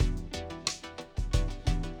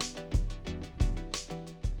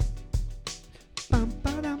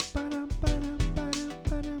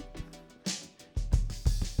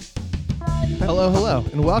Hello,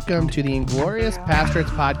 and welcome to the Inglorious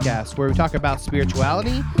Pastorates podcast, where we talk about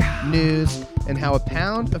spirituality, news, and how a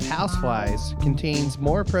pound of houseflies contains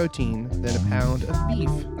more protein than a pound of beef.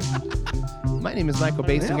 My name is Michael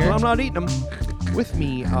Basinger. Yeah, well, I'm not eating them. With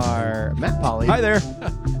me are Matt Polly. Hi there.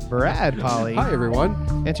 Brad Polly. Hi, everyone.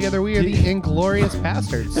 And together we are the Inglorious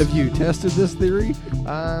Pastors. Have you tested this theory?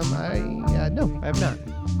 No, I have not.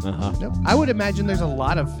 Uh-huh. Nope. I would imagine there's a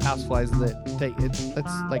lot of houseflies that take it.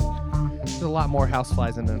 That's like there's a lot more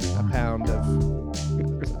houseflies than a pound of.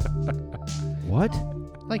 What?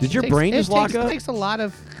 Like, Did your brain just lock up? It takes a lot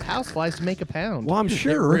of houseflies to make a pound. Well, I'm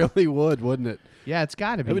sure. It really would, wouldn't it? Yeah, it's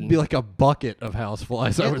got to be. It would be like a bucket of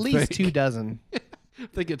houseflies, I at would least think. 2 dozen. I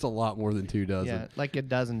think it's a lot more than 2 dozen. Yeah, like a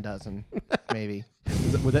dozen, maybe.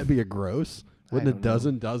 Would that be a gross? Wouldn't a don't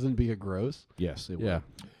know. dozen be a gross? Yes, it Yeah.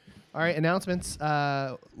 All right, announcements.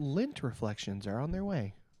 Lent reflections are on their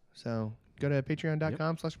way. So go to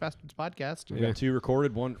patreon.com/pastorspodcast. We got 2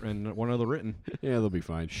 recorded, one and one other written. Yeah, they'll be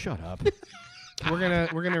fine. Shut up. We're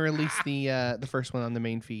gonna release the first one on the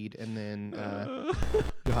main feed, and then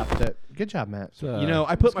you'll have to. Good job, Matt. You know,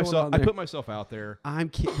 I put what's going on there? myself out there. I'm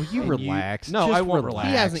kidding. Will you And relax? No, Just I won't relax.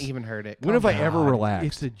 He hasn't even heard it. When have I ever God, relaxed?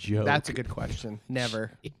 It's a joke. That's a good question.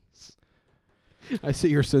 Never. I see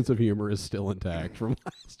your sense of humor is still intact from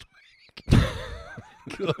last week.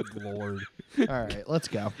 Good Lord. All right, let's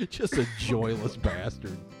go. Just a joyless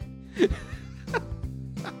bastard.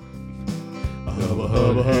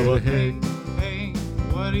 Hey,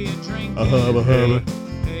 what are you drinking?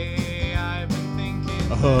 Hey, I've been thinking.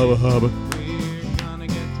 We're gonna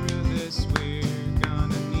get through this. We're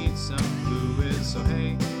gonna need some fluid. So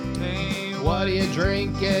hey, What are you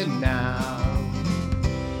drinking now?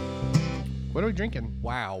 What are we drinking?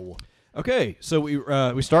 Wow. Okay, so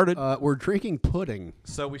we started. We're drinking pudding.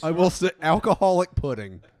 So we. I will say alcoholic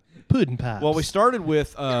pudding. Pudding pops. Well, we started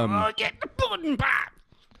with. Get the pudding pop.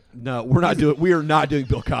 No, we're not doing. We are not doing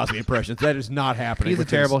Bill Cosby impressions. That is not happening. He's a with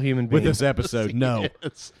terrible this, human with being. this episode. No,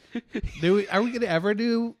 Are we gonna ever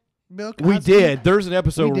do Bill Cosby? we did. There's an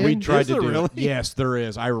episode where we did? tried Is to there do really? it. Yes, there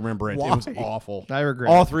is. I remember it. It was Why? awful. I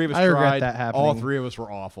regret. All 3 of us I tried. regret that happening. All 3 of us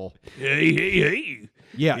were awful. hey.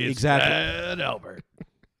 Yeah, exactly. Albert.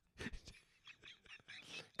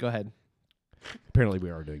 Go ahead. Apparently, we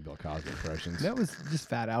are doing Bill Cosby impressions. That was just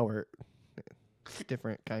Fat Albert. It's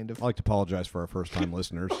different, kind of. I'd like to apologize for our first-time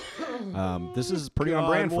listeners. This is pretty on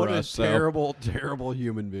brand for what us. a terrible, terrible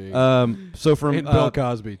human being. So from and Bill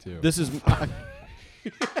Cosby, too. this is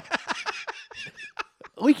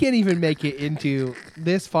We can't even make it into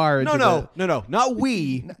this far. no, not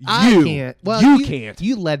we. I you can't. Well, you can't.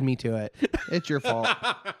 You led me to it. It's your fault.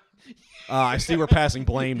 I see. We're passing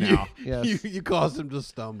blame now. Yes. you caused him to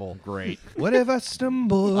stumble. Great. What if I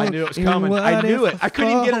stumble? I knew it was and coming. what I knew if it. I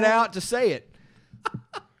couldn't even get it fall? out to say it.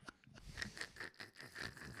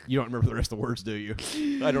 You don't remember the rest of the words, do you?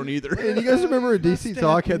 I don't either. And you guys remember DC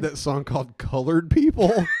Talk had that song called Colored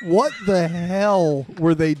People? What the hell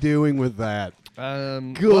were they doing with that?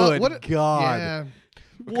 Good God. Yeah.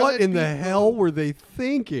 What in the hell were they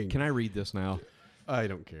thinking? Can I read this now? I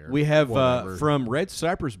don't care. We have Whatever. from Red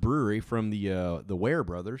Cypress Brewery from the Ware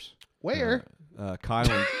brothers. Where? Kyle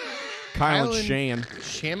and Shan.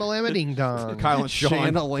 Shamalama Ding Dong. Kyle and Sean.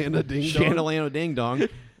 Shanalana Ding Dong. Shanalano Ding Dong.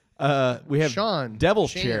 We have Sean.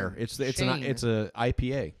 Devil's Shan. Chair. It's a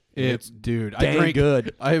IPA. It's dude. Dang I drank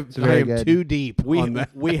good. I very am good. too deep. We on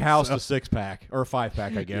that. we housed a 6-pack or a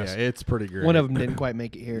 5-pack, I guess. Yeah, it's pretty great. One of them didn't quite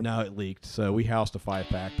make it here. No, it leaked, so we housed a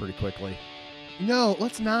 5-pack pretty quickly. No,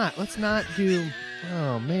 let's not. Let's not do.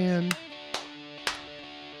 Oh man.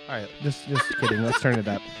 All right, just kidding. Let's turn it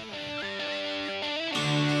up.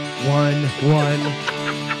 1 1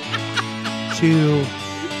 2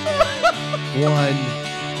 1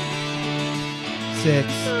 6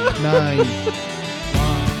 9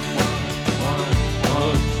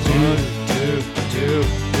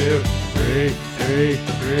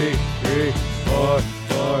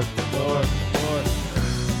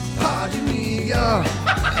 Pardon me, your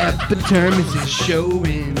epidermis is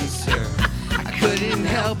showing, sir. I couldn't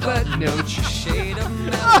help but note your shade of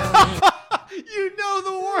melon. You know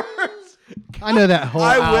the words. I know that whole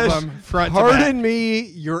I album wish- front to back. Pardon me,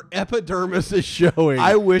 your epidermis is showing.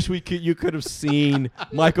 I wish you could have seen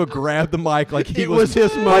Michael grab the mic like he It was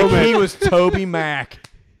his moment. Like he was Toby Mac.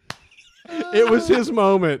 It was his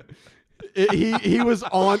moment. He was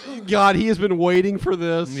on. God, he has been waiting for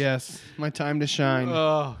this. Yes, my time to shine.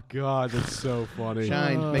 Oh God, that's so funny.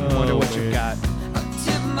 Shine, make me wonder what you've got.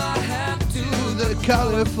 Tip my hat to The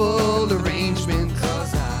colorful arrangements.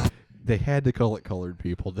 They had to call it Colored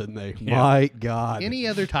People, didn't they? My God. Any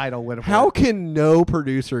other title would have How worked. can no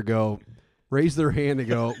producer go, raise their hand and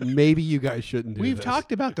go, maybe you guys shouldn't do We've this.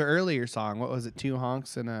 talked about the earlier song. What was it? Two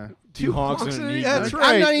honks and a... Two honks and a Negro. That's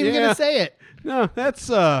right. I'm not even going to say it. No, that's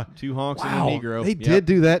Two honks wow. and a Negro. They Yep. did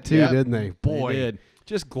do that too, Yep. didn't they? Boy, They did.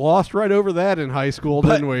 Just glossed right over that in high school,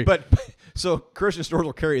 didn't we? But so Christian stores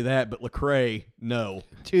will carry that, but Lecrae, no.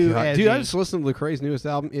 Too God, edgy. dude, I just listened to Lecrae's newest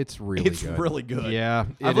album. It's really It's good. really good. Yeah,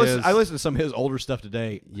 I listened to some of his older stuff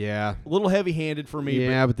today. Yeah, A little heavy-handed for me.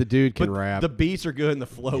 yeah, but the dude can but rap. the beats are good and the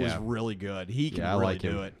flow is Yeah. really good. He can I really like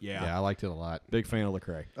him. do it. Yeah. I liked it a lot. Big fan of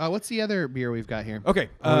Lecrae. What's the other beer we've got here? Okay.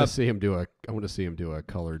 I want to see him do a. I want to see him do a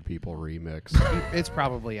Colored People remix. It's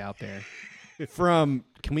probably out there.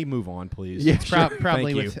 Can we move on, please? Yeah, It's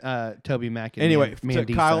probably Thank with Toby Mac and Anyway, to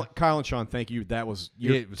Mandisa. Kyle and Sean, thank you. That was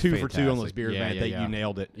you're It was 2 for 2 on those fantastic. beers, Yeah, man. yeah, yeah. You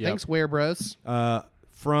nailed it. Yep. Thanks, Ware Bros.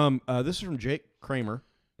 This is from Jake Kramer.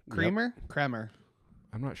 Creamer? Kramer.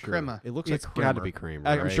 I'm not sure. Crema. It looks It's like Kramer. got to be Kramer.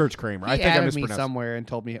 I'm right? sure it's Kramer. He I think I added me mispronounced. somewhere and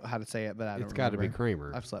told me how to say it, but I don't It's got to be remember.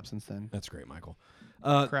 Kramer. I've slept since then. That's great, Michael.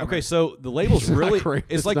 Kramer. Okay, so the label's not really Kramer. it's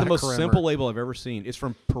It's like the not most Kramer. simple label I've ever seen. It's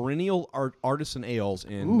from Perennial Artisan Ales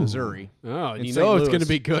in Missouri. Oh, and in you St. know it's Louis. going to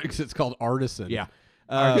be good because it's called Artisan. Yeah.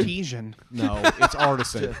 Artesian. No, it's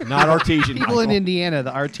artisan, not artesian. People in Michael. Indiana,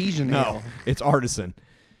 the artesian No, ale. it's artisan.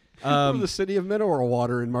 From the city of mineral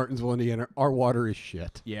water in Martinsville, Indiana. Our water is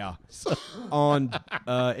shit. Yeah. On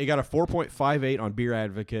it got a 4.58 on Beer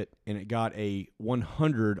Advocate, and it got a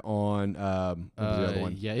 100 on what was the other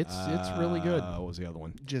one? yeah, it's really good. What was the other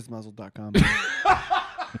one? Jizzmuzzle.com.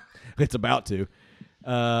 It's about to.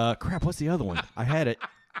 Crap, what's the other one? I had it.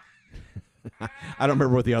 I don't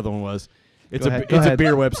remember what the other one was. It's Go a ahead, go it's a ahead.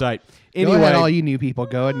 beer website. Go ahead, all Anyway, you new people.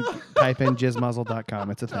 Go ahead and type in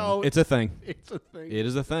jizzmuzzle.com. It's a thing. it's a thing. It's a thing. It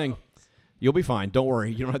is a thing. You'll be fine. Don't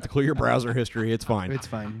worry. You don't have to clear your browser history. It's fine. It's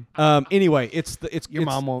fine. Anyway, it's Your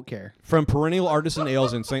mom won't care. from Perennial Artisan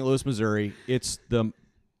Ales in St. Louis, Missouri. It's the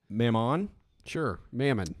Mammon. Sure,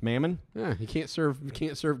 Mammon. Mammon? Yeah, you can't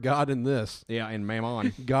serve God in this. Yeah, and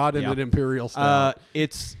Mammon. God in Yeah. an imperial stout.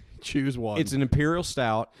 It's Choose one. it's an imperial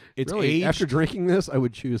stout. It's really, aged after drinking this, I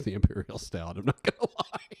would choose the imperial stout. I'm not gonna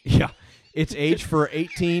lie. Yeah. It's aged for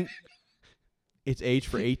 18 It's aged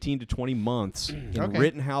for 18 to 20 months in Okay.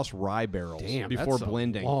 Rittenhouse rye barrels before that's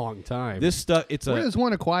blending. A long time. This stuff it's Where a does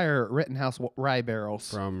one acquire Rittenhouse rye barrels?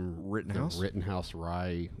 from Rittenhouse? the Rittenhouse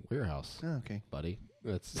Rye Warehouse, Oh, okay. buddy.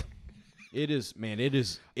 That's it is man, it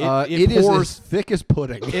is it it is pours as thick as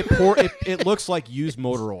pudding. it looks like used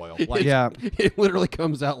motor oil. Like Yeah. It literally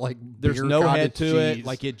comes out like there's beer no cottage head to it. cheese.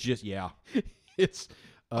 Like it just it's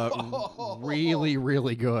really,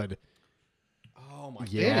 really good. oh my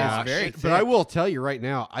Yeah, It is very but thick. I will tell you right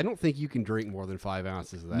now, I don't think you can drink more than 5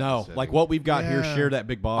 ounces of that. No, sitting. like what we've got here, Yeah. share that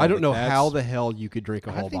big bottle. I don't know Like, how that's- the hell you could drink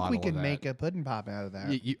a I whole think bottle we could of make that. a pudding pop out of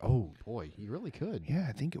that. Oh boy, you really could. Yeah,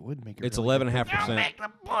 I think it would make it. It's really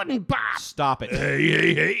 11.5%. Stop it.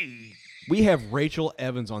 Hey. We have Rachel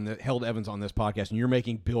Evans Held Evans on this podcast, and you're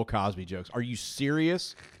making Bill Cosby jokes. Are you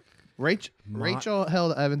serious? Rachel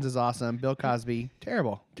Held Evans is awesome. Bill Cosby,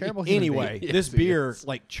 terrible human Anyway, being. this Yes, he beer, is.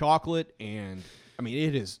 like chocolate, and I mean,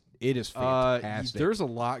 it is fantastic. There's a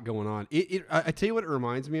lot going on. I tell you what it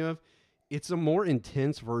reminds me of. It's a more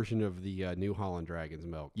intense version of the New Holland Dragon's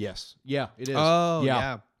Milk. yes, yeah, it is. Oh, yeah,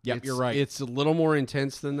 yeah. Yep, you're right. It's a little more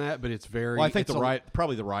intense than that, but it's very. well, I think it's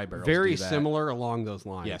probably the rye barrels very do that. similar along those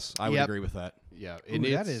lines. Yes, I would Yep. agree with that. Yeah, and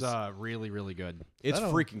that it's is- really, really good. It's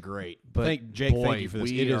That'll- freaking great. But Jake, boy, thank you for this.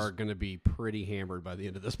 we It are is going to be pretty hammered by the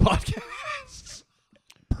end of this podcast.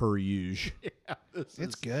 per usual. This It's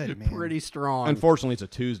is good, man. Pretty strong. Unfortunately, it's a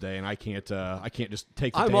Tuesday, and I can't just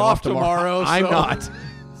take the I'm day off tomorrow. tomorrow, I'm so- not.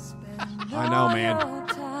 I know,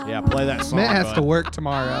 man. Yeah, play that song. Matt has bud. to work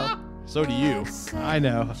tomorrow. So do you. I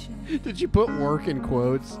know. Did you put work in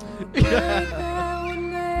quotes?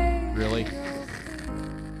 Really?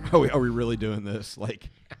 Are we really doing this? Like,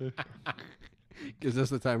 Is this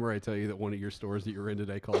the time where I tell you that one of your stores that you're in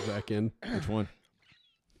today called back in? which one?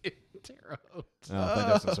 Terre Haute. Oh, that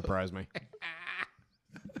doesn't surprise me.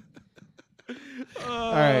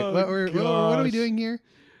 All right, what are we gosh. doing here?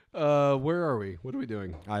 Where are we? What are we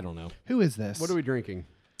doing? I don't know. Who is this? What are we drinking?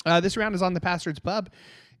 This round is on the Pastor's Pub.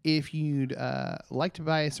 If you'd like to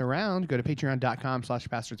buy us around, go to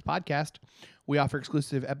patreon.com/pastordspodcast. We offer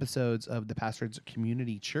exclusive episodes of the Pastor's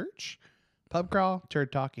Community Church, Pub Crawl,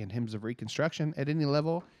 Turd Talk, and Hymns of Reconstruction. At any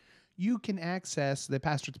level, you can access the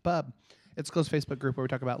Pastor's Pub. It's a closed Facebook group where we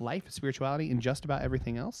talk about life, spirituality, and just about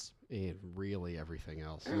everything else. And really everything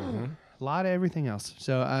else. A lot of everything else.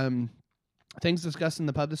 So, things discussed in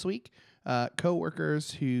the pub this week.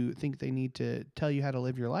 Co-workers who think they need to tell you how to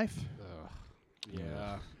live your life.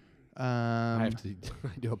 Yeah. I have to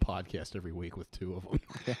I do a podcast every week with 2 of them.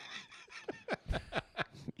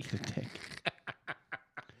 You dick.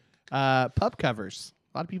 Pub covers.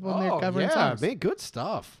 A lot of people in there covering songs. Man, good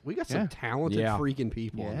stuff. We got some talented freaking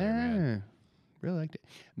people in there, man. Really liked it.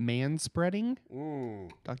 Man-spreading.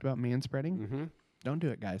 Talked about man-spreading. Mm-hmm. Don't do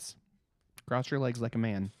it, guys. Cross your legs like a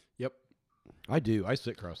man. Yep. I do. I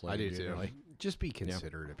sit cross-legged. I do too. usually. Just be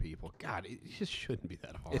considerate of people. God, it just shouldn't be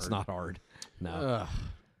that hard. It's not hard. No.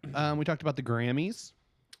 We talked about the Grammys.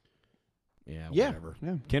 Yeah. Yeah. Whatever.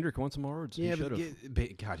 Yeah. Kendrick won some awards. Yeah, He but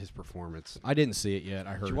should've. God, his performance. I didn't see it yet.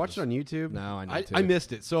 I heard. Did you watch it on YouTube? No, I need to. I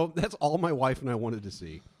missed it. So that's all my wife and I wanted to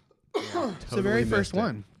see. It's the very first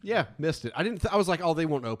one. Yeah, missed it. I didn't. I was like, oh, they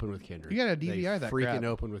won't open with Kendrick. You gotta They DVR that freaking crap.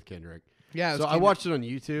 open with Kendrick. Yeah, So I watched it on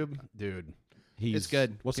YouTube, dude. It's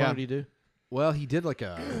good. What song Yeah. did he do? Well, he did like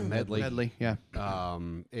a medley. Medley, yeah.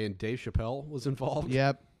 And Dave Chappelle was involved.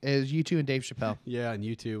 Yep. It was U2 and Dave Chappelle. Yeah, and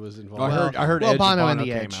U2 was involved. I heard. well, Edge Bono and Bono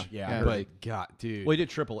the came Edge. out. Yeah, Yeah. I heard it. But God, dude, Well, he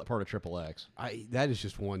did part of Triple X. that is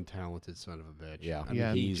just one talented son of a bitch. Yeah. I mean,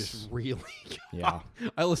 Yeah. he He's- just really. Yeah.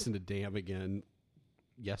 I listened to Damn again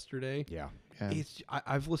yesterday. Yeah. Yeah.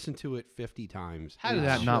 I've listened to it 50 times. How did It's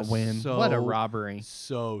that not just win? So, What a robbery.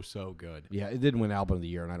 So good. Yeah. It didn't win Album of the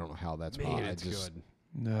Year, and I don't know how that's Man, possible. it's good.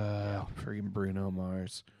 Freaking Bruno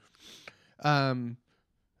Mars.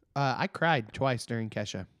 I cried twice during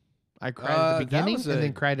Kesha. I cried at the That beginning was and a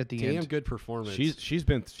then cried at the Damn end. good performance. She's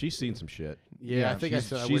seen some shit. Yeah, I think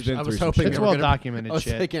she's- I she's been I through was some hoping shit. they It's were well gonna- documented I was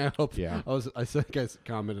shit. thinking, I hope. Yeah. I think I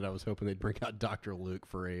commented. I was hoping they'd bring out Dr. Luke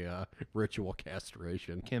for a ritual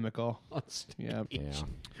castration Chemical. on stage. Yep. Yeah.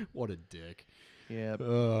 What a dick. Yep.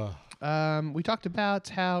 Ugh. We talked about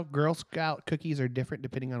how Girl Scout cookies are different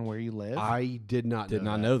depending on where you live. I did not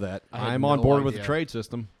Know that. I had I'm on no board with the idea. trade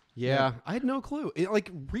system. Yeah, I had no clue.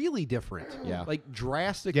 Like really different. Yeah. like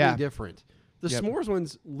drastically Yeah. different. The Yep. s'mores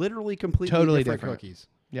one's literally completely Totally different different. cookies.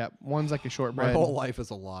 Yep. One's like a My shortbread. whole life is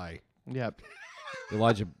a lie. Yep.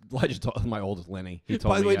 Elijah told my oldest Lenny. He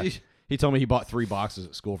told By the me. way, he told me he bought 3 boxes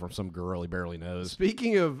at school from some girl he barely knows.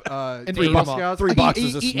 Speaking of And Three ate Girl 'em all. Scouts, Three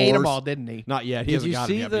boxes of He ate them s'mores. all, didn't he? Not yet. He did hasn't you got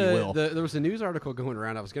see it yet, but he will. there was a news article going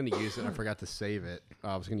around. I was going to use it. I forgot to save it.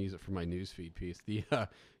 I was going to use it for my newsfeed piece. The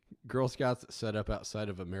Girl Scouts that set up outside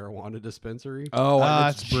of a marijuana dispensary. Oh,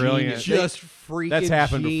 that's brilliant. Just freaking That's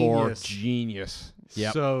happened before. genius. Genius.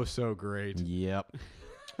 Yep. So great. Yep.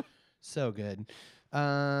 So good.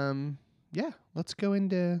 Yeah. Let's go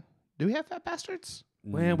into. Do we have Fat Bastards?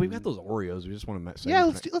 Man, we've got those Oreos. We just want to say. Yeah.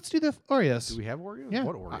 Let's do the Oreos. Do we have Oreos? Yeah.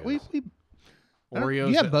 What Oreos? We I don't- Oreos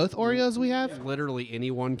You have that both Oreos we have? literally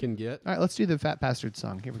anyone can get. All right, let's do the Fat Bastard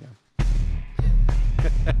song. Here we go.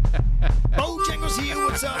 Bojangles here,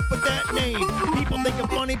 what's up with that name? People think I'm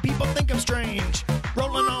funny, people think I'm strange.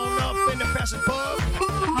 Rolling on up in the passing pub,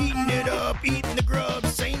 eating it up, eating the grub.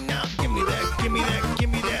 Say now, give me that, give me that, give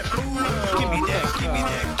me that food. Give me that, give me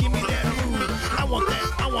that, give me that food. I want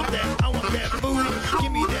that, I want that, I want that food.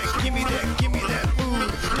 Give me that, give me that, give me that food.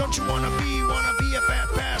 Don't you wanna be a fat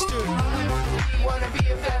bastard? Wanna be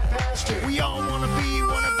a fat bastard. We all wanna be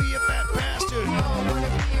a fat bastard. We all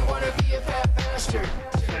wanna be a fat bastard.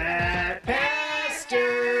 Fat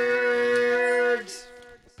bastards.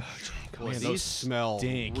 Boy, Man, these those smell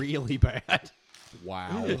stink. really bad.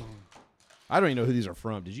 Wow. I don't even know who these are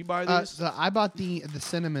from. Did you buy these? So I bought the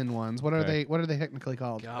cinnamon ones. What are Okay. they? What are they technically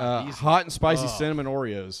called? Hot and spicy cinnamon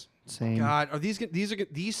Oreos. Same. God, are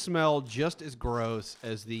these smell just as gross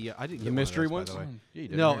as the I didn't The get mystery one of those, by ones? the way. Yeah, you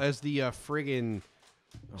did, No, right? as the friggin'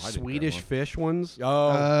 I didn't grab Swedish one. fish ones.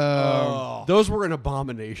 Oh. Those were an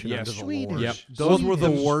abomination Yeah, unto the Swedish. Lord. Yep. Those were the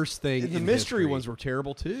Swedish. worst thing. The in mystery history. ones were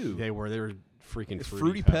terrible too. They were freaking It's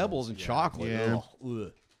fruity pebbles and Yeah. chocolate. Yeah. Ugh.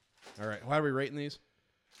 Ugh. All right, how are we rating these?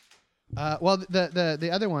 Well, the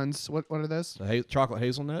other ones. What are those? The chocolate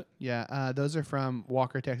hazelnut. Yeah. Those are from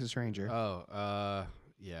Walker Texas Ranger. Oh,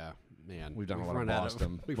 yeah, man. We've done a lot run of out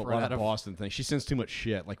Boston. We've a run lot out of Boston things. She sends too much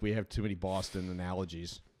shit. Like we have too many Boston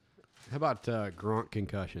analogies. How about Gronk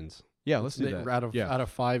concussions? Yeah, let's do that. Out of yeah. out of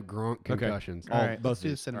 5 Gronk concussions. All right, both let's do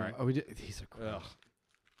the these. cinnamon. Oh, these are gross.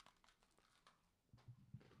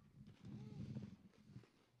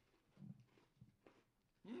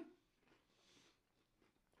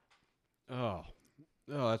 Oh,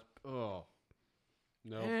 that's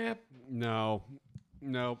no,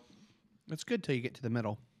 no. It's good till you get to the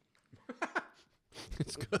middle.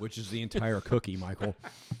 It's good. Which is the entire cookie, Michael.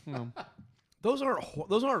 Well, Those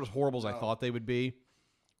aren't as horrible as I thought they would be.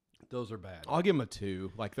 Those are bad. I'll give them a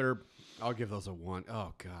 2. Like I'll give those a 1.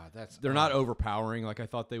 Oh God, they're not overpowering like I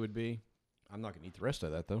thought they would be. I'm not gonna eat the rest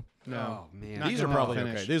of that though. no. Oh man, Not These are gonna probably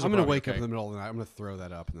finish. okay. These are I'm gonna probably wake up okay. in the middle of the night. I'm gonna throw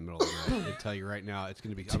that up in the middle of the night. I tell you right now, it's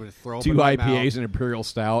gonna be. I'm gonna throw up 2 in my IPAs mouth. and Imperial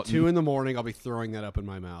Stout. 2 in the morning. I'll be throwing that up in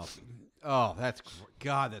my mouth. Oh,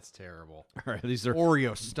 God, that's terrible. All right, these are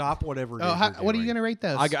Oreo. Stop whatever. It is you're what are you doing. gonna rate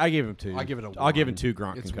those? I gave him 2. I give it a I'll give 1. it 2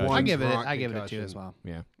 Gronk It's concussions. one. I give it Gronk a 2 concussion. as well.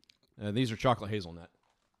 Yeah. These are chocolate hazelnut.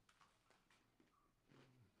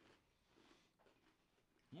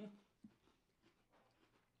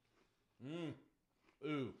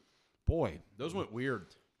 Ooh. Boy, those went weird.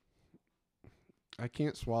 I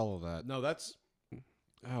can't swallow that. No, that's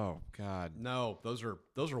Oh God, no. Those are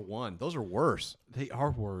 1. Those are worse. they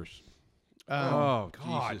are worse. Oh,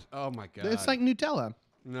 God. Jesus. Oh my God. it's like Nutella.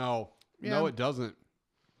 no, Yeah. no, it doesn't.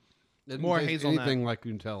 It doesn't More taste hazelnut. anything like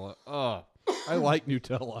Nutella. Oh, I like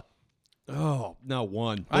Nutella. Oh no,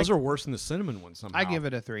 1. Those are worse than the cinnamon one somehow. I give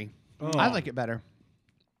it a 3. Oh. I like it better.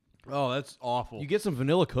 Oh, that's awful. You get some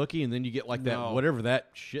vanilla cookie and then you get like that No. whatever that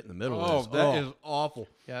shit in the middle oh, is. that is awful.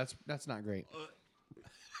 Yeah, that's not great.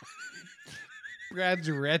 Brad's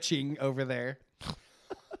retching over there.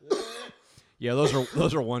 Yeah, those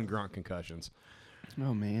are 1 Gronk concussions.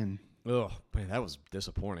 Oh man. Ugh, man, that was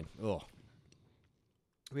disappointing. Ugh.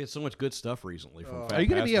 We had so much good stuff recently from Fat Are you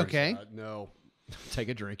gonna be Bastards. okay? No. Take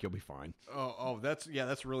a drink, you'll be fine. Oh, that's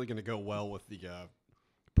really going to go well with the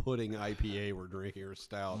pudding IPA we're drinking or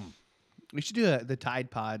stout. We should do the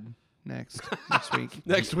Tide Pod next week.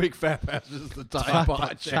 Next week, Fat Passes is the Tide Pod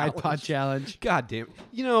Tide Challenge. Pod challenge. God damn.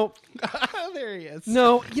 You know, There he is.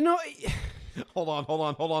 no, you know. Hold on.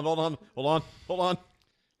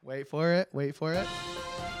 Wait for it.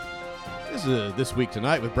 This is This Week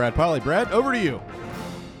Tonight with Brad Polly. Brad, over to you.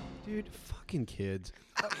 Dude, fucking kids.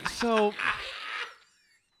 So,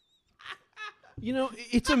 you know,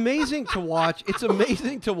 it's amazing to watch. It's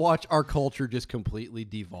amazing to watch our culture just completely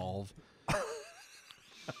devolve.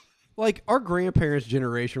 Like, our grandparents'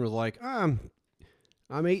 generation was like, I'm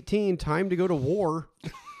 18, time to go to war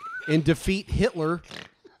and defeat Hitler.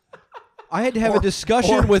 I had to have a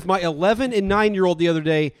discussion with my 11 and 9-year-old the other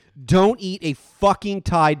day. Don't eat a fucking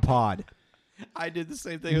Tide Pod. I did the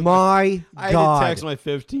same thing. My I God. had to text my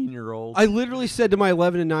 15-year-old. I literally said to my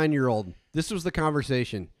 11 and 9-year-old, this was the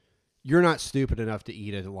conversation. You're not stupid enough to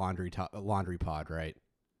eat a laundry pod, right?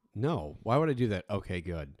 No. Why would I do that? Okay,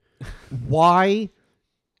 good. Why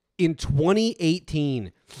in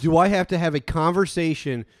 2018 do I have to have a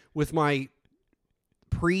conversation with my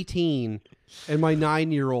preteen and my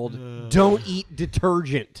 9-year-old? Don't eat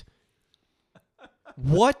detergent.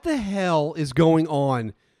 What the hell is going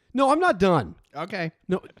on? No, I'm not done. Okay.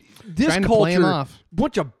 No, this Trying to culture, play 'em off.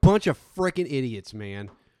 bunch of freaking idiots, man.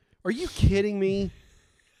 Are you kidding me?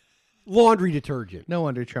 Laundry detergent. No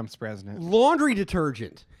wonder Trump's president. Laundry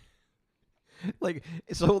detergent. like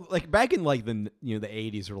back in like the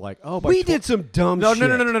 80s were like, oh, We did some dumb no, shit.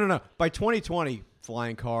 no. By 2020,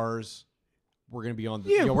 flying cars. We're gonna be on the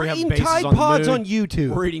Yeah, we're we're gonna have eating bases Tide on the Pods moon. on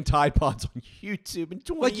YouTube. We're eating Tide Pods on YouTube in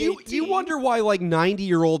 2018. Like you wonder why like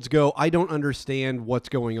 90-year-olds go, I don't understand what's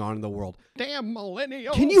going on in the world. Damn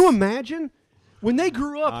millennials. Can you imagine? When they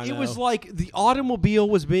grew up, I it was know. like the automobile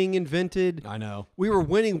was being invented. I know. We were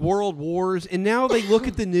winning world wars, and now they look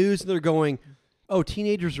at the news and they're going, oh,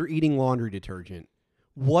 teenagers are eating laundry detergent.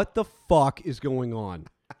 What the fuck is going on?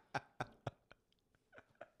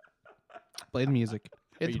 Play the music.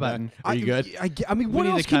 Hit the button. Are you good? I mean, what need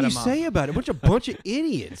to else cut can you 'em say about it? Bunch of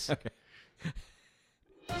idiots.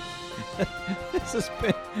 This has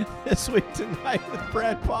been This Week Tonight with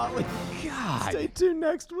Brad Polly. God. Stay tuned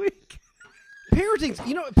next week. Parenting's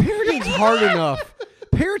hard enough.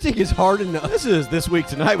 Parenting is hard enough. This is This Week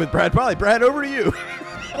Tonight with Brad Polly. Brad, over to you.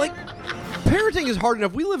 Like, parenting is hard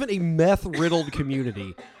enough. We live in a meth-riddled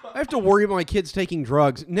community. I have to worry about my kids taking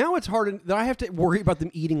drugs. Now it's hard that I have to worry about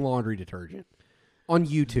them eating laundry detergent on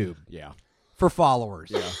YouTube Yeah, for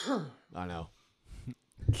followers. I know.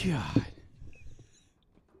 God.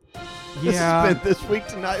 This has been This Week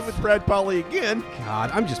Tonight with Brad Polly again.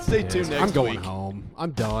 God, I'm just Stay pissed. tuned next I'm going week. home.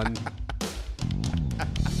 I'm done.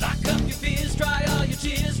 Lock up your fears, dry all your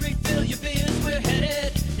tears, refill your beers. We're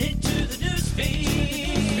headed into the news feed.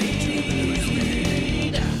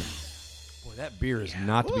 Boy, that beer is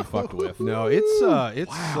not to be fucked with. No, it's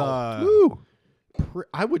Woo.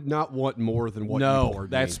 I would not want more than what you No,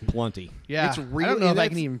 poured that's me. plenty. Yeah. It's I really- don't know if I that's-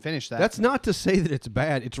 can even finish that. That's not to say that it's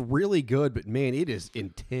bad. It's really good, but man, it is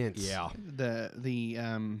intense. Yeah.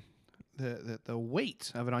 the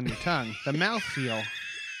weight of it on your tongue, the mouthfeel.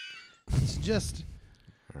 It's just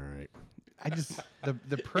All right.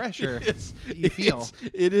 the pressure you feel.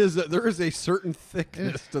 It is. There is a certain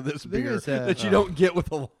thickness to this there beer is a- that you don't get with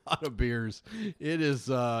a lot of beers. It is.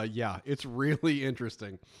 It's really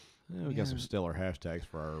interesting. We got some stellar hashtags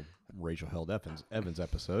for our Rachel Held Evans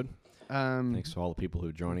episode. Thanks to all the people who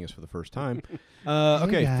are joining us for the first time.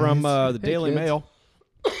 Okay, guys. from the Hey, Daily kids. Mail.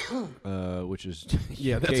 which is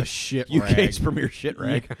Yeah, that's a shit UK's rag. premier shit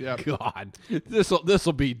rag. God,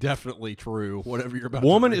 this'll be definitely true. Whatever you're about.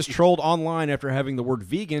 Woman to is trolled online after having the word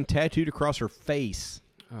vegan tattooed across her face,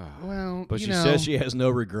 Well, but you she know, says she has no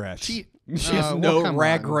regrets. she has well, no come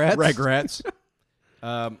on. regrets. regrets.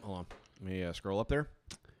 Hold on, let me scroll up there.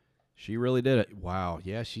 She really did it. Wow.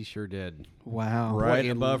 Yeah, she sure did. Wow. Right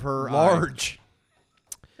Boy, above her eye. large.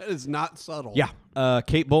 That is not subtle. Yeah,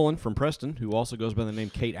 Kate Bullen from Preston, who also goes by the name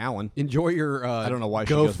Kate Allen, Enjoy your I don't know why she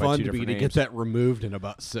goes by two GoFundMe different to get names. that removed in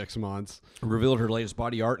about 6 months. revealed her latest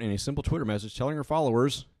body art in a simple Twitter message telling her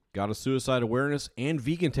followers, got a suicide awareness and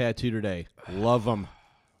vegan tattoo today. Love them.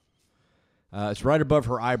 It's right above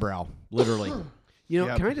her eyebrow, literally. You know,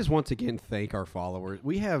 Yep. can I just once again thank our followers?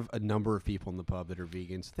 We have a number of people in the pub that are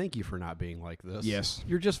vegans. Thank you for not being like this. Yes.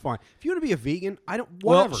 You're just fine. If you want to be a vegan, I don't.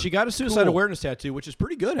 Whatever. Well, she got a suicide Cool. awareness tattoo, which is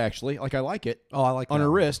pretty good, actually. Like, I like it. Oh, I like on that her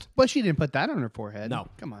one. wrist. But she didn't put that on her forehead. No.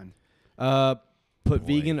 Come on. Put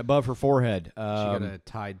vegan above her forehead. She got a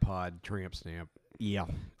Tide Pod tramp stamp. Yeah.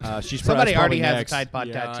 She's Somebody that's already probably has next. a Tide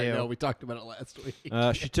Pod tattoo. I know. We talked about it last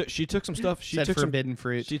week. She took some stuff. She Said took forbidden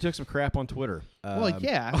fruit. She took some crap on Twitter. Well,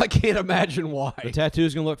 yeah. I can't imagine why. The tattoo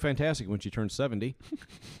is going to look fantastic when she turns 70.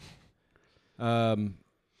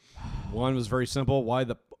 One was very simple. Why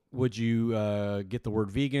would you get the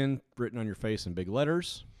word vegan written on your face in big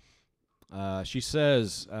letters? She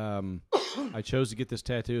says, I chose to get this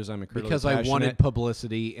tattoo as I'm incredibly Because passionate. I wanted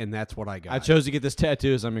publicity, and that's what I got. I chose to get this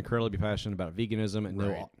tattoo as I'm incredibly passionate about veganism and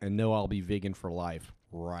Right. know I'll be vegan for life.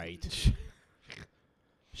 Right.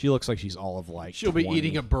 She looks like she's all of like She'll be 20.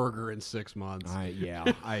 eating a burger in 6 months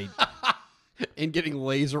and getting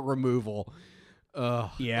laser removal.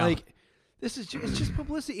 Yeah. Like it's just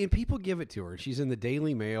publicity, and people give it to her. She's in the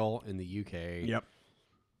Daily Mail in the UK. Yep.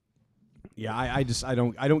 Yeah, I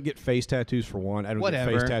don't get face tattoos for one. I don't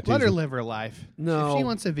Whatever. get face tattoos. Let her with- live her life. No. If she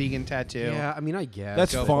wants a vegan tattoo. Yeah, I mean, I guess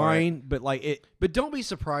That's Go for fine, but like it. But don't be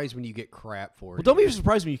surprised when you get crap for it. Well, don't be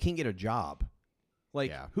surprised when you can't get a job. Like,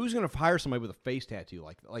 Yeah. who's gonna hire somebody with a face tattoo?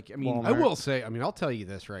 Like I mean, Walmart. I will say. I mean, I'll tell you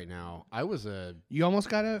this right now. I was a You almost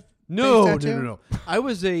got a no, face tattoo? no. I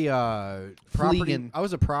was a property. Fleegan. I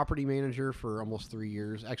was a property manager for almost 3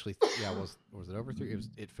 years. Actually, yeah, was it over 3?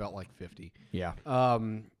 It felt like 50. yeah.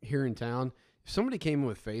 Here in town, if somebody came in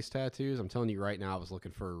with face tattoos, I'm telling you right now, I was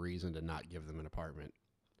looking for a reason to not give them an apartment.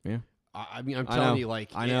 Yeah. I mean, I'm I telling know. you,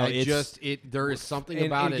 like, I know, there is something And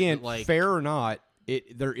about again, it that, like, fair or not,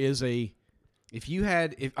 there is a. I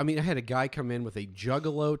had a guy come in with a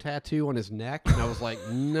Juggalo tattoo on his neck, and I was like,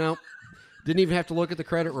 nope. Didn't even have to look at the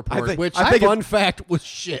credit report, think- which, I think fun fact, was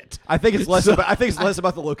shit. I think it's less about. I think it's less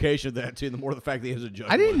about the location of that too, the more the fact that he has a jug.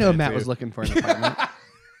 I didn't know Matt was looking for an apartment.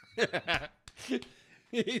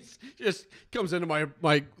 He just comes into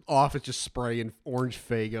my office just spraying orange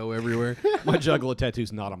Faygo everywhere. My Juggalo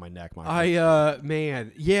tattoo's not on my neck, Michael.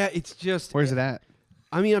 Man, yeah, it's just. Where's it at?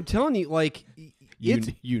 I mean, I'm telling you, like,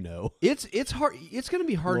 you know. it's hard. It's going to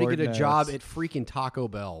be hard Lord to get a knows. job at freaking Taco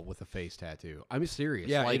Bell with a face tattoo. I'm serious.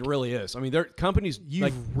 Yeah, like, it really is. I mean, there companies. you've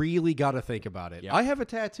Like, really got to think about it. Yeah. I have a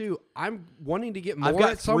tattoo. I'm wanting to get more I've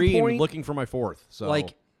got at some 3 point. and looking for my 4th. So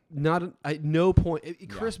Like, not at no point.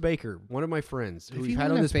 Chris Baker, one of my friends who If we've you had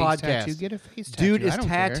want on a this face podcast, tattoo, get a face tattoo. dude is I don't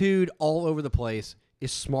care. tattooed all over the place.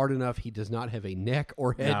 Is smart enough. He does not have a neck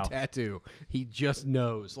or head No. tattoo. He just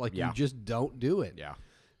knows. Like, Yeah. you just don't do it. yeah,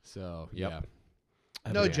 So Yep.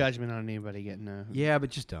 No judgment on anybody getting a. yeah, but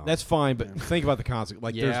just don't. that's fine. But think about the consequence.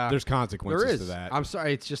 Like, Yeah. there's consequences there is. to that. I'm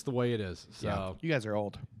sorry. It's just the way it is. So Yeah. You guys are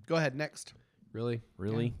old. Go ahead next. really,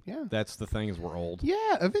 Really? Yeah. That's the thing is we're old. Yeah,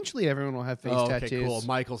 eventually everyone will have face okay, tattoos. cool.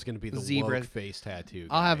 Michael's going to be the Zebra. woke face tattoo.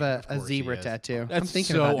 I'll have guy. a Of course he zebra is. tattoo. That's I'm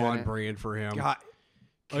thinking so about doing on it. brand for him. God,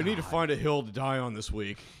 I need to find a hill to die on this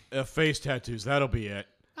week. Face tattoos. That'll be it.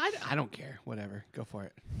 I don't care. Whatever. Go for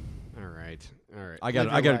it. All right. I got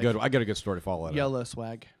a good story to follow that. up. YOLO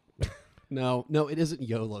swag. No, it isn't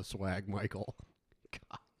YOLO swag, Michael.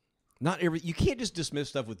 Not every. You can't just dismiss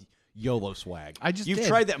stuff with YOLO swag. I just You've did.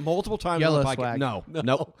 tried that multiple times. YOLO on the podcast. swag. No, No,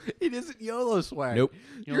 nope. it isn't YOLO swag. Nope.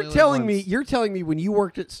 You only You're live telling me. once. You're telling me when you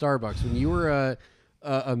worked at Starbucks, when you were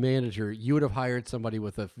a manager, you would have hired somebody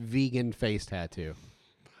with a vegan face tattoo.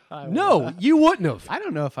 No, you wouldn't have. I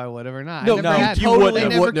don't know if I would have or not. No, I never you had. totally They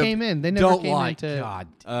never wouldn't have. came in. They never Don't came lie. into.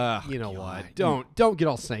 God, you know what? Don't get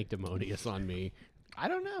all sanctimonious on me. I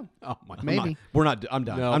don't know. Oh my. Maybe. We're not. I'm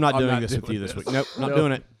done. No, I'm not I'm doing not this with doing you this this. week. Nope, not No.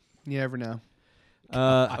 doing it. You never know.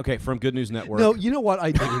 Okay, from Good News Network. No, you know what?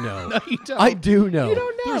 I do know. No, you don't. I do know. You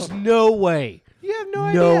don't know. There's no way. You have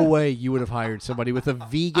no No idea. way you would have hired somebody with a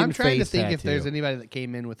vegan I'm trying to face think if there's tattoo. anybody that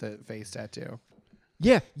came in with a face tattoo.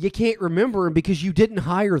 Yeah, you can't remember them because you didn't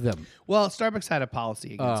hire them. Well, Starbucks had a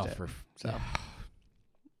policy against Oh, it. for So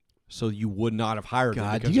so you would not have hired him.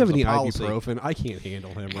 God, do because you have there's any a policy. ibuprofen? I can't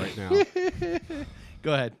handle him right now.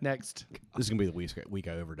 Go ahead. Next. This is gonna be the week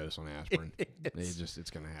I overdose on aspirin. It's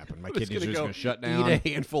gonna happen. My I'm just kidneys are just go gonna shut down. Eat a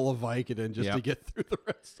handful of Vicodin just to Yep. get through the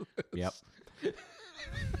rest of it. Yep.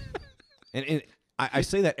 and I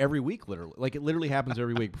say that every week, literally. Like, it literally happens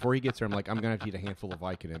every week. Before he gets there, I'm like, I'm going to have to eat a handful of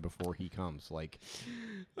Vicodin before he comes. Like,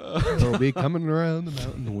 He'll be coming around the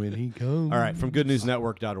mountain when he comes. all right, from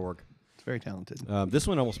goodnewsnetwork.org. It's very talented. This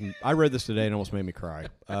one I read this today and almost made me cry.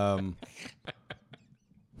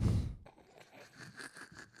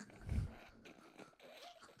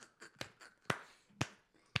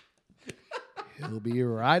 He'll be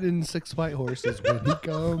riding 6 white horses when he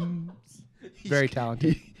comes. Very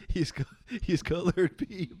talented. He's colored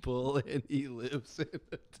people and he lives in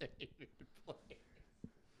a tainted place.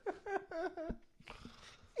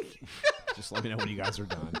 Just let me know when you guys are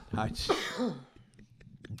done.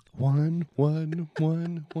 One, one,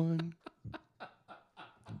 one, one.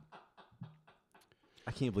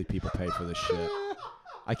 I can't believe people pay for this shit.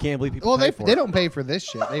 I can't believe people Well, pay they for they it. don't pay for this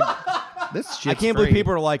shit. This shit. I can't believe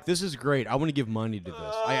people are like, this is great. I want to give money to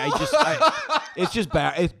this. It's just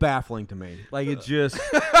it's baffling to me. Like, it's just.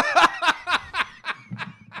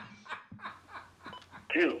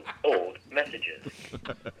 Two old messages.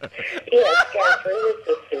 Yes, Catherine, this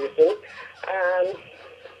is Susan.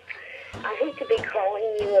 I hate to be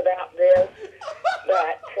calling you about this,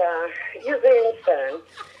 but your grandson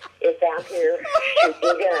is out here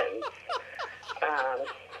shooting guns.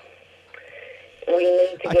 We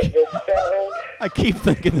need to get this settled. I keep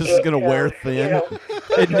thinking this is going to wear thin.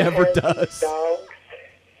 It never does. Dogs.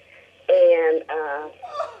 And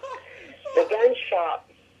the gun shop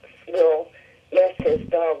will mess his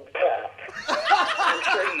dogs up. I'm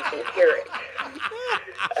sure you can hear it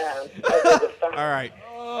over the phone. All right.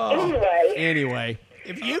 Anyway,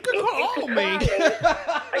 If you could if you call could me.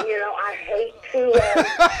 I hate to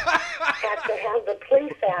have to have the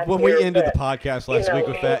police out When here, we ended the but, podcast last week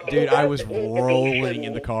with that, he dude, I was doesn't need to be rolling shooting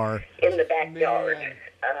in the car. in the backyard.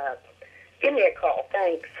 Give me a call,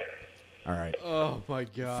 thanks. All right. Oh my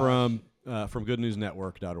god. From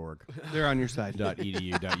goodnewsnetwork.org. They're on your side.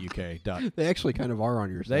 .edu.uk. They actually kind of are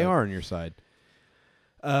on your side. They are on your side.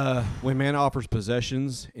 When man offers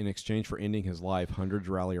possessions in exchange for ending his life, hundreds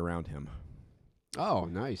rally around him. Oh,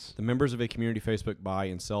 nice. The members of a community Facebook buy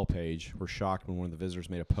and sell page were shocked when one of the visitors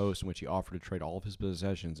made a post in which he offered to trade all of his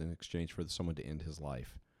possessions in exchange for someone to end his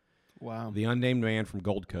life. Wow. The unnamed man from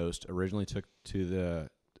Gold Coast originally took to the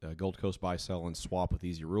Gold Coast buy, sell, and swap with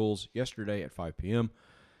Easy Rules yesterday at 5 p.m.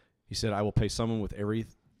 He said, "I will pay someone with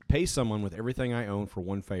everything I own for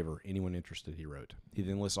one favor. Anyone interested?" He wrote. He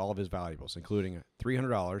then lists all of his valuables, including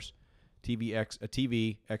 $300, a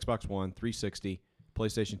TV, Xbox One, 360,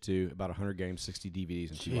 PlayStation 2, about 100 games, 60 DVDs,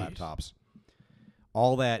 and 2 laptops.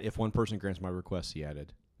 All that if one person grants my request, he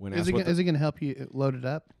added. When Is asked it what going to help you load it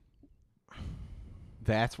up?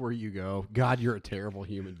 That's where you go. God, you're a terrible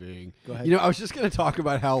human being. Go ahead. You know, I was just going to talk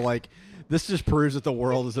about how, like, this just proves that the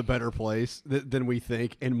world is a better place than we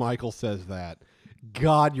think, and Michael says that.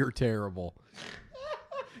 God, you're terrible.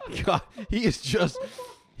 God, he's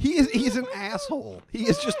an asshole. He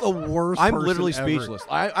is just the worst I'm person literally ever. speechless.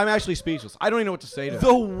 I'm actually speechless. I don't even know what to say to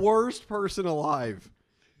The worst person alive.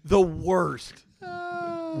 The worst.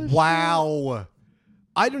 Wow.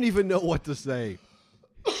 I don't even know what to say.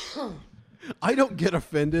 I don't get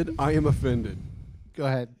offended. I am offended. Go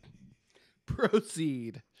ahead.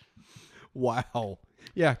 Proceed. Wow.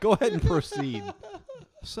 Yeah, go ahead and proceed.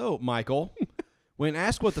 So, Michael, when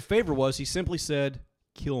asked what the favor was, he simply said,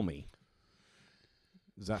 "Kill me."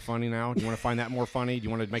 Is that funny now? Do you want to find that more funny? Do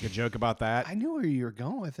you want to make a joke about that? I knew where you were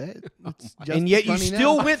going with it. It's just And yet you funny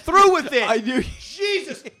still now. went through with it. I knew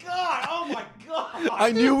Jesus God! Oh my God!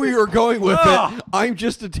 I knew we were going with it. I'm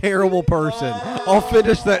just a terrible person. I'll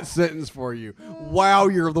finish that sentence for you. Wow,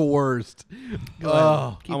 you're the worst. Go ahead.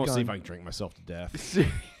 Oh, Keep I'm gonna see going. if I can drink myself to death.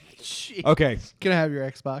 Jeez. Okay. Can I have your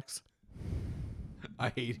Xbox? I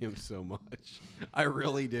hate him so much. I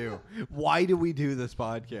really do. Why do we do this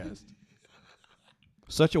podcast?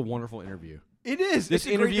 Such a wonderful interview. It is. This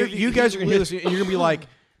It's a great interview, you guys are gonna hear this, and you're gonna be like,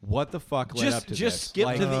 "What the fuck led up to Just this?" skip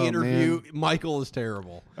Like, to the Oh, interview. man. Michael is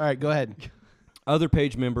terrible. All right, go ahead. Other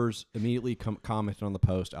page members immediately commented on the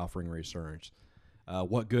post, offering reassurance.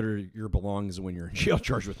 What good are your belongings when you're in jail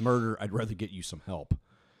charged with murder? I'd rather get you some help.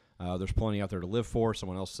 There's plenty out there to live for.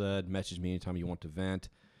 Someone else said, "Message me anytime you want to vent.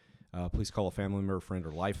 Please call a family member, friend,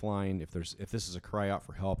 or lifeline. If this is a cry out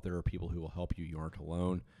for help, there are people who will help you. You aren't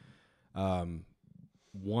alone."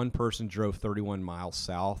 One person drove 31 miles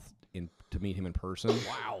south to meet him in person.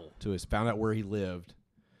 Wow! Found out where he lived.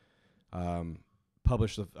 Others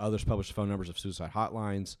published phone numbers of suicide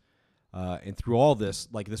hotlines. And through all this,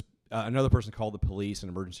 like this, another person called the police and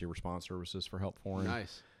emergency response services for help for him.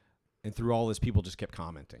 Nice. And through all this, people just kept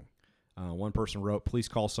commenting. One person wrote, "Please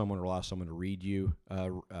call someone or allow someone to read you.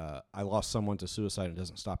 I lost someone to suicide and it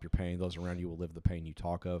doesn't stop your pain. Those around you will live the pain you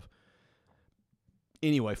talk of."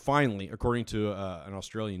 Anyway, finally, according to an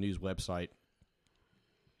Australian news website,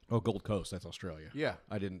 Gold Coast, that's Australia. Yeah.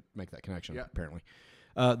 I didn't make that connection, Yeah. apparently.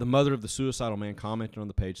 The mother of the suicidal man commented on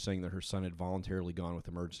the page saying that her son had voluntarily gone with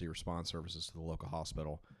emergency response services to the local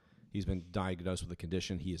hospital. He's been diagnosed with a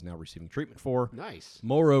condition he is now receiving treatment for. Nice.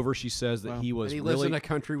 Moreover, she says that Wow. he was And he really... lives in a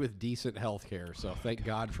country with decent health care, so thank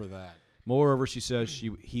God for that. Moreover, she says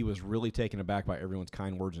he was really taken aback by everyone's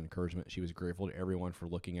kind words and encouragement. She was grateful to everyone for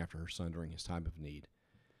looking after her son during his time of need.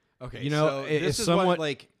 Okay, You know, so it's this is somewhat- what,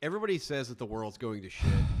 like, everybody says that the world's going to shit.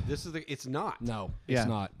 It's not. No, Yeah. it's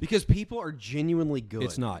not. Because people are genuinely good.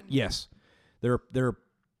 It's not. Yes, there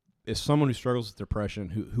is someone who struggles with depression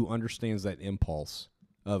who understands that impulse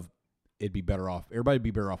of it'd be better off. Everybody'd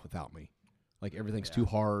be better off without me. Like everything's too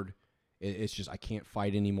hard. It's just I can't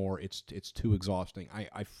fight anymore. It's too exhausting.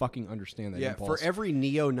 I fucking understand that Yeah, impulse. for every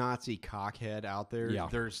neo-Nazi cockhead out there, Yeah.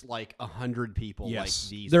 there's like 100 people like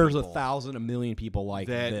these. there's people 1,000, 1,000,000 people like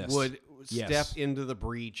that this. would Yes. step into the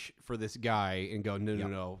breach for this guy and go, no, Yep.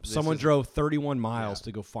 no. this Someone is- drove 31 miles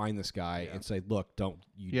to go find this guy Yeah. and say, "Look, don't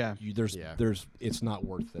you? Yeah. there's Yeah. it's not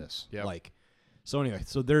worth this." Yep. Like, so anyway,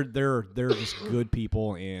 so they're just good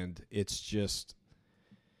people, and it's just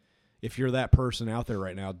if you're that person out there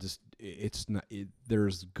right now, just it's not.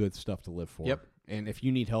 There's good stuff to live for. Yep. And if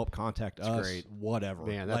you need help, contact us. great. Whatever.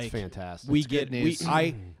 Man, that's Like, fantastic. We That's get good news.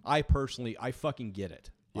 I personally I fucking get it.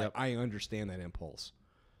 Like, Yep. I understand that impulse.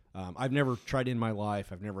 I've never tried it in my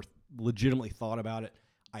life. I've never legitimately thought about it.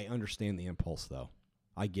 I understand the impulse, though.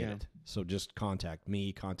 I get Yeah. it. So just contact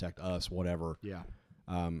me, contact us, whatever. Yeah.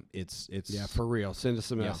 It's Yeah, for real. Send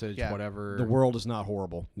us a Yeah. message, Yeah. whatever. the world is not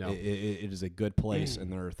horrible. No. It is a good place,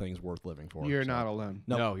 and there are things worth living for. You're So, not alone.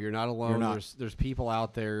 Nope. No, you're not alone. You're not. There's people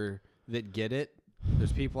out there that get it.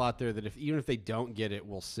 There's people out there that even if they don't get it,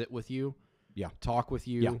 will sit with you, Yeah. talk with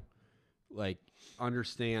you, Yeah. like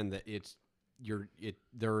understand that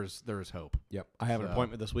there's hope. Yep. I have an So-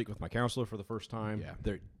 appointment this week with my counselor for the first time.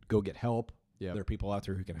 Yeah. Go get help. Yep. There are people out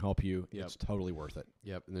there who can help you. Yep. It's totally worth it.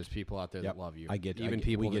 Yep, and there's people out there Yep. that love you. I get- even we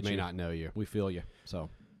people that get may you. not know you. We feel you. So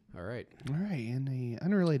All right. All right. In a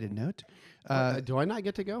unrelated note, Do I not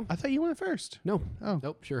get to go? I thought you went first. No. Oh.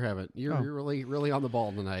 Nope. Sure haven't. You're Oh. you're really on the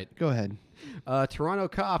ball tonight. Go ahead. Toronto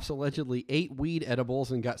cops allegedly ate weed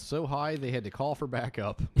edibles and got so high they had to call for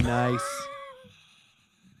backup. Nice.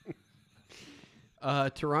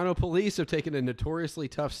 Toronto police have taken a notoriously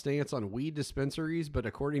tough stance on weed dispensaries, but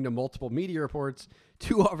according to multiple media reports,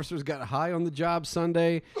 2 officers got high on the job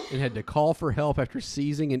Sunday and had to call for help after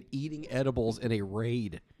seizing and eating edibles in a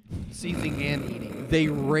raid. Seizing and eating. They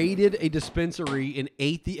raided a dispensary and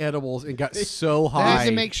ate the edibles and got so They had high.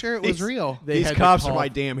 to make sure it was real. They these had to cops are call- my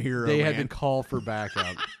damn hero. They had man. to call for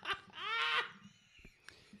backup.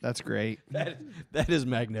 That's great. That is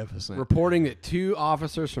magnificent. Reporting that 2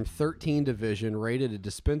 officers from 13 Division raided a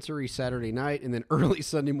dispensary Saturday night and then early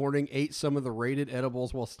Sunday morning ate some of the raided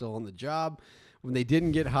edibles while still on the job. When they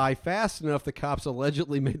didn't get high fast enough, the cops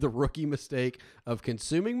allegedly made the rookie mistake of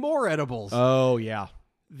consuming more edibles. Oh yeah.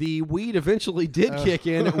 The weed eventually did kick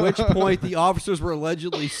in, at which point the officers were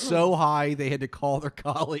allegedly so high they had to call their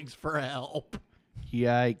colleagues for help.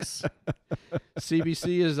 Yikes.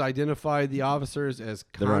 CBC has identified the officers as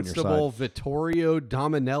They're on your Constable Vittorio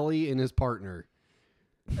Dominelli and his partner.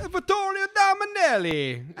 Vittorio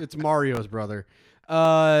Dominelli! It's Mario's brother.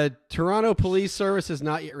 Toronto Police Service has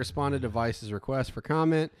not yet responded to Vice's request for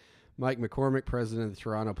comment. Mike McCormick, president of the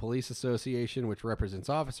Toronto Police Association, which represents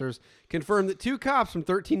officers, confirmed that 2 cops from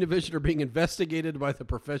 13 Division are being investigated by the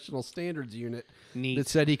Professional Standards Unit. Neat. That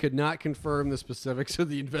said he could not confirm the specifics of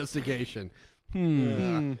the investigation.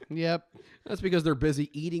 Yep. That's because they're busy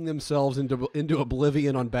eating themselves into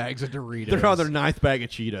oblivion on bags of Doritos. They're on their 9th bag of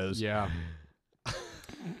Cheetos. Yeah.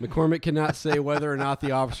 McCormick cannot say whether or not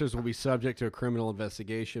the officers will be subject to a criminal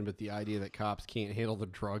investigation, but the idea that cops can't handle the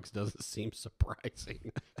drugs doesn't seem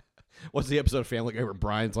surprising. What's the episode of Family Guy where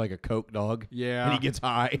Brian's like a Coke dog? Yeah. And he gets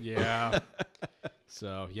high. Yeah.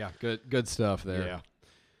 So, yeah, good stuff there. Yeah.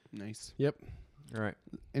 Nice. Yep. All right.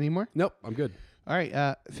 Any more? Nope, I'm good. All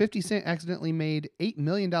right. 50 Cent accidentally made $8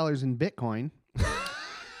 million in Bitcoin.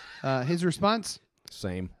 His response,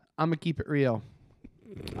 Same. I'm going to keep it real.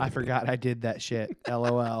 I forgot I did that shit.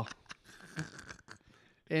 LOL.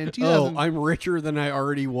 In 2000, I'm richer than I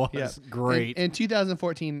already was. yeah. Great. In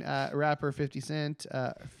 2014, rapper 50 Cent,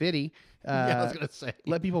 Fitty, yeah, I was going to say.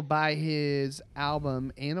 let people buy his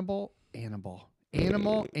album Annibal.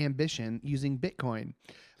 Animal Ambition using Bitcoin.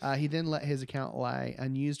 He then let his account lie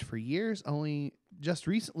unused for years, only just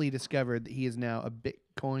recently discovered that he is now a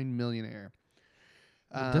Bitcoin millionaire.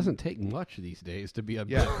 It doesn't take much these days to be a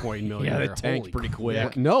Yeah. Bitcoin millionaire. it tanked Holy pretty quick.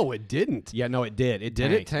 crap. No, it didn't. Yeah, no, it did. It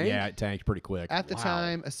Did it tanked. tank? Yeah, it tanked pretty quick. At the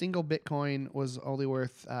time, a single Bitcoin was only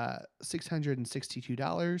worth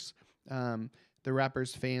 $662. The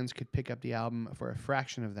rapper's fans could pick up the album for a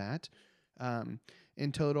fraction of that.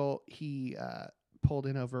 In total, he pulled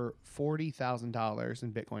in over $40,000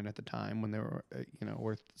 in Bitcoin at the time when they were,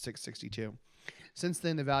 worth $662. Since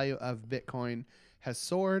then, the value of Bitcoin has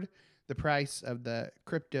soared. The price of the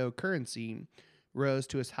cryptocurrency rose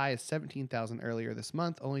to as high as $17,000 earlier this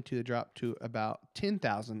month, only to drop to about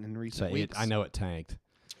 $10,000 in recent weeks. I know it tanked.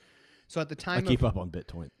 So at the I time, keep up on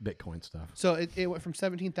Bitcoin stuff. So it went from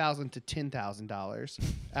 $17,000 to $10,000.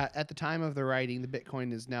 At the time of the writing, the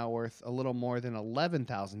Bitcoin is now worth a little more than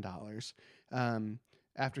 $11,000.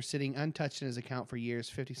 After sitting untouched in his account for years,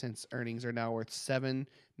 50 Cent's earnings are now worth $7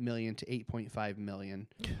 million to $8.5 million,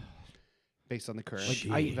 based on the current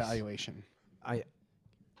valuation. I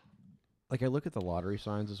look at the lottery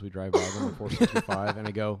signs as we drive by them on 465, and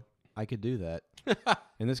I go, I could do that.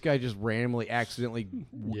 And this guy just randomly, accidentally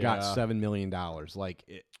got $7 million. Like,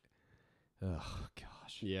 oh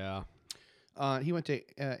gosh. Yeah. He went to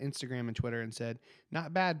Instagram and Twitter and said,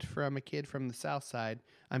 "Not bad from a kid from the South Side.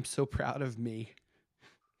 I'm so proud of me."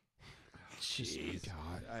 Jeez.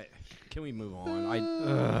 God. Can we move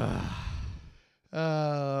on?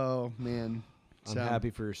 Oh man, I'm happy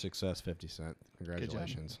for your success, 50 Cent.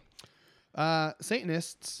 Congratulations.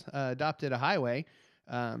 Satanists adopted a highway.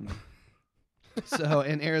 So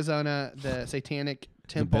in Arizona, the Satanic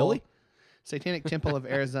Temple of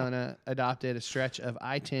Arizona adopted a stretch of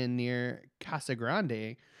I-10 near Casa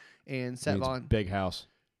Grande and set Means big house.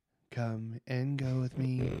 Come and go with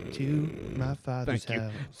me to my father's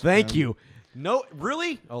house. Thank you. No,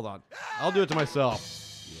 really? Hold on. I'll do it to myself.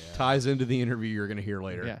 Ties into the interview you're going to hear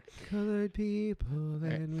later. Yeah. Colored people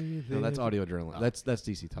and we No, that's audio adrenaline. That's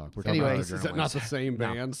DC Talk. We're talking Anyways, about Is that not the same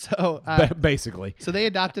band? So Basically. so they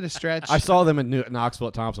adopted a stretch. I saw them in Knoxville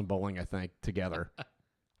at Thompson Bowling, I think, together.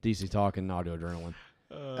 DC Talk and Audio Adrenaline.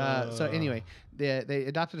 So anyway, they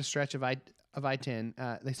adopted a stretch of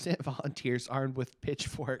I-10. They sent volunteers armed with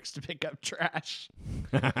pitchforks to pick up trash.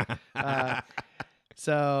 I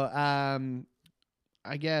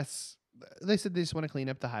guess they said they just want to clean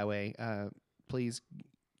up the highway. Please,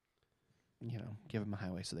 give them a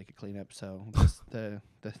highway so they could clean up. So the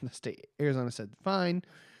state Arizona said fine.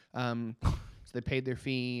 So they paid their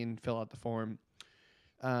fee and fill out the form.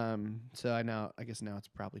 So I guess now it's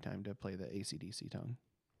probably time to play the AC/DC song.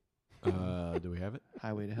 Do we have it?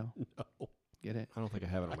 Highway to Hell. No. Get it? I don't think I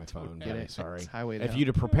have it on my phone. Get buddy. it? Sorry. Highway to If Hell. you'd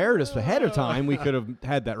have prepared us ahead of time, we could have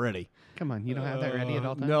had that ready. Come on, you don't have that ready at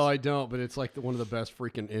all times? No, I don't, but it's like one of the best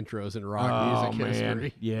freaking intros in rock music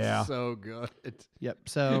history. Yeah. So good. Yep.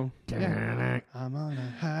 So yeah. I'm on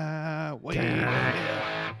a highway.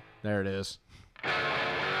 There it is.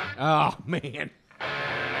 Oh, man.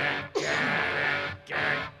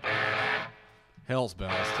 Hell's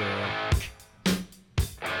Bells, too.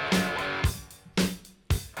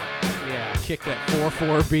 Yeah, kick that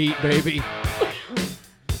 4/4 beat, baby.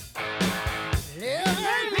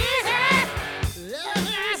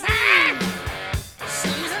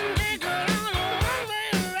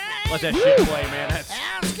 Let that shit play, man. That's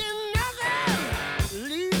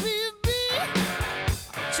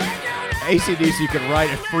AC/DC could write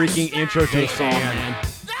a freaking intro to a song, man.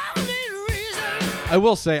 I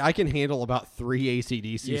will say I can handle about 3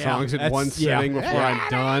 AC/DC Yeah, songs in that's- one yeah. sitting before I'm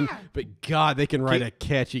done. But God, they can write a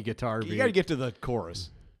catchy guitar beat. You got to get to the chorus.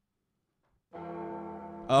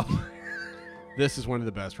 Oh, this is one of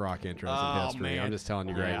the best rock intros Oh, in history. man. I'm just telling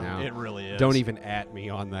you right Yeah, now. it really is. Don't even at me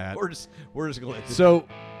on that. We're just going to let this.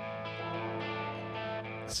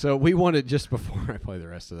 So we wanted, just before I play the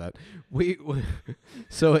rest of that,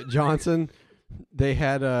 so at Johnson, they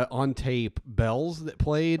had on tape bells that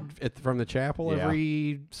played from the chapel Yeah.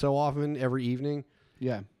 every so often, every evening.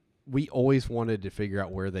 Yeah. We always wanted to figure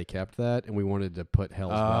out where they kept that, and we wanted to put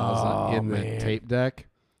Hell's Bells in the tape deck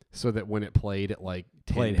so that when it played at like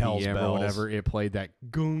 10 Played Hell's p.m. or Bells. whatever, it played that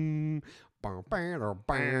gung.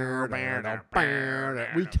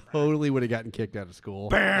 We totally would have gotten kicked out of school.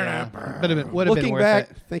 Would have been Looking worth back,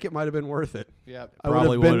 it. I think it might have been worth it. Yep.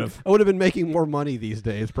 Probably would've. I would have been making more money these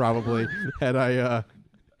days, probably, had I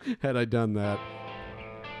done that.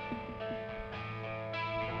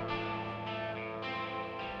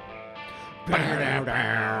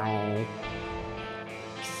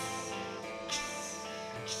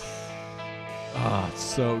 Oh, it's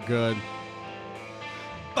so good.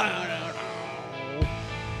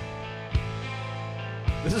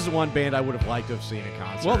 This is one band I would have liked to have seen a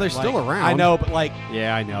concert. Well, they're Like, still around. I know, but like,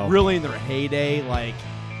 yeah, I know. really in their heyday, like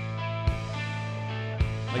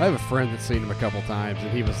I have a friend that's seen him a couple times,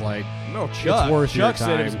 and he was like, no, Chuck. It's worth your Chuck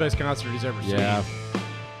said it was the time. best concert he's ever seen. "Yeah."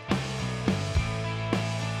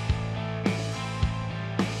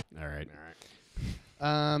 All right.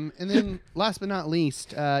 And then last but not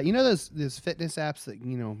least, you know those fitness apps that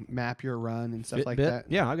map your run and stuff like that.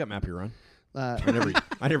 Yeah, I got Map Your Run. Uh,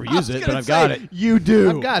 I never use it, but I've got it. You do.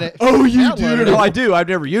 I've got it. Oh, you Downloaded do. No, I do. I've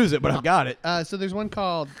never used it, but I've got it. So there's one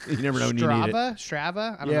called You never know when you need it.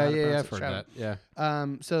 Strava. I don't know Yeah, how to yeah, pronounce I've it. heard Strava.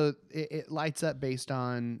 that. Yeah. So it lights up based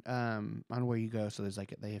on where you go. So there's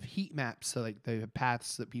they have heat maps. So they have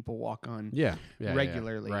paths that people walk on Yeah. Yeah.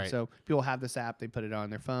 regularly. Right. So people have this app. They put it on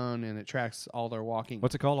their phone and it tracks all their walking.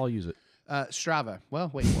 What's it called? I'll use it. Strava?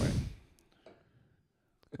 Well, wait for it.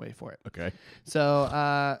 Wait for it. Okay.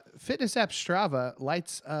 So, fitness app Strava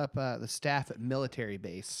lights up the staff at military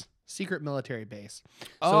base, secret military base.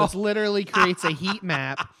 So it literally creates a heat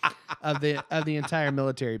map of the entire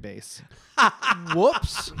military base.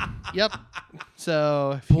 Whoops. Yep.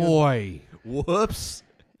 So, if you- Boy. Whoops.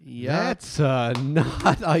 yep. That's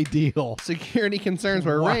not ideal. Security concerns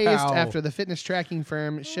were Wow. raised after the fitness tracking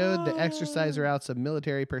firm showed the exercise routes of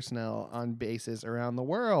military personnel on bases around the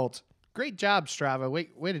world. Great job, Strava.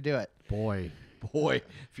 Way to do it. Boy. Boy,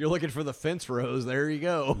 if you're looking for the fence rows, there you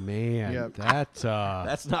go. Man. Yep.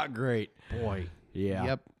 That's not great. boy. Yeah.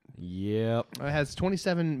 Yep. Yep. It has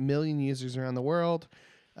 27 million users around the world.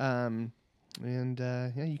 And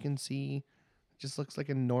you can see it just looks like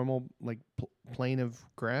a normal plane of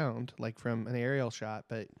ground, like from an aerial shot,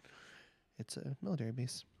 but it's a military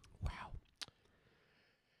base.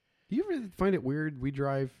 Do you ever find it weird? We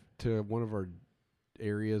drive to one of our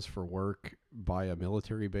areas for work by a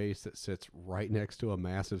military base that sits right next to a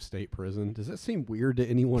massive state prison. Does that seem weird to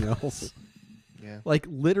anyone else? Yeah. Like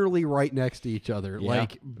literally right next to each other. Yeah,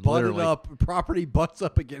 Like butted literally. up, property butts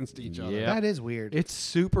up against each other. Yeah. That is weird. It's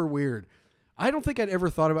super weird. I don't think I'd ever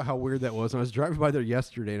thought about how weird that was. And I was driving by there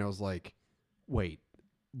yesterday and I was like, wait,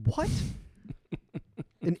 what?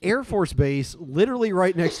 An Air Force base literally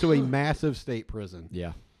right next to a massive state prison.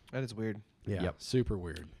 Yeah. That is weird. Yeah. Yep. Super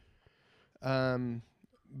weird.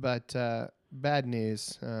 But bad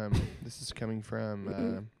news. This is coming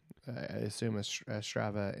from, I assume, a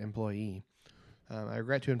Strava employee. I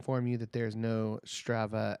regret to inform you that there's no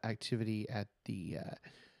Strava activity at the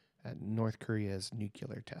at North Korea's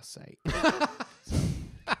nuclear test site. So,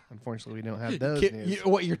 unfortunately, we don't have those news.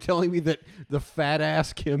 What you're telling me that the fat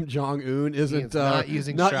ass Kim Jong Un isn't is not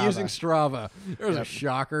using not Strava. using Strava? There's a Yep.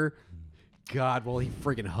 shocker. God, well he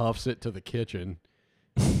freaking huffs it to the kitchen.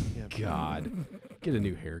 God, get a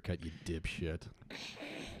new haircut, you dipshit.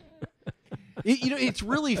 It's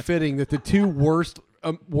really fitting that the two worst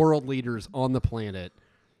world leaders on the planet,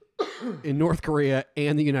 in North Korea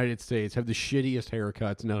and the United States, have the shittiest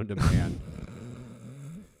haircuts known to man.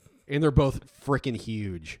 And they're both freaking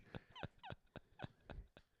huge.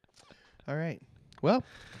 All right. Well,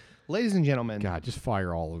 ladies and gentlemen, God, just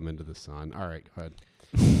fire all of them into the sun. All right, go ahead.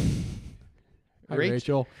 Hi, Rach-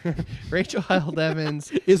 Rachel Rachel Held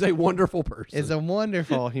Evans is a wonderful person. is a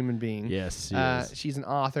wonderful human being. Yes, he is. She's an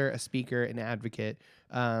author, a speaker, an advocate.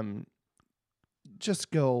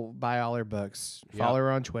 Just go buy all her books. Follow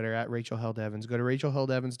her on Twitter at Rachel Held Evans. Go to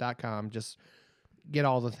rachelheldevans.com. Just get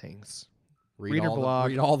all the things. read her blog.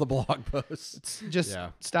 Read all the blog posts. Just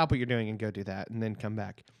Yeah. stop what you're doing and go do that, and then come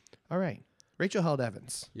back. All right, Rachel Held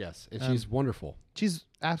Evans. Yes, and she's wonderful. She's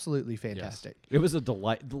absolutely fantastic. It was a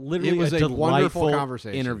delight. Literally, It was a delightful wonderful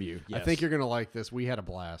conversation. interview. I think you're going to like this. We had a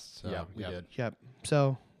blast. So, Yeah, we did. Yep.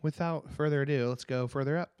 So without further ado, let's go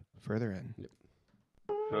further up, further in.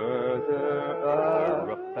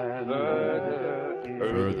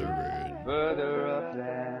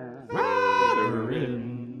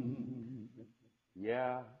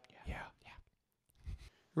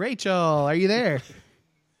 Rachel, are you there?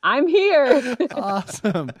 I'm here.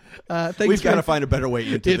 Awesome. Thanks We've got to for, find a better way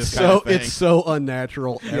into It's this kind of thing. it's so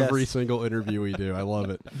unnatural every single interview we do. I love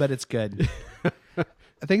it. but it's good.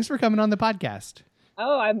 Thanks for coming on the podcast.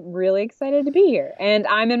 Oh, I'm really excited to be here. And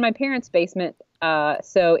I'm in my parents' basement.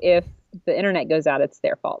 So if the internet goes out, it's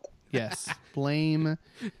their fault. Yes. Blame.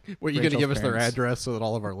 Were you going to Rachel's give us their parents. address so that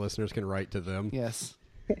all of our listeners can write to them? Yes.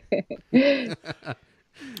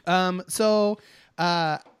 So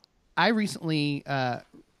I recently I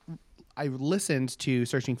listened to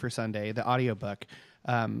Searching for Sunday, the audiobook.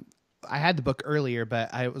 I had the book earlier,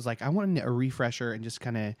 but I was like, I wanted a refresher and just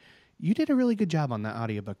kind of. You did a really good job on that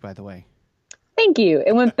audiobook, by the way. Thank you.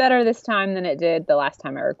 It went better this time than it did the last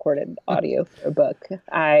time I recorded audio for a book.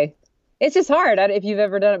 I It's just hard. If you've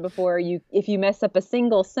ever done it before, if you mess up a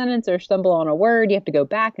single sentence or stumble on a word, you have to go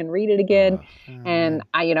back and read it again. And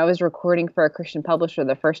I was recording for a Christian publisher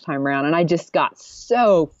the first time around, and I just got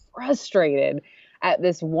so frustrated at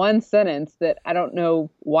this one sentence that I don't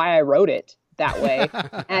know why I wrote it that way.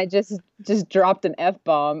 And I just dropped an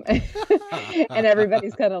F-bomb, and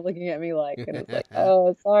everybody's kind of looking at me like, and it's like,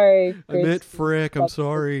 oh, sorry. I meant frick. I'm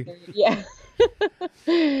sorry. Yeah.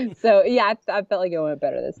 So yeah, I felt like it went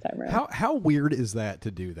better this time around. How weird is that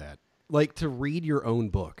to do that? Like to read your own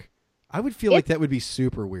book? I would feel like that would be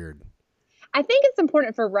super weird. I think it's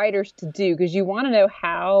important for writers to do because you want to know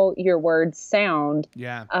how your words sound.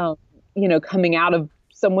 Yeah. Coming out of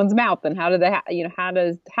someone's mouth, and how do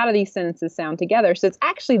these sentences sound together? So it's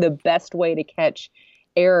actually the best way to catch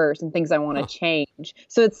errors and things I want to change.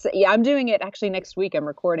 So I'm doing it actually next week. I'm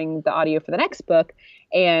recording the audio for the next book,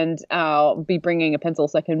 and I'll be bringing a pencil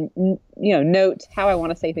so I can, note how I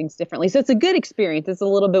want to say things differently. So it's a good experience. It's a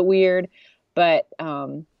little bit weird, but,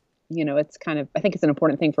 it's I think it's an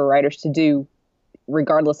important thing for writers to do,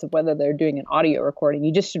 regardless of whether they're doing an audio recording.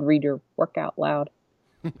 You just should read your work out loud.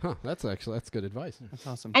 Huh, that's good advice. That's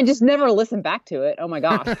awesome. And just never listen back to it. Oh my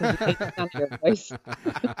gosh. 'Cause you hate the sound of your voice.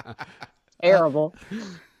 Terrible.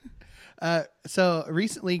 So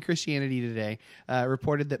recently, Christianity Today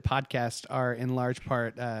reported that podcasts are in large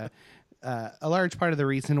part a large part of the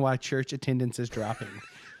reason why church attendance is dropping.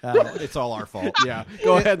 It's all our fault. Yeah.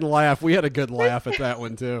 Go ahead and laugh. We had a good laugh at that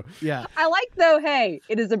one too. Yeah. I like though, hey,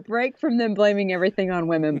 it is a break from them blaming everything on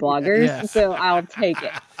women bloggers. Yes. So I'll take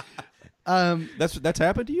it. That's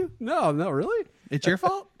happened to you? No, really? It's your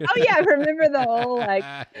fault? Oh yeah, remember the whole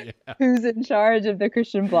who's in charge of the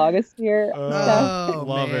Christian blogosphere stuff? Oh,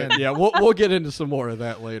 Love man. it. Yeah, we'll get into some more of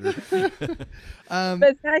that later. But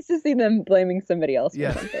it's nice to see them blaming somebody else for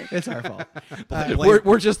Yes, something. it's our fault.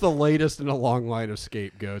 We're just the latest in a long line of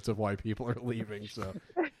scapegoats of why people are leaving. So,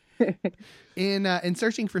 In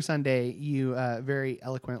Searching for Sunday, you very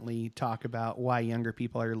eloquently talk about why younger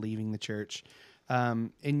people are leaving the church.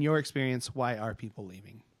 In your experience, why are people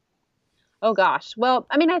leaving? Oh gosh. Well,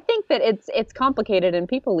 I mean, I think that it's complicated, and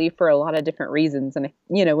people leave for a lot of different reasons. And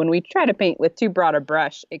when we try to paint with too broad a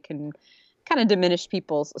brush, it can kind of diminish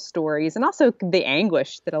people's stories, and also the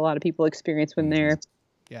anguish that a lot of people experience when they're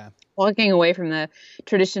walking away from the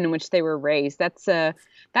tradition in which they were raised. That's a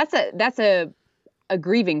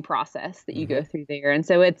grieving process that you go through there. And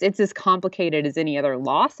so it's as complicated as any other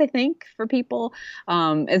loss, I think, for people.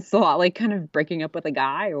 It's a lot like kind of breaking up with a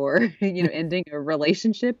guy or, ending a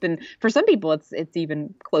relationship. And for some people, it's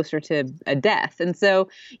even closer to a death. And so,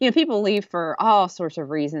 people leave for all sorts of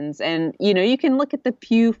reasons. And, you can look at the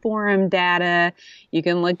Pew Forum data, you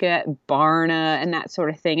can look at Barna and that sort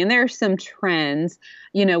of thing. And there are some trends.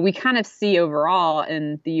 We kind of see overall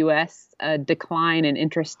in the U.S. a decline in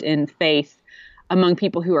interest in faith among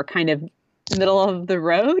people who are kind of middle of the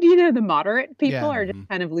road, the moderate people are just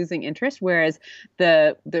kind of losing interest, whereas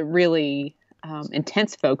the really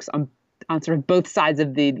intense folks on sort of both sides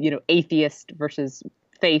of the atheist versus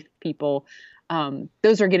faith people,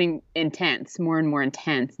 those are getting more and more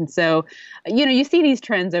intense. And so, you see these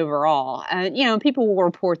trends overall. People will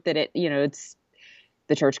report that it's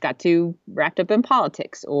the church got too wrapped up in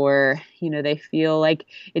politics, or, they feel like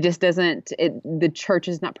it just the church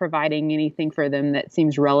is not providing anything for them that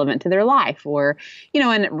seems relevant to their life. Or,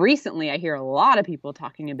 and recently I hear a lot of people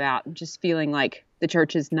talking about just feeling like the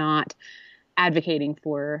church is not advocating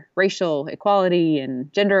for racial equality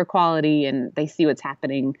and gender equality, and they see what's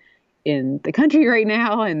happening in the country right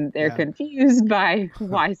now, and they're confused by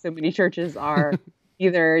why so many churches are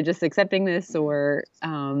either just accepting this or,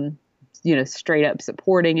 straight up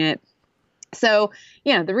supporting it. So,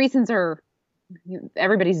 the reasons are,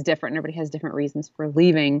 everybody's different. Everybody has different reasons for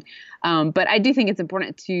leaving. But I do think it's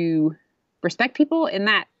important to respect people in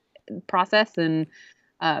that process and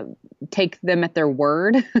take them at their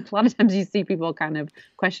word. A lot of times you see people kind of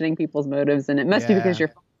questioning people's motives, and it must be because you're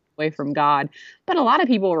far away from God. But a lot of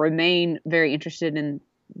people remain very interested in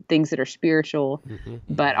things that are spiritual,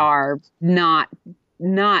 but are not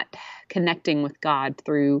connecting with God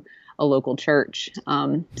through a local church.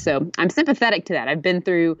 So I'm sympathetic to that. I've been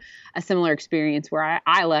through a similar experience where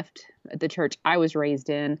I left the church I was raised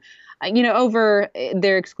in, over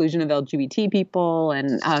their exclusion of LGBT people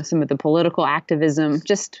and some of the political activism.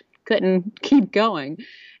 Just couldn't keep going.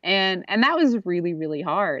 And that was really, really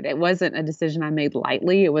hard. It wasn't a decision I made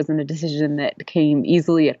lightly. It wasn't a decision that came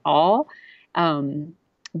easily at all.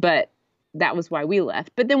 But that was why we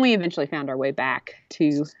left. But then we eventually found our way back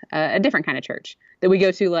to a different kind of church that we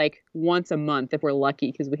go to like once a month if we're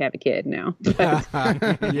lucky because we have a kid now.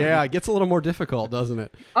 Yeah, it gets a little more difficult, doesn't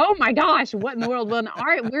it? Oh my gosh, what in the world? Well, all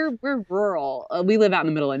right, we're rural. We live out in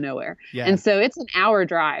the middle of nowhere, Yeah. and so it's an hour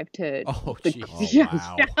drive to. Oh, the- jeez. yeah,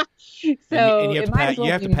 wow. yeah. So and you have it to might pack, as well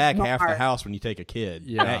you have to be pack half the Mars. house when you take a kid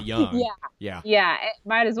Yeah. that young. Yeah. Yeah. Yeah, it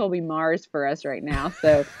might as well be Mars for us right now.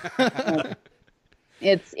 So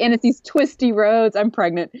it's these twisty roads. I'm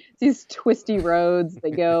pregnant. It's these twisty roads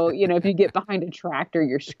that go, if you get behind a tractor,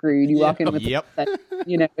 you're screwed. You walk in with, Yep.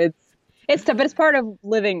 it's tough, but it's part of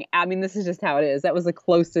living. I mean, this is just how it is. That was the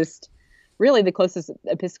closest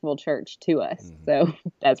Episcopal church to us. So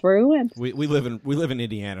that's where we went. We live in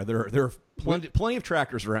Indiana. There are plenty of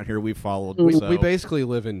tractors around here we've followed. We so- basically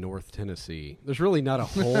live in North Tennessee. There's really not a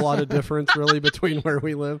whole lot of difference really between where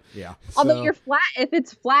we live. Yeah. Although So- you're flat, if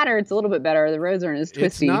it's flatter, it's a little bit better. The roads aren't as It's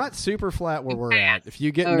twisty. not super flat where we're at. If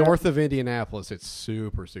you get Oh, north of Indianapolis, it's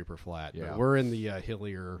super, super flat. Yeah. But we're in the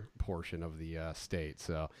hillier portion of the state.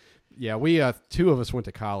 So, yeah, we two of us went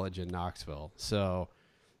to college in Knoxville. So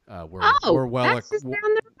we're well. That's just down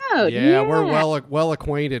the road. Yeah, we're well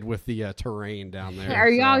acquainted with the terrain down there. Are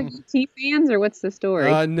y'all so. UT fans or what's the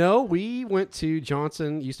story? No, we went to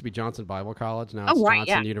Johnson. Used to be Johnson Bible College. Now it's Oh, right,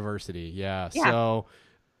 Johnson yeah. University. Yeah. Yeah. So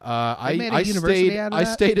They made a I university stayed. out of I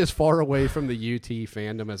that? stayed as far away from the UT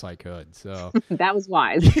fandom as I could. So That was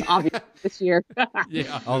wise, obviously, this year.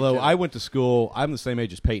 yeah. Although I went to school, I'm the same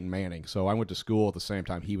age as Peyton Manning, so I went to school at the same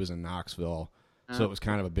time he was in Knoxville. So it was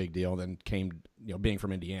kind of a big deal. Then came, being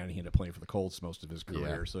from Indiana, he ended up playing for the Colts most of his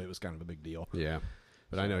career, so it was kind of a big deal. Yeah.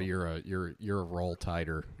 But I know you're a roll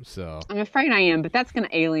tighter. So I'm afraid I am, but that's going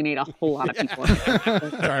to alienate a whole lot of people.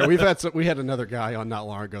 sorry, we had another guy on not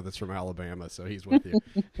long ago that's from Alabama, so he's with you.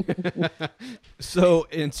 So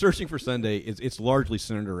in Searching for Sunday, it's largely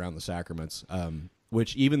centered around the sacraments,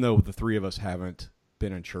 which even though the three of us haven't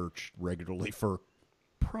been in church regularly for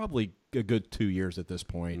probably a good 2 years at this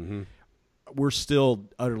point, we're still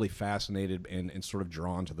utterly fascinated and sort of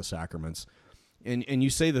drawn to the sacraments. And you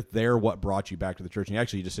say that they're what brought you back to the church. And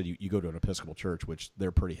actually, you just said you go to an Episcopal church, which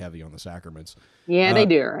they're pretty heavy on the sacraments. Yeah, they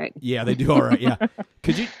do, right? Yeah, they do all right. Yeah,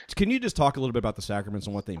 can you just talk a little bit about the sacraments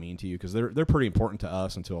and what they mean to you? Because they're pretty important to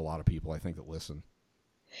us and to a lot of people, I think, that listen.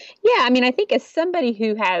 Yeah, I mean, I think as somebody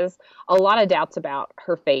who has a lot of doubts about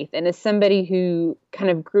her faith, and as somebody who kind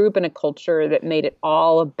of grew up in a culture that made it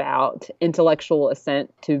all about intellectual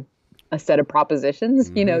assent to a set of propositions,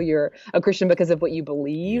 you're a Christian because of what you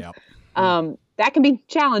believe. Yep. That can be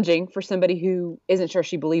challenging for somebody who isn't sure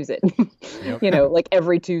she believes it. Like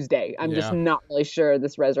every Tuesday, I'm just not really sure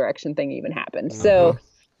this resurrection thing even happened. So,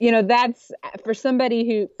 that's for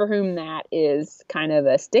somebody for whom that is kind of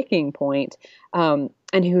a sticking point, and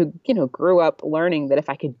who, grew up learning that if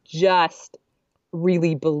I could just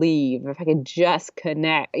really believe, if I could just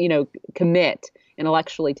commit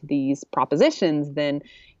intellectually to these propositions, then,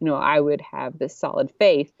 I would have this solid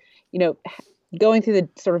faith. Going through the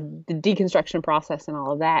sort of the deconstruction process and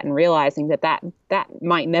all of that, and realizing that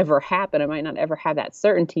might never happen. I might not ever have that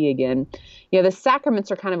certainty again. The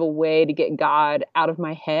sacraments are kind of a way to get God out of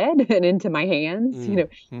my head and into my hands.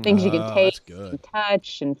 Things you can taste and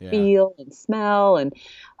touch and feel and smell, and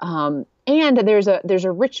there's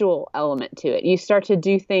a ritual element to it. You start to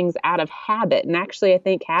do things out of habit, and actually, I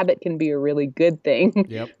think habit can be a really good thing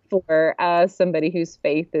for somebody whose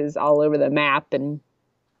faith is all over the map and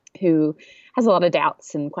who has a lot of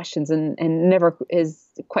doubts and questions and never is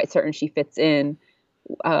quite certain she fits in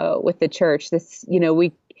with the church. This,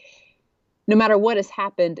 no matter what has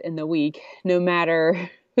happened in the week, no matter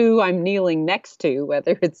who I'm kneeling next to,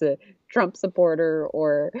 whether it's a Trump supporter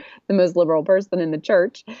or the most liberal person in the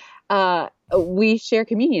church, we share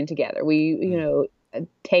communion together. We,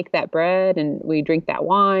 take that bread and we drink that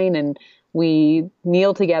wine and we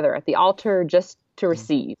kneel together at the altar just to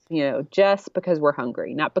receive, just because we're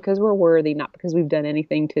hungry, not because we're worthy, not because we've done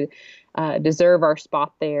anything to deserve our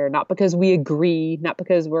spot there, not because we agree, not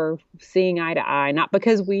because we're seeing eye to eye, not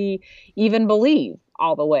because we even believe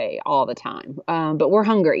all the way, all the time, but we're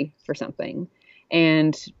hungry for something.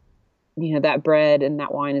 And, that bread and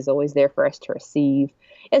that wine is always there for us to receive.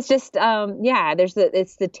 It's just,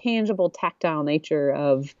 it's the tangible, tactile nature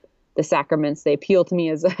of the sacraments. They appeal to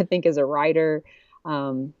me as a writer,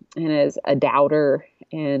 and as a doubter,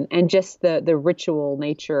 and just the ritual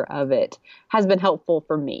nature of it has been helpful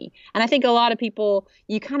for me. And I think a lot of people,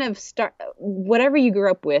 you kind of start, whatever you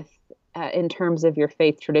grew up with in terms of your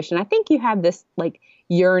faith tradition, I think you have this like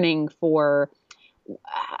yearning for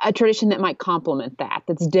a tradition that might complement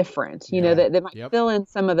that's different, you know, Yeah. that might Yep. fill in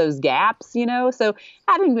some of those gaps, you know. So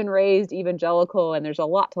having been raised evangelical, and there's a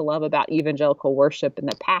lot to love about evangelical worship and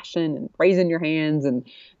the passion and raising your hands and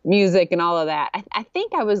music and all of that, I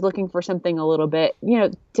think I was looking for something a little bit, you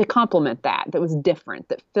know, to complement that was different,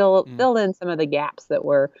 that filled in some of the gaps that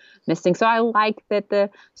were missing. So I like that the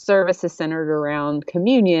service is centered around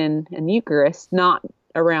communion and the Eucharist, not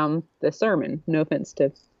around the sermon. No offense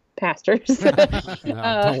to pastors. No,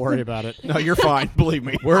 don't worry about it. No, you're fine. Believe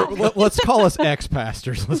me. Let's call us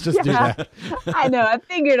ex-pastors. Let's just do that. I know. I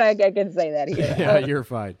figured I could say that here. Yeah, you're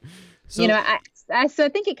fine. So, You know, so I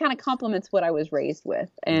think it kind of complements what I was raised with,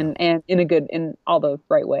 and in all the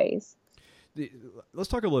right ways. Let's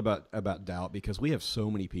talk a little about doubt, because we have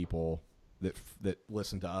so many people that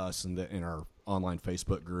listen to us and in our online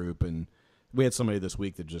Facebook group, and we had somebody this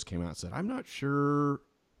week that just came out and said, "I'm not sure.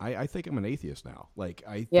 I think I'm an atheist now. Like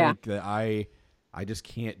I think that I just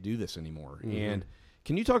can't do this anymore." Mm-hmm. And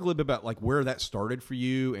can you talk a little bit about like where that started for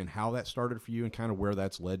you and how that started for you and kind of where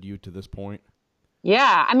that's led you to this point?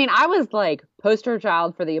 Yeah, I mean, I was like poster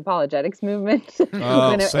child for the apologetics movement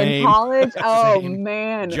Oh, in same. college. Oh Same.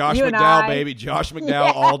 man, Josh You and McDowell, I- baby. Josh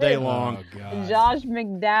McDowell all day long. Oh, God. Josh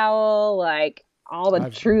McDowell, like all the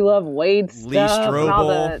I've- True Love Wade stuff. Lee and all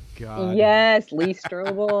Strobel. God. Yes, Lee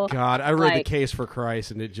Strobel. God, I read The Like- Case for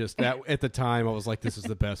Christ, and it just that at the time I was like, "This is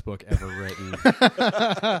the best book ever written."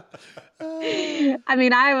 I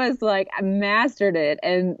mean, I was like, I mastered it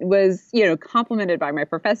and was, you know, complimented by my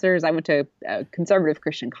professors. I went to a conservative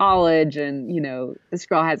Christian college, and, you know, this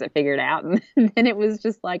girl has it figured out. And then it was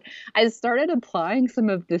just like, I started applying some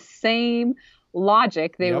of the same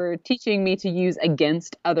logic they Yep. were teaching me to use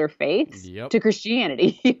against other faiths Yep. to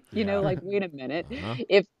Christianity. You know, Yeah. like, wait a minute. Uh-huh.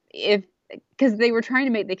 If, because they were trying to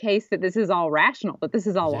make the case that this is all rational, that this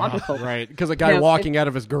is all logical. Right? Because a guy No, walking out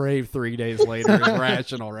of his grave 3 days later is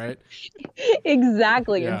rational, right?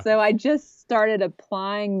 Exactly. Yeah. And so I just started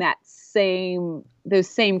applying those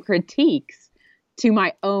same critiques to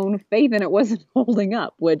my own faith, and it wasn't holding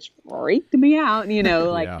up, which freaked me out. You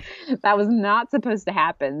know, like Yeah. that was not supposed to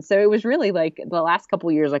happen. So it was really like the last couple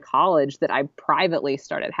of years of college that I privately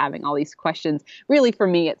started having all these questions. Really, for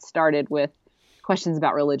me, it started with questions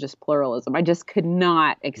about religious pluralism. I just could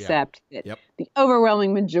not accept that Yep. the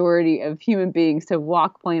overwhelming majority of human beings to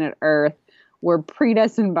walk planet Earth were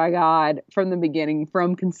predestined by God from the beginning,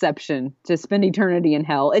 from conception to spend eternity in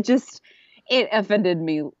hell. It offended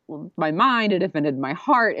me, my mind, it offended my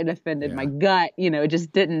heart, it offended my gut. You know, it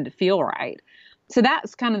just didn't feel right. So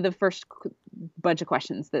that's kind of the first bunch of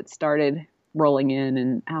questions that started rolling in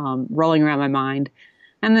and rolling around my mind.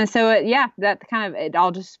 And then, it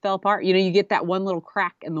all just fell apart. You know, you get that one little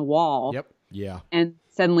crack in the wall. Yep. Yeah. And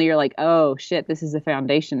suddenly you're like, oh shit, this is a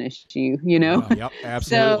foundation issue, you know? Yep.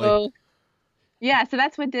 Absolutely. So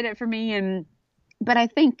that's what did it for me. But I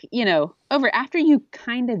think, you know, after you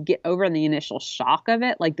kind of get over the initial shock of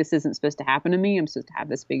it, like this isn't supposed to happen to me, I'm supposed to have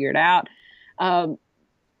this figured out.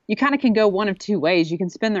 You kind of can go one of two ways. You can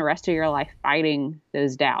spend the rest of your life fighting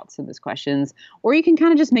those doubts and those questions, or you can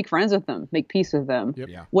kind of just make friends with them, make peace with them, Yep.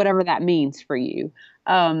 Yeah. whatever that means for you.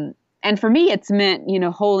 And for me, it's meant, you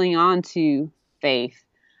know, holding on to faith,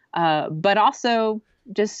 but also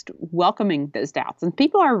just welcoming those doubts. And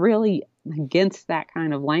people are really against that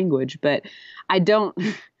kind of language, but I don't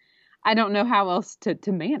know how else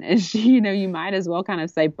to manage. You know, you might as well kind of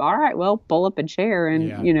say, all right, well, pull up a chair and,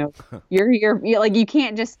 Yeah. you know, you're like, you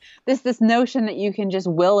can't just, this notion that you can just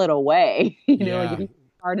will it away, you know, like Yeah. if you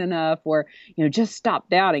hard enough, or, you know, just stop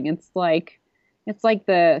doubting. It's like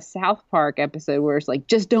the South Park episode where it's like,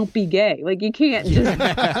 just don't be gay. Like you can't just,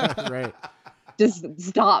 Right. just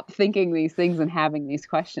stop thinking these things and having these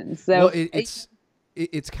questions. So Well,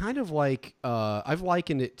 it's kind of like I've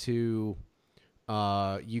likened it to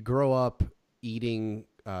you grow up eating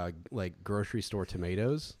like grocery store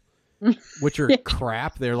tomatoes, which are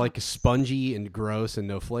crap. They're like spongy and gross and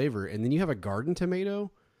no flavor. And then you have a garden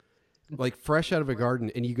tomato, like fresh out of a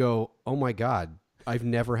garden, and you go, "Oh my God, I've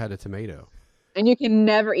never had a tomato." and you can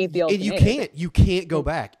never eat the old And tomato. you can't go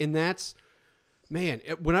back. And that's, man,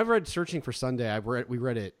 when I read Searching for Sunday, we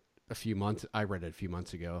read it a few months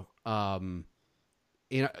ago.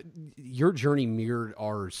 And your journey mirrored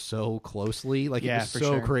ours so closely. Like, Yeah, it was for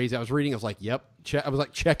so sure. crazy. I was reading, I was like, yep. I was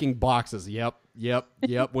like checking boxes. Yep.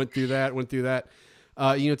 Went through that.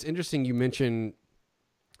 You know, it's interesting you mentioned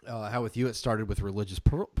how with you it started with religious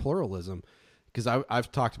pluralism. Because I've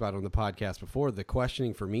talked about it on the podcast before. The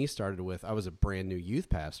questioning for me started with, I was a brand new youth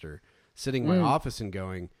pastor sitting in my office and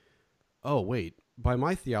going, oh, wait, by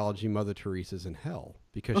my theology, Mother Teresa's in hell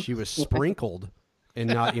because she was sprinkled and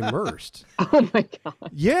not immersed. Oh my god.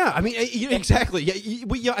 Yeah, I mean, exactly.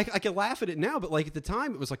 Yeah, I can laugh at it now, but like at the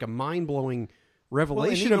time, it was like a mind blowing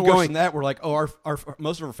revelation even of worse going. than that, we're like, oh, our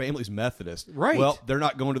most of our family's Methodist. Right. Well, they're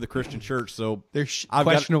not going to the Christian church, so There's I've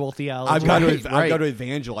questionable theology. I've got to Right, right. I've got to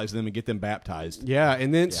evangelize them and get them baptized. Yeah,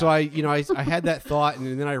 and then so I had that thought,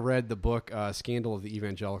 and then I read the book "Scandal of the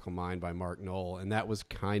Evangelical Mind" by Mark Knoll, and that was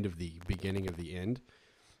kind of the beginning of the end.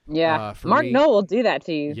 Yeah. for Mark me- Knoll will do that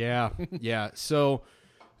to you. Yeah, yeah. So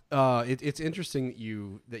it's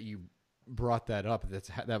interesting that you brought that up.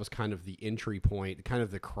 That was kind of the entry point, kind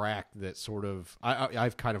of the crack that sort of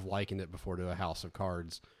I've kind of likened it before to a house of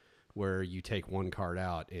cards, where you take one card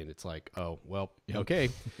out and it's like, oh well, okay,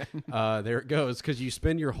 there it goes, because you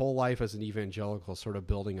spend your whole life as an evangelical sort of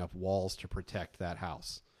building up walls to protect that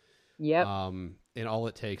house. Yep. And all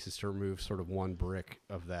it takes is to remove sort of one brick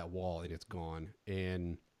of that wall and it's gone.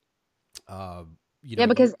 And yeah,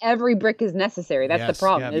 because every brick is necessary. That's Yes, the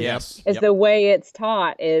problem. yeah, Is, yes, is yep. the way it's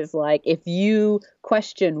taught is like if you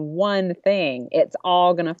question one thing, it's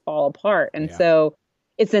all gonna fall apart. And Yeah. so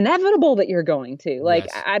it's inevitable that you're going to. Like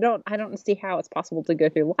Yes. I don't see how it's possible to go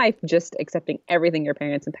through life just accepting everything your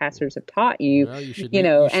parents and pastors have taught you. Well, you should you meet-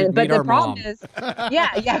 know, you should and but meet the our problem mom. is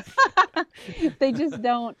yeah. They just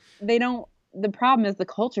don't the problem is the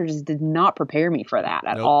culture just did not prepare me for that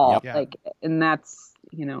at Nope. all. Yep. Yeah. Like, and that's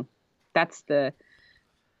the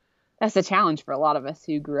challenge for a lot of us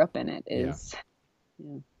who grew up in it is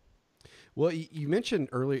Well, you mentioned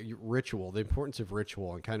earlier ritual, the importance of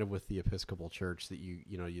ritual, and kind of with the Episcopal Church that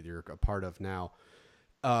you're a part of now.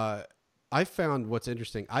 I found what's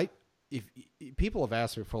interesting. If people have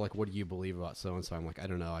asked me before, like, what do you believe about so and so? I'm like, I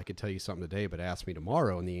don't know. I could tell you something today, but ask me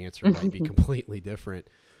tomorrow, and the answer might be completely different.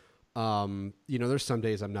 There's some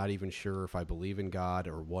days I'm not even sure if I believe in God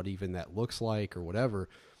or what even that looks like or whatever.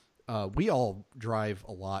 We all drive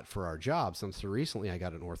a lot for our jobs. And so recently I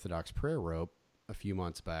got an Orthodox prayer rope a few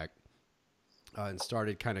months back and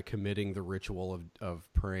started kind of committing the ritual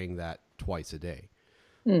of praying that twice a day.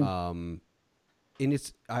 And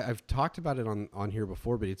I've talked about it on here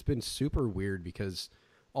before, but it's been super weird because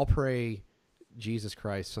I'll pray, Jesus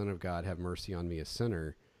Christ, Son of God, have mercy on me, a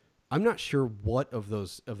sinner. I'm not sure what of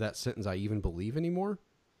that sentence I even believe anymore.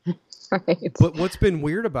 right. But what's been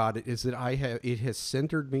weird about it is that it has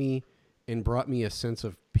centered me and brought me a sense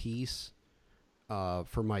of peace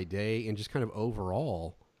for my day and just kind of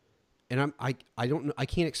overall. And I don't know, I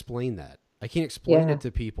can't explain that. I can't explain Yeah. it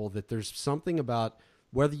to people that there's something about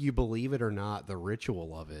whether you believe it or not, the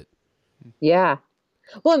ritual of it. Yeah.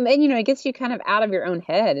 Well, and it gets you kind of out of your own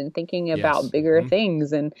head and thinking about Yes. bigger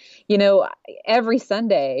things. And, every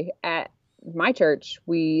Sunday at my church,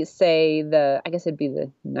 we say I guess it'd be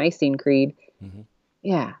the Nicene Creed. Mm-hmm.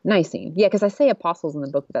 Yeah, Nicene. Yeah, because I say apostles in the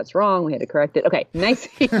book, but that's wrong. We had to correct it. Okay,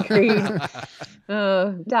 Nicene Creed.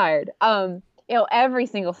 Tired. Every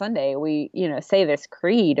single Sunday we, say this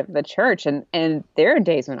creed of the church, and there are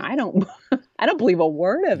days when I don't believe a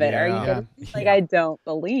word of it. Are you Yeah. kidding me? Like, I don't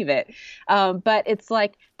believe it. But it's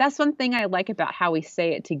like, that's one thing I like about how we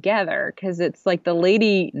say it together, because it's like the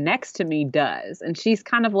lady next to me does, and she's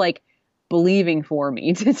kind of like believing for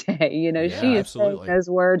me today. She is saying absolutely. those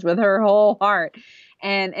words with her whole heart.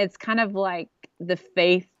 And it's kind of like the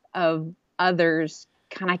faith of others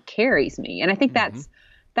kind of carries me. And I think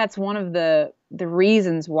that's one of the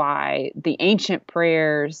reasons why the ancient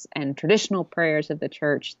prayers and traditional prayers of the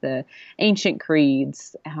church, the ancient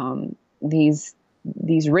creeds, these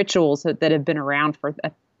rituals that have been around for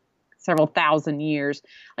several thousand years,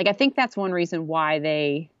 like, I think that's one reason why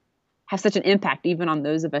they have such an impact even on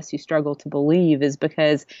those of us who struggle to believe, is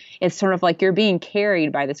because it's sort of like you're being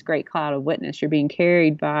carried by this great cloud of witness. You're being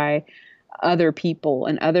carried by other people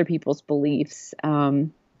and other people's beliefs.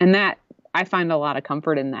 And that, I find a lot of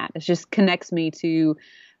comfort in that. It just connects me to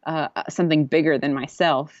something bigger than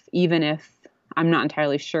myself, even if I'm not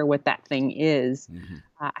entirely sure what that thing is.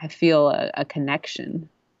 I feel a connection.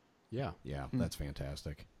 Yeah. Yeah, that's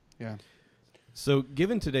fantastic. Yeah. So,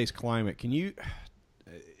 given today's climate, can you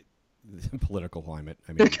political climate?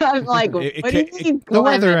 I mean, I'm like, It- what it- do you mean? The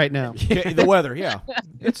weather climate? right now. the weather, yeah,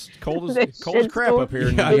 it's cold as crap up here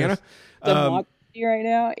in Indiana. Democracy right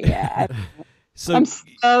now? Yeah. So, I'm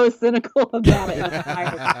so cynical about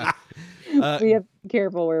it. We have to be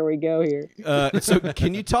careful where we go here. so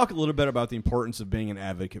can you talk a little bit about the importance of being an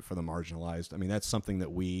advocate for the marginalized? I mean, that's something that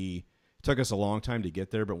it took us a long time to get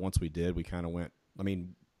there, but once we did, we kind of went. I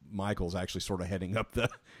mean, Michael's actually sort of heading up the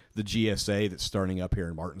GSA that's starting up here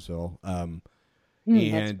in Martinsville. And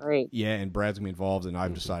that's great. Yeah, and Brad's gonna be involved, and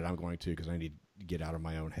I've decided I'm going to, because I need to get out of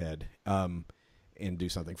my own head. and do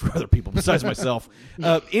something for other people besides myself.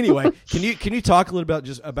 Anyway, can you talk a little about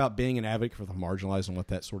just about being an advocate for the marginalized and what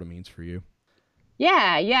that sort of means for you?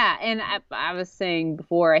 Yeah. And I was saying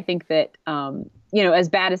before, I think that, as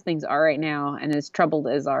bad as things are right now and as troubled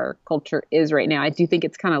as our culture is right now, I do think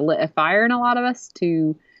it's kind of lit a fire in a lot of us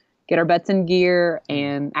to get our butts in gear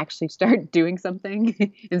and actually start doing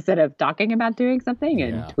something instead of talking about doing something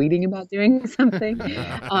and tweeting about doing something.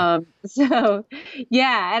 So,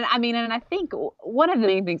 yeah. And I think one of the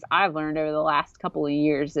main things I've learned over the last couple of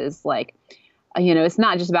years is like, it's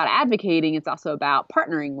not just about advocating, it's also about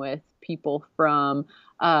partnering with people from,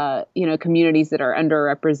 communities that are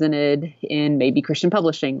underrepresented in maybe Christian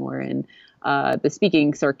publishing or in the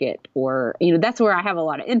speaking circuit, or, that's where I have a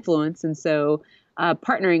lot of influence. And so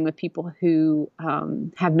partnering with people who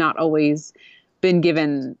have not always been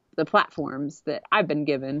given the platforms that I've been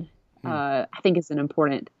given, I think is an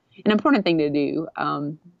important thing to do.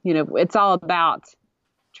 It's all about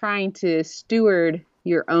trying to steward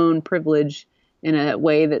your own privilege in a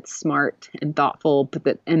way that's smart and thoughtful, but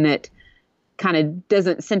that kind of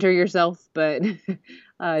doesn't center yourself, but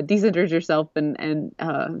decenters yourself and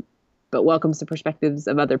but welcomes the perspectives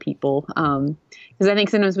of other people. Because I think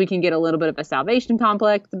sometimes we can get a little bit of a salvation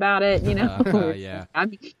complex about it, Yeah.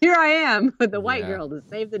 Here I am, the white girl to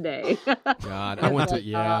save the day. God, I went to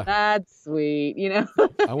Oh, that's sweet,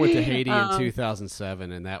 I went to Haiti in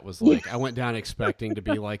 2007, and that was like I went down expecting to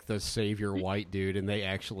be like the savior white dude, and they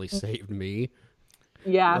actually saved me.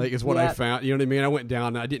 Yeah, like is what I found. You know what I mean? I went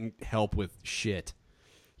down, and I didn't help with shit.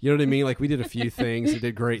 You know what I mean? Like we did a few things, we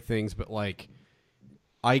did great things, but like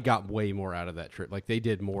I got way more out of that trip. Like they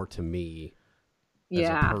did more to me as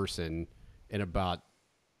a person and about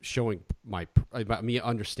showing about me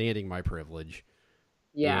understanding my privilege.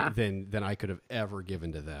 Than I could have ever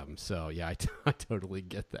given to them. So yeah, I totally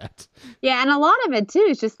get that. Yeah, and a lot of it too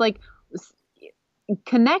is just like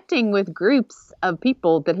connecting with groups of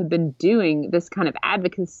people that have been doing this kind of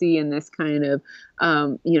advocacy and this kind of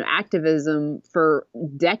activism for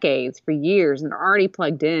decades, for years, and are already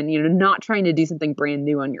plugged in, not trying to do something brand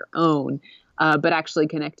new on your own, but actually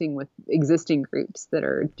connecting with existing groups that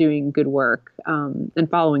are doing good work and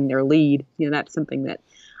following their lead. That's something that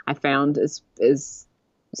I found is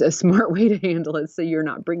a smart way to handle it, so you're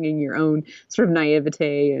not bringing your own sort of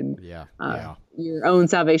naivete and your own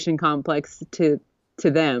salvation complex to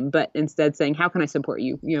them, but instead saying, how can I support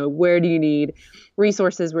you? Where do you need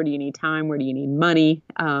resources? Where do you need time? Where do you need money?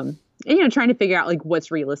 And, trying to figure out like what's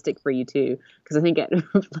realistic for you too. Cause I think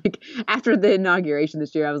after the inauguration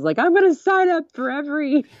this year, I was like, I'm going to sign up for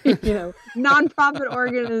every, nonprofit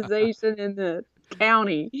organization in the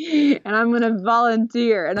county, and I'm going to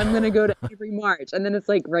volunteer, and I'm going to go to every march. And then it's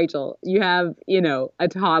like, Rachel, you have, a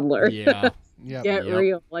toddler. Yeah. Get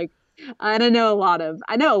real. Like, and I know a lot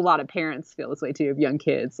of parents feel this way too of young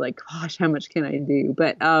kids. Like, gosh, how much can I do?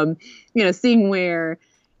 But, seeing where,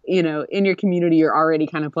 in your community, you're already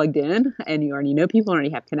kind of plugged in and you already know people, already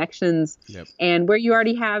have connections, and where you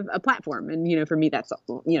already have a platform. And, for me, that's,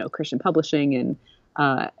 Christian publishing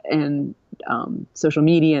and social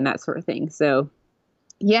media and that sort of thing. So,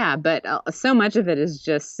 yeah, but so much of it is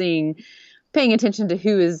just paying attention to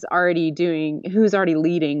who's already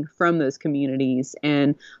leading from those communities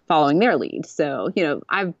and following their lead. So,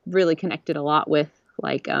 I've really connected a lot with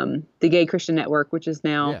like the Gay Christian Network, which is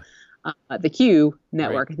now the Q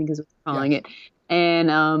Network, I think is what we're calling it.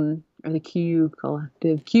 And or the Q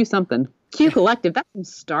Collective, Q something. Q Collective, that's from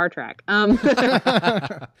Star Trek. And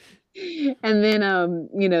then,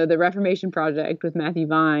 the Reformation Project with Matthew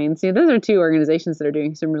Vines. Those are two organizations that are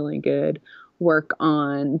doing some really good work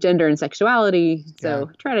on gender and sexuality. So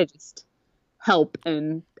try to just help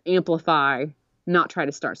and amplify, not try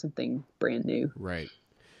to start something brand new. Right.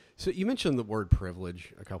 So you mentioned the word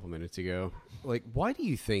privilege a couple minutes ago. Like, why do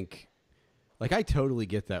you think, like, I totally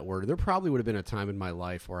get that word. There probably would have been a time in my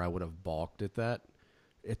life where I would have balked at that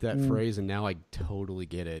phrase, and now I totally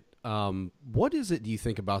get it. What is it, do you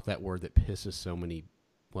think, about that word that pisses so many,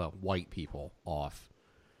 white people off?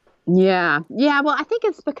 Yeah. Well, I think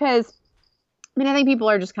it's because, I think people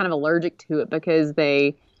are just kind of allergic to it because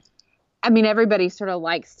everybody sort of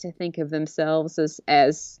likes to think of themselves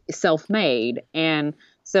as self-made. And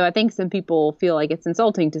so I think some people feel like it's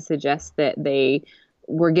insulting to suggest that they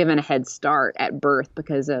were given a head start at birth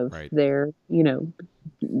because of their,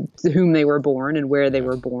 whom they were born and where they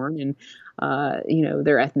were born and,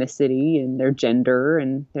 their ethnicity and their gender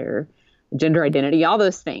and their gender identity, all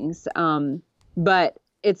those things. But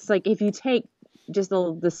it's like, if you take just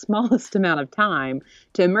the smallest amount of time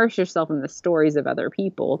to immerse yourself in the stories of other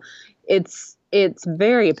people, it's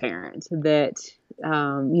very apparent that,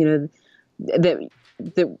 that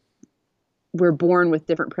we're born with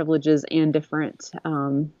different privileges and different,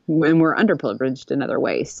 and we're underprivileged in other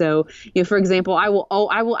ways. So, for example,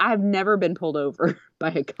 I have never been pulled over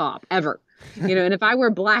by a cop ever, and if I were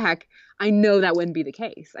Black, I know that wouldn't be the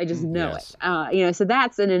case. I just know it. So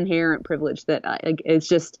that's an inherent privilege that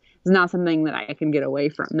it's not something that I can get away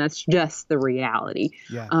from. That's just the reality.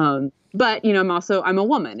 Yeah. But I'm a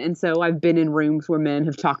woman, and so I've been in rooms where men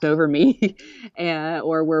have talked over me,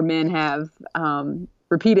 or where men have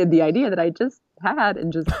repeated the idea that I just had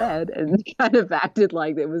and just said, and kind of acted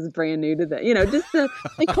like it was brand new to them. Just the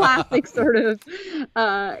classic sort of, just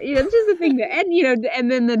the thing that,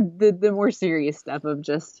 and then the more serious stuff of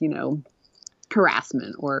just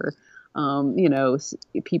harassment or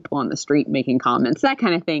people on the street making comments, that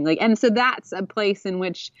kind of thing. And so that's a place in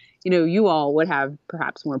which, you all would have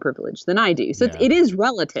perhaps more privilege than I do. So it is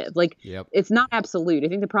relative. It's not absolute. I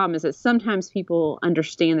think the problem is that sometimes people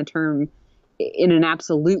understand the term in an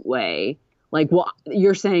absolute way. Well,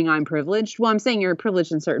 you're saying I'm privileged. Well, I'm saying you're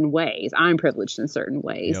privileged in certain ways. I'm privileged in certain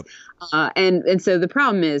ways. Yep. And so the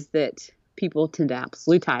problem is that people tend to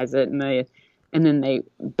absolutize it, and then they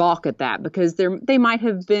balk at that because they might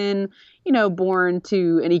have been, born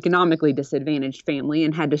to an economically disadvantaged family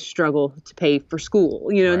and had to struggle to pay for school,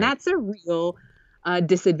 right. And that's a real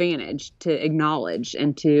disadvantage to acknowledge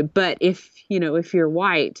but if you're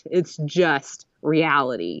white, it's just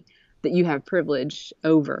reality that you have privilege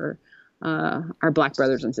over our Black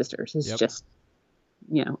brothers and sisters. It's just,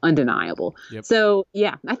 undeniable. Yep. So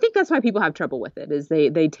yeah, I think that's why people have trouble with it, is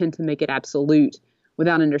they tend to make it absolute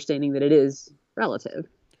without understanding that it is relative.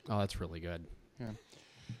 Oh, that's really good. Yeah.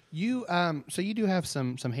 You so you do have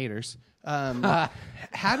some haters. How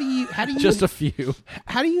do you just a few?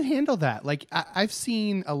 How do you handle that? I've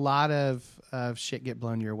seen a lot of shit get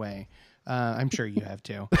blown your way. I'm sure you have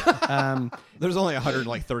too. There's only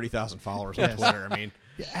 130,000 followers on Twitter. I mean,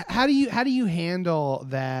 how do you handle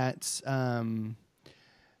that?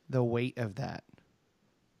 The weight of that.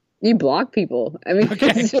 You block people. I mean,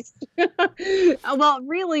 it's just, well,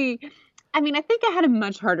 really, I mean, I think I had a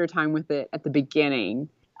much harder time with it at the beginning.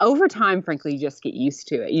 Over time, frankly, you just get used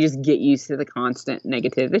to it. You just get used to the constant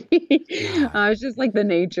negativity. It's just like the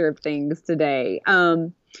nature of things today.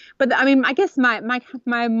 But I mean, I guess my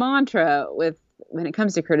mantra when it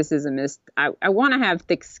comes to criticism is I want to have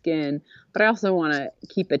thick skin, but I also want to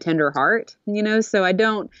keep a tender heart, so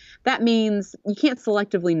that means you can't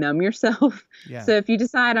selectively numb yourself. Yeah. So if you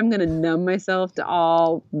decide I'm going to numb myself to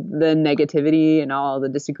all the negativity and all the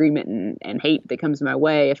disagreement and hate that comes my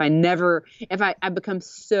way, if I become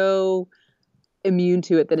so immune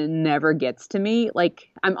to it that it never gets to me,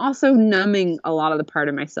 I'm also numbing a lot of the part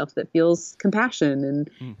of myself that feels compassion and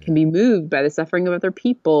can be moved by the suffering of other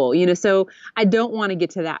people, so I don't want to get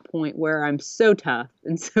to that point where I'm so tough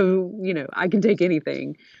and so I can take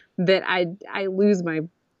anything that I lose my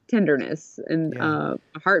tenderness and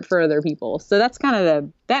heart for other people. So that's kind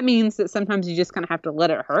of that means that sometimes you just kind of have to let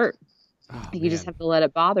it hurt. You just have to let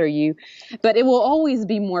it bother you. But it will always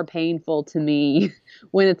be more painful to me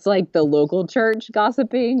when it's like the local church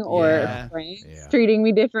gossiping or friends treating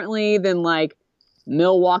me differently than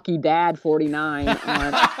Milwaukee Dad 49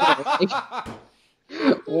 on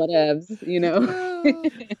whatevs,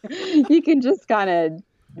 You can just kind of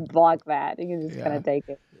block that. You can just kind of take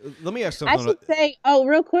it. Let me ask something. I should say,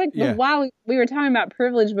 real quick, while we were talking about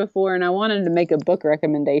privilege before, and I wanted to make a book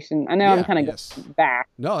recommendation. I know I'm kind of going back.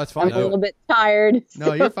 No, that's fine. I'm a little bit tired.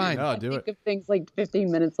 No, you're fine. No, do think it. of things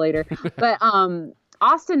 15 minutes later. But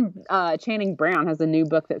Austin Channing Brown has a new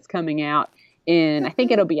book that's coming out I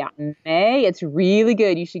think it'll be out in May. It's really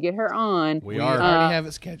good. You should get her on. We already have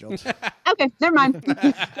it scheduled. Okay, never mind.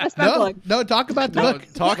 That's my plug. No, talk about the book.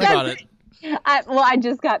 Talk about it. I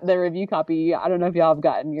just got the review copy. I don't know if y'all have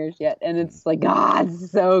gotten yours yet, and it's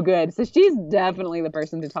it's so good. So she's definitely the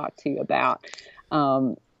person to talk to about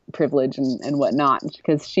privilege and whatnot,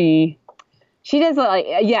 because she does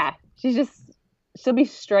she'll be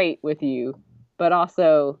straight with you, but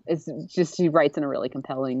also it's just she writes in a really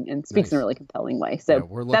compelling and speaks in a really compelling way. So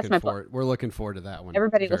that's my plug. We're looking forward to that one.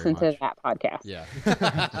 Everybody listen to that podcast. Yeah,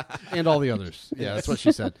 and all the others. Yeah, that's what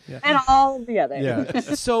she said. Yeah. And all the others. Yeah.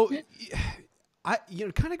 So,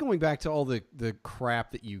 kind of going back to all the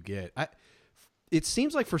crap that you get. It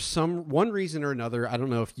seems like for one reason or another, I don't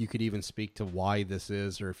know if you could even speak to why this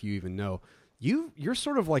is, or if you even know, you're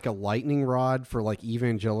sort of like a lightning rod for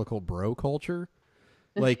evangelical bro culture.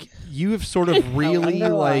 You have sort of really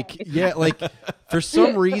for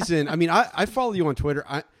some reason, I mean, I follow you on Twitter.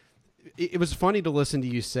 it was funny to listen to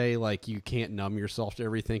you say like you can't numb yourself to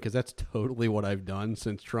everything because that's totally what I've done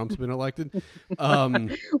since Trump's been elected.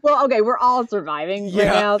 Well, okay, we're all surviving right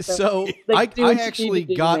Yeah, now. so like, do I what you actually need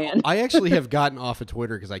to do, got man. I actually have gotten off of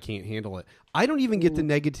Twitter because I can't handle it. I don't even get the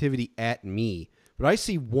negativity at me, but I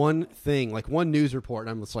see one thing, like one news report,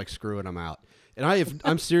 and I'm just like, screw it, I'm out. And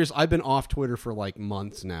I'm serious. I've been off Twitter for like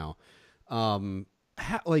months now. I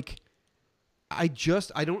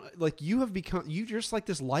don't like you have become you just like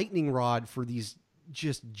this lightning rod for these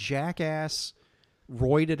just jackass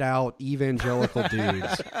roided out evangelical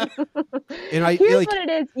dudes. And Here's like, what it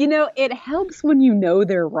is. You know, it helps when you know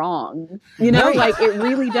they're wrong. You know, Right. like it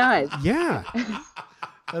really does. yeah.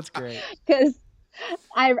 That's great. Because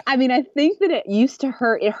I mean, I think that it used to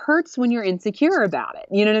hurt. It hurts when you're insecure about it.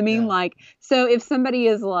 You know what I mean? Yeah. Like, so if somebody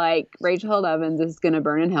is like, Rachel Held Evans is going to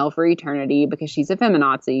burn in hell for eternity because she's a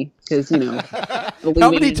feminazi, because, you know, How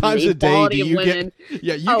believing many in times the a day equality do of you women. get?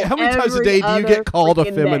 Yeah, Oh, how many times a every day do you get other called a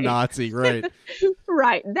freaking day. feminazi? Right.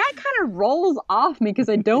 Right. That kind of rolls off me because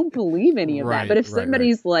I don't believe any of Right, that. But if right,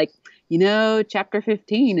 somebody's like, you know, chapter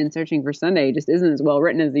 15 in Searching for Sunday just isn't as well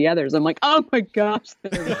written as the others, I'm like, oh my gosh,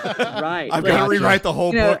 they're right. I've Like, got to rewrite the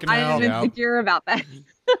whole you know, book now. I'm insecure about that.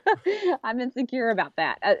 I'm insecure about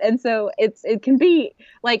that. And so it can be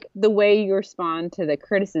like the way you respond to the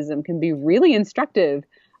criticism can be really instructive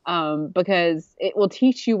because it will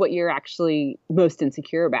teach you what you're actually most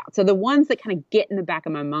insecure about. So the ones that kind of get in the back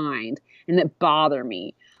of my mind and that bother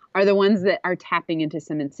me are the ones that are tapping into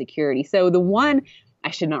some insecurity. So the one, I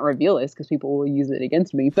should not reveal this because people will use it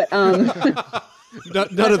against me, but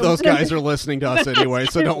None of those guys are listening to us anyway,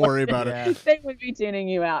 so don't worry about it. they would be tuning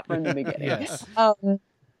you out from the beginning. Yes.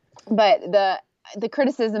 But the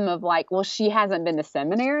criticism of like, well, she hasn't been to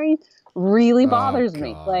seminary really bothers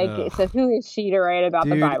me. God. Like, Ugh. so who is she to write about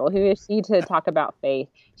the Dude. Bible? Who is she to talk about faith?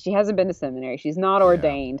 She hasn't been to seminary. She's not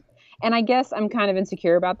ordained. And I guess I'm kind of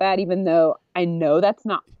insecure about that, even though I know that's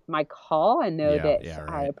not my call. I know that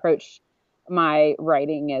I approach my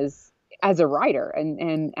writing as a writer,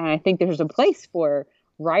 and I think there's a place for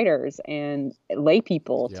writers and lay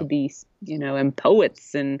people to be, you know, and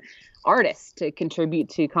poets and artists to contribute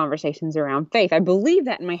to conversations around faith. I believe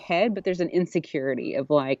that in my head, but there's an insecurity of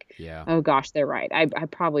like, oh gosh, they're right. I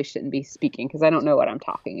probably shouldn't be speaking because I don't know what I'm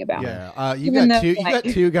talking about. Yeah, you Even got though, two. You like-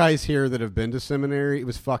 got two guys here that have been to seminary. It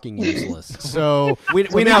was fucking useless. So We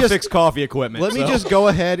let me now just- fix coffee equipment. Let me so- just go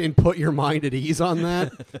ahead and put your mind at ease on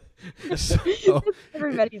that. So,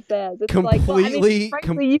 Everybody says it's Completely like, well, I mean,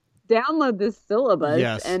 frankly, you download this syllabus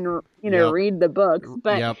Yes. and read the books,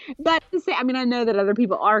 but Yep. but to say, I mean, I know that other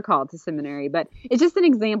people are called to seminary, but it's just an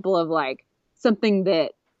example of like something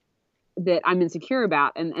that I'm insecure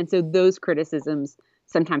about, and so those criticisms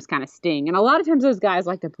sometimes kind of sting, and a lot of times those guys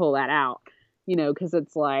like to pull that out, you know, because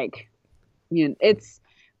it's like, you know, it's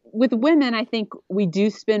with women. I think we do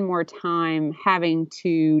spend more time having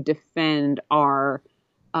to defend our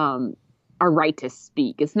right to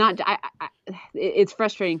speak. It's not. It's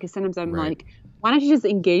frustrating because sometimes I'm like, why don't you just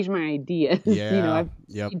engage my ideas? Yeah. You know, I've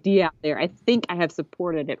Yep. idea out there. I think I have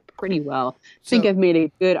supported it pretty well. I think I've made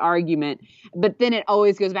a good argument. But then it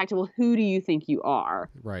always goes back to, well, who do you think you are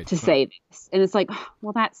to say this? And it's like,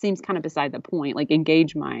 well, that seems kind of beside the point. Like,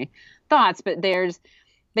 engage my thoughts. But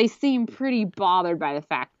they seem pretty bothered by the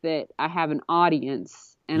fact that I have an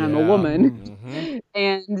audience and I'm a woman,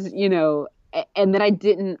 and you know, and that I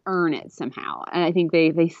didn't earn it somehow. And I think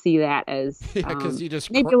they see that as because you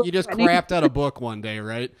just maybe crapped out a book one day,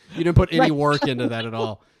 right? You didn't put any work into that at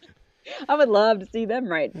all. I would love to see them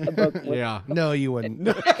write a book. With Yeah. No, you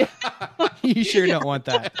wouldn't. You sure don't want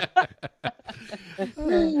that.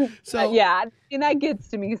 So yeah, and that gets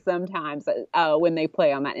to me sometimes when they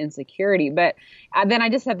play on that insecurity. But then I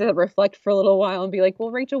just have to reflect for a little while and be like,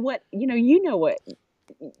 well, Rachel, what you know what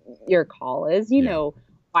your call is. You know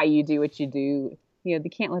why you do what you do. You know, they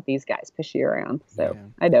can't let these guys push you around. So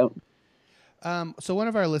I don't. So one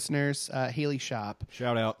of our listeners, Haley Shop.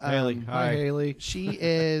 Shout out, Haley. Hi, Haley. She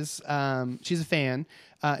is she's a fan,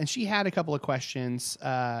 and she had a couple of questions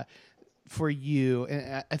for you.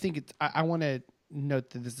 And I think I want to note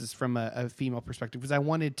that this is from a female perspective because I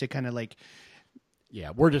wanted to kind of like.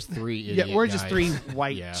 Yeah, we're just three idiot Yeah, we're just guys. three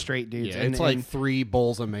white straight dudes. Yeah, it's like 3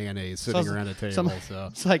 bowls of mayonnaise sitting around a table. So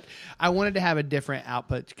it's like I wanted to have a different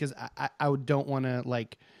output because I don't want to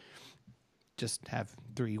like just have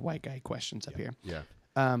 3 white guy questions up here. Yeah.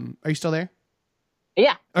 Are you still there?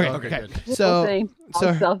 Yeah. Okay. Good. So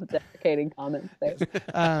self-deprecating comments there.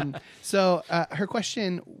 So her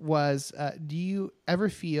question was, do you ever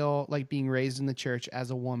feel like being raised in the church as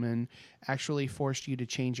a woman actually forced you to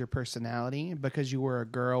change your personality because you were a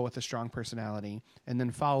girl with a strong personality? And then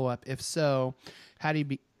follow up, if so, how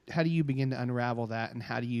how do you begin to unravel that, and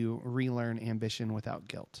how do you relearn ambition without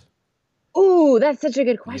guilt? Ooh, that's such a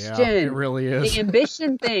good question. Yeah, it really is. The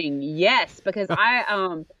ambition thing, yes, because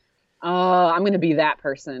I'm going to be that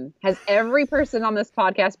person. Has every person on this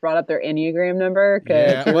podcast brought up their Enneagram number? 'Cause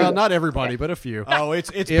Yeah, well, not everybody, but a few. Oh, it's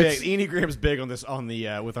big. Enneagram's big on this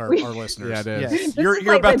with our listeners. Yeah, it is. Yes. This You're is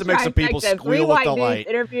like about the to make some people trifecta. Three squeal white with dudes delight.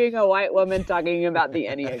 interviewing a white woman talking about the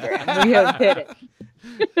Enneagram. We have hit it.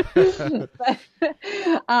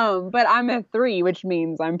 but I'm a 3, which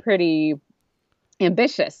means I'm pretty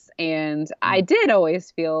ambitious, and I did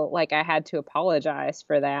always feel like I had to apologize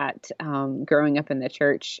for that growing up in the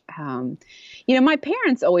church. My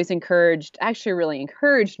parents always really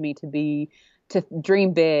encouraged me to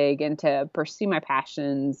dream big and to pursue my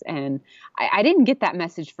passions, and I didn't get that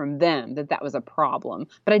message from them that was a problem,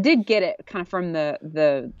 but I did get it kind of from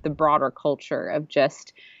the broader culture of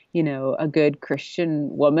just, a good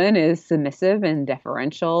Christian woman is submissive and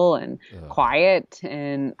deferential and quiet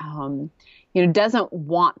and doesn't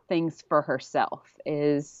want things for herself,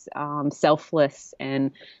 is selfless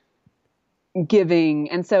and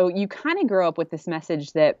giving. And so you kind of grow up with this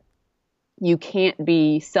message that you can't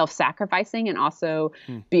be self-sacrificing and also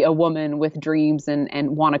be a woman with dreams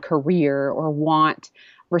and want a career or want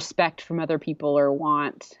respect from other people or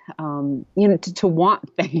want, to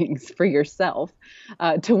want things for yourself,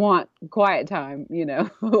 to want quiet time,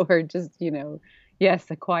 or just, yes,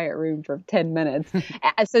 a quiet room for 10 minutes.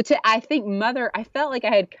 So I think I felt like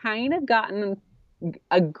I had kind of gotten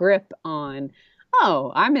a grip on,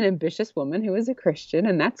 I'm an ambitious woman who is a Christian,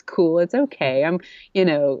 and that's cool. It's okay. I'm,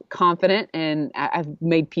 confident, and I've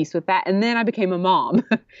made peace with that. And then I became a mom,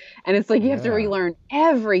 and it's like you have to relearn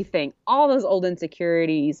everything, all those old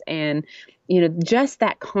insecurities, and, just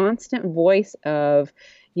that constant voice of,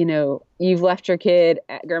 you've left your kid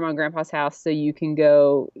at grandma and grandpa's house so you can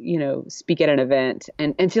go, speak at an event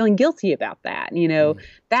and feeling guilty about that.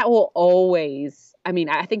 That will always,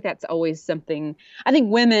 I think that's always something. I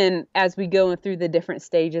think women, as we go through the different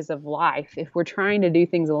stages of life, if we're trying to do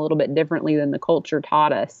things a little bit differently than the culture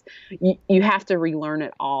taught us, you have to relearn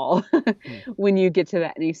it all when you get to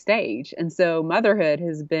that new stage. And so motherhood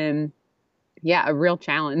has been, a real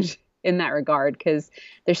challenge in that regard, because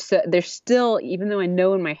there's still, even though I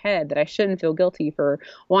know in my head that I shouldn't feel guilty for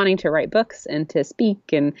wanting to write books and to speak,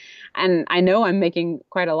 and I know I'm making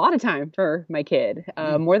quite a lot of time for my kid,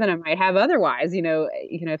 more than I might have otherwise,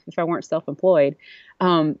 if I weren't self-employed,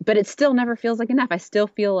 but it still never feels like enough. I still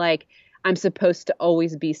feel like I'm supposed to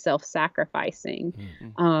always be self-sacrificing.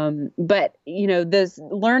 But, those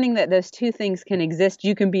learning that those two things can exist,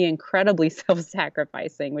 you can be incredibly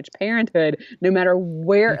self-sacrificing, which parenthood, no matter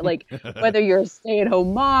where, like whether you're a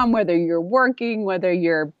stay-at-home mom, whether you're working, whether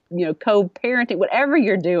you're, co-parenting, whatever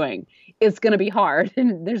you're doing, it's going to be hard,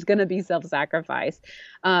 and there's going to be self-sacrifice.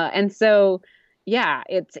 And so,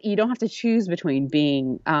 you don't have to choose between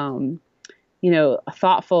being,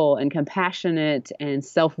 thoughtful and compassionate and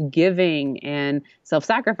self-giving and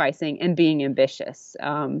self-sacrificing and being ambitious.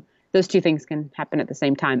 Those two things can happen at the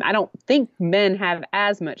same time. I don't think men have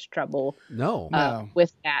as much trouble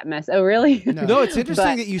with that mess. Oh, really? No, it's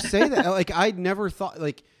interesting that you say that. Like, I'd never thought,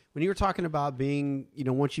 like, when you were talking about being,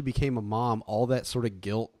 once you became a mom, all that sort of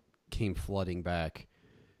guilt came flooding back.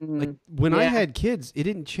 Like, when I had kids, it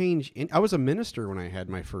didn't change. I was a minister when I had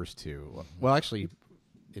my first two. Well, actually,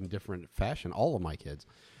 in different fashion, all of my kids.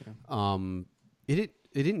 It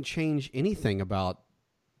didn't change anything about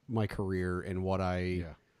my career and what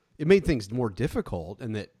it made things more difficult,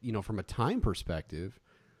 and that, from a time perspective,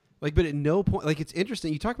 like, but at no point, like, it's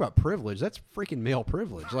interesting. You talk about privilege. That's freaking male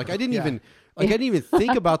privilege. Like, I didn't even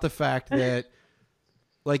think about the fact that,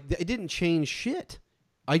 like, it didn't change shit.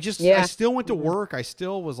 I still went to work. I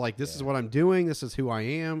still was like, this is what I'm doing. This is who I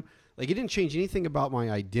am. Like, it didn't change anything about my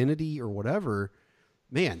identity or whatever.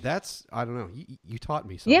 Man, I don't know. You taught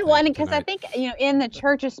me something. Yeah, well, because I think, in the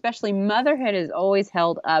church especially, motherhood is always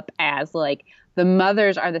held up as, like, the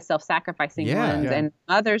mothers are the self-sacrificing ones, and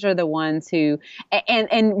mothers are the ones who,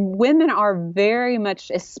 and women are very much,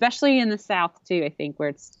 especially in the South too, I think, where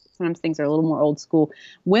it's sometimes things are a little more old school.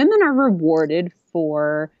 Women are rewarded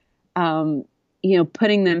for,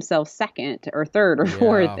 putting themselves second or third or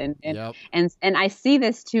fourth, and I see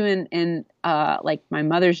this too in like my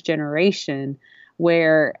mother's generation,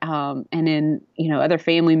 where and in other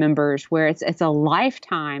family members, where it's a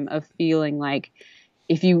lifetime of feeling like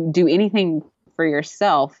if you do anything for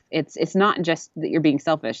yourself, it's not just that you're being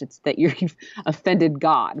selfish, it's that you've offended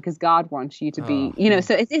God, because God wants you to be,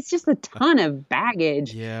 so it's just a ton of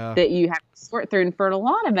baggage that you have to sort through. And for a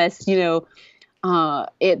lot of us,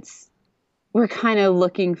 we're kind of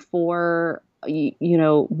looking for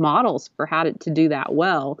models for how to do that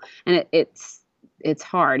well. And it's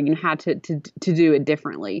hard, how to do it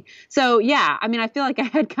differently. So yeah, I mean, I feel like I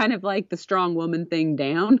had kind of like the strong woman thing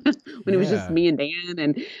down when it was just me and Dan,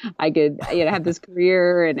 and I could, have this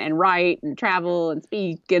career and write and travel and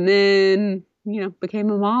speak, and then,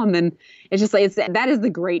 became a mom. And it's just like, that is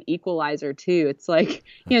the great equalizer too. It's like,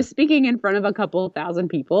 speaking in front of a couple of thousand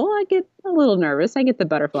people, I get a little nervous. I get the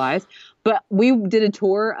butterflies. But we did a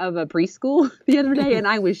tour of a preschool the other day, and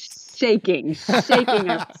I was shaking. I was so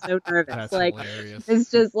nervous. That's like, hilarious.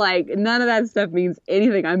 it's just like, none of that stuff means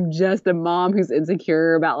anything. I'm just a mom who's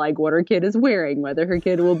insecure about like what her kid is wearing, whether her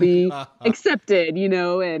kid will be accepted,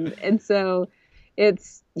 and so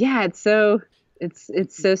it's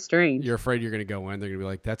so strange. You're afraid you're going to go in. They're going to be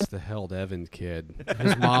like, "That's the Held Evans kid.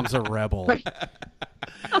 His mom's a rebel.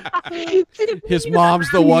 His mom's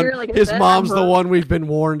the one. His mom's the one we've been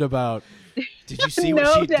warned about." Did you see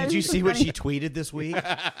what she tweeted this week?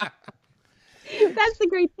 That's the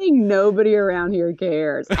great thing. Nobody around here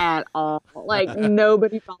cares at all. Like,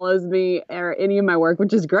 nobody follows me or any of my work,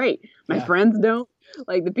 which is great. My friends don't.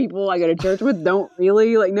 Like, the people I go to church with don't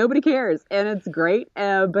really. Like, nobody cares. And it's great.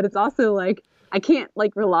 But it's also like, I can't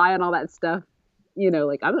like rely on all that stuff.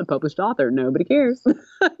 Like, I'm a published author. Nobody cares.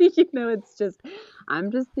 It's just, I'm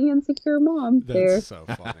just the insecure mom there. That's so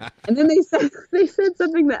funny. And then they said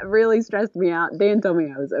something that really stressed me out. Dan told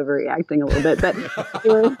me I was overreacting a little bit, but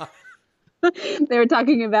they were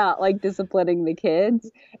talking about like disciplining the kids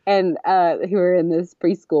and who are in this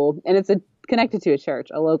preschool, and it's connected to a church,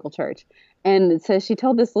 a local church. And so she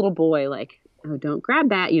told this little boy, like, "Oh, don't grab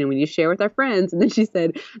that, when you share with our friends." And then she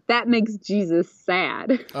said, "That makes Jesus sad."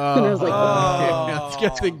 And I was like, let's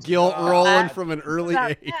get the guilt rolling from an early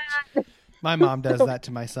age. My mom does that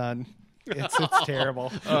to my son. It's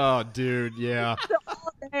terrible. Oh, dude, yeah. So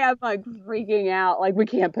all day I'm like freaking out. Like, we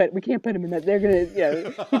can't put him in that. They're gonna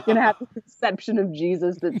have this conception of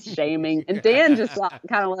Jesus that's shaming. And Dan just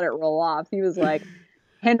kind of let it roll off. He was like,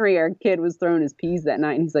 Henry, our kid, was throwing his peas that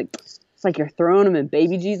night, and he's like, "It's like you're throwing them in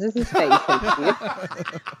baby Jesus' face."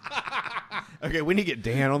 Okay, we need to get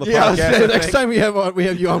Dan on the Yeah, podcast. next time we have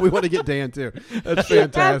you on, we want to get Dan too. That's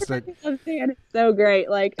fantastic. I love Dan. It's so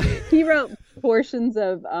great. Like, he wrote portions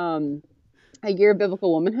of A Year of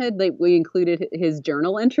Biblical Womanhood. Like, we included his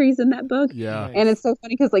journal entries in that book. Yeah. And it's so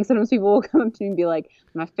funny because like sometimes people will come up to me and be like,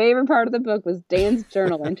 "My favorite part of the book was Dan's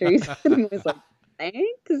journal entries." And I'm always like,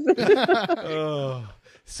 "Thanks."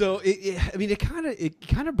 So it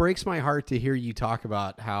kind of breaks my heart to hear you talk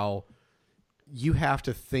about how you have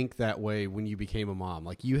to think that way when you became a mom.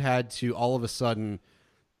 Like, you had to, all of a sudden,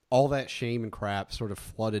 all that shame and crap sort of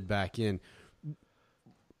flooded back in.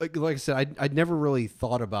 Like I said, I'd never really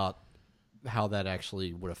thought about how that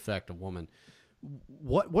actually would affect a woman.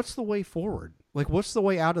 What's the way forward? Like, what's the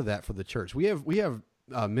way out of that for the church? We have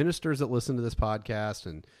ministers that listen to this podcast,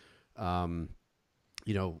 and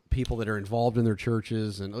people that are involved in their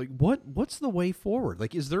churches, and like, what's the way forward?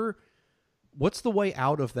 Like, what's the way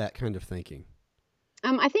out of that kind of thinking?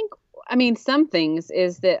 I mean, some things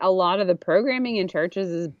is that a lot of the programming in churches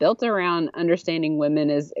is built around understanding women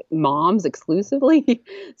as moms exclusively.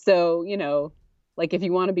 So, like, if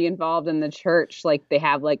you want to be involved in the church, like, they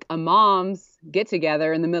have like a mom's get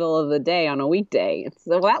together in the middle of the day on a weekday.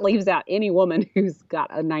 So that leaves out any woman who's got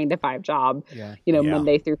a 9-to-5 job,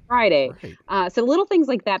 Monday through Friday. Right. So little things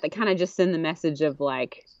like that kind of just send the message of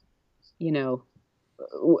like, the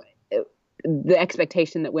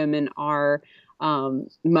expectation that women are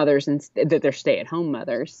mothers and that they're stay-at-home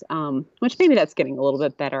mothers, which maybe that's getting a little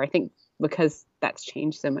bit better. I think because that's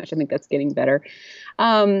changed so much, I think that's getting better.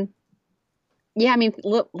 Yeah, I mean,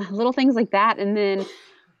 little things like that. And then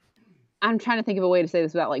I'm trying to think of a way to say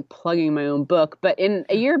this without like plugging my own book, but in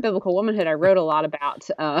A Year of Biblical Womanhood, I wrote a lot about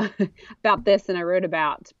this, and I wrote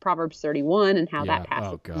about Proverbs 31 and how that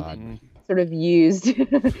passage sort of used.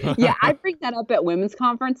 Yeah, I bring that up at women's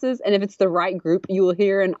conferences, and if it's the right group, you will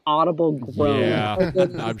hear an audible groan. Yeah,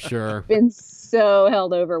 I'm sure. Been so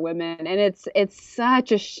held over women, and it's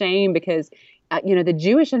such a shame because the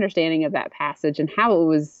Jewish understanding of that passage and how it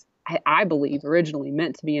was, I believe, originally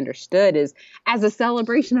meant to be understood is as a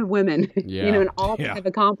celebration of women, and all that they've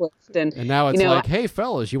accomplished. And now it's like, hey,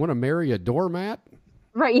 fellas, you want to marry a doormat?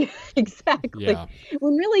 Right, exactly. Yeah.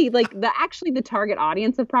 When really, like, the target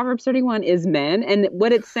audience of Proverbs 31 is men, and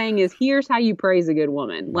what it's saying is, here's how you praise a good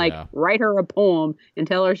woman. Like, write her a poem and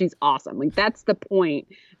tell her she's awesome. Like, that's the point,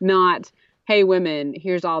 not, hey, women,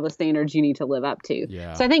 here's all the standards you need to live up to.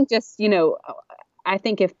 Yeah. So I think just, I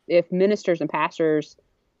think if ministers and pastors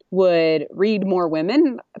would read more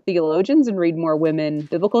women theologians and read more women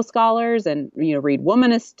biblical scholars and, read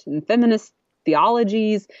womanist and feminist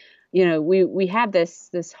theologies, we have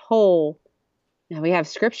this whole, we have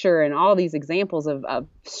scripture and all these examples of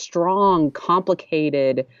strong,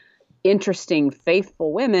 complicated, interesting,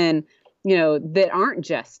 faithful women, that aren't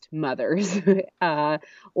just mothers,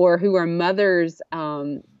 or who are mothers,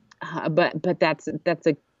 but that's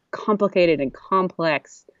a complicated and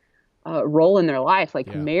complex role in their life.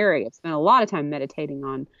 Like Mary, I've spent a lot of time meditating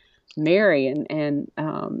on Mary and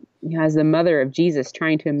as the mother of Jesus,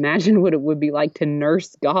 trying to imagine what it would be like to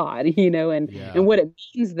nurse God, and what it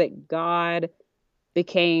means that God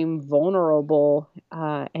became vulnerable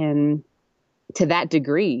and to that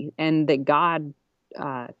degree, and that God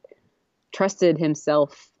trusted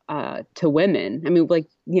himself to women. I mean,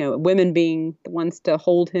 women being the ones to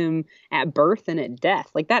hold him at birth and at death.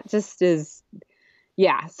 Like that just is,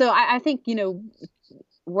 So I think,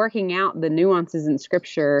 working out the nuances in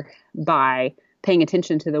scripture by paying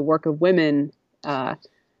attention to the work of women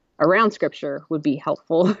around scripture would be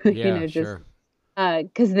helpful. Sure.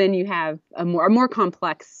 Because then you have a more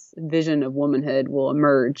complex vision of womanhood will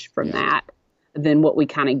emerge from that than what we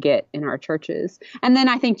kind of get in our churches. And then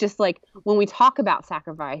I think just like when we talk about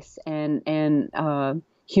sacrifice and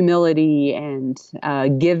humility and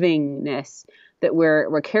givingness, that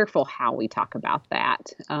we're careful how we talk about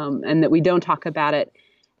that, and that we don't talk about it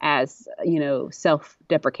as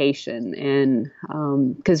self-deprecation, and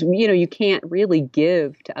because you can't really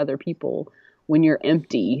give to other people when you're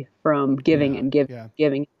empty from giving and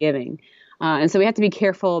giving. And so we have to be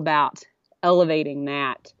careful about elevating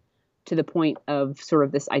that to the point of sort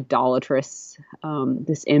of this idolatrous,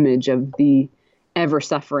 this image of the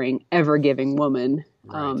ever-suffering, ever-giving woman.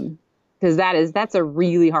 Because that's a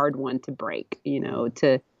really hard one to break,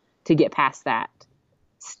 to get past that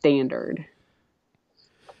standard.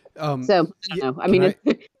 So I don't know. I mean,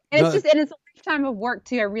 it's a lifetime of work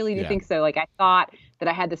too. I really do think so. Like I thought that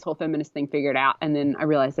I had this whole feminist thing figured out, and then I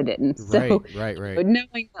realized I didn't. So right.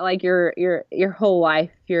 knowing that like your whole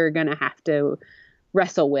life you're gonna have to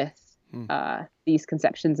wrestle with these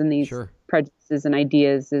conceptions and these prejudices and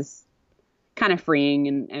ideas is kind of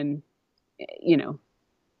freeing, and you're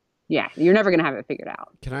never gonna have it figured out.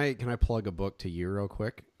 Can I plug a book to you real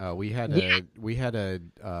quick? We've had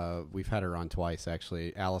her on twice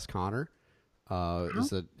actually. Alice Connor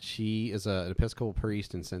she is an Episcopal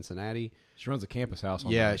priest in Cincinnati. She runs a campus house.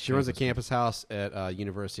 She runs a campus house at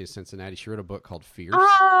University of Cincinnati. She wrote a book called Fierce.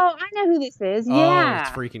 Oh, I know who this is. Yeah,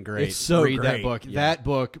 it's freaking great. It's so Read great. that book. Yeah. That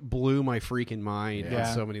book blew my freaking mind on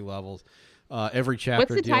so many levels. Every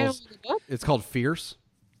chapter What's the title of the book? It's called Fierce.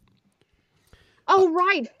 Oh,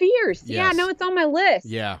 right. Fierce. Yeah, Yes. no, it's on my list.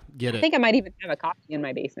 Yeah, get it. I think I might even have a copy in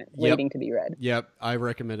my basement waiting to be read. Yep, I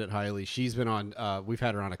recommend it highly. She's been on. We've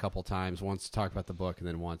had her on a couple times. Once to talk about the book, and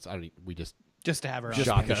then once we just to have her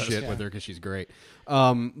shot the shit with her because she's great.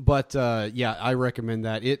 I recommend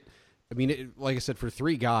that. Like I said, for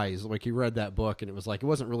three guys, like you read that book, and it was like it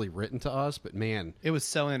wasn't really written to us, but man, it was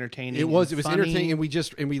so entertaining. It was funny. entertaining,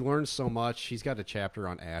 and we learned so much. She's got a chapter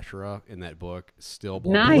on Asherah in that book. Still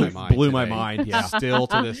blew Nice. my mind. Blew my today. mind. Yeah, Still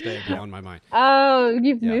to this day blowing my mind. Oh,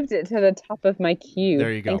 you've moved it to the top of my queue.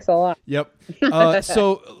 There you go. Thanks a lot. Yep.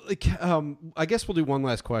 I guess we'll do one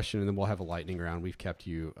last question, and then we'll have a lightning round. We've kept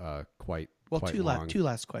you quite long. Two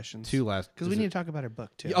last questions. Two last because we need to talk about her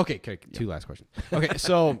book too. Okay. Two last questions. Okay,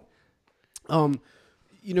 so.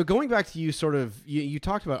 Going back to you, sort of, you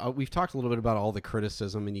talked about. We've talked a little bit about all the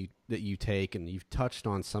criticism that you take, and you've touched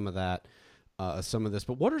on some of that, some of this.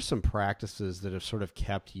 But what are some practices that have sort of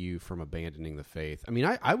kept you from abandoning the faith? I mean,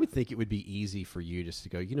 I would think it would be easy for you just to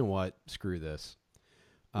go, you know what, screw this.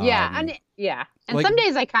 And some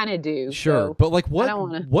days I kind of do. Sure, so but like,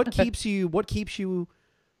 what what keeps you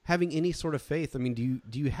having any sort of faith? I mean,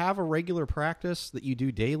 do you have a regular practice that you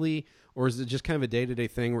do daily, or is it just kind of a day-to-day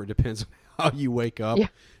thing where it depends on how you wake up? Yeah.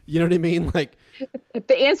 You know what I mean? Like,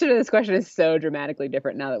 the answer to this question is so dramatically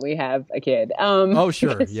different now that we have a kid. Oh,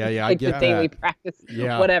 sure. Yeah, I get the daily practice,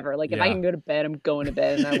 whatever. Like, if I can go to bed, I'm going to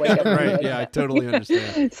bed, and I wake up. Right, I totally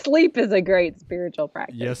understand. Sleep is a great spiritual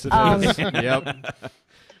practice. Yes, it is. Yep.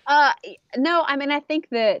 No, I mean, I think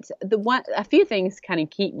that a few things kind of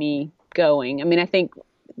keep me going. I mean, I think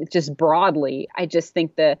just broadly, I just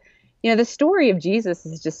think the story of Jesus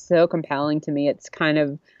is just so compelling to me. It's kind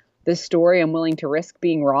of the story I'm willing to risk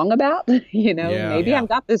being wrong about. Maybe I've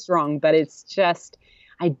got this wrong, but I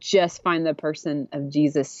just find the person of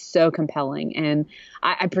Jesus so compelling. And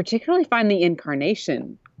I particularly find the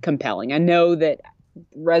incarnation compelling. I know that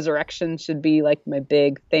resurrection should be like my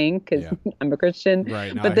big thing because I'm a Christian,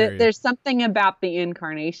 right? No, but there's something about the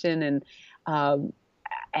incarnation and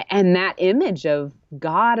that image of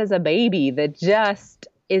God as a baby that just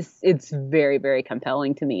it's very, very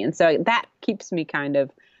compelling to me. And so that keeps me kind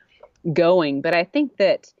of going. But I think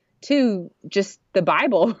that too, just the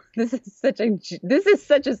Bible. This is such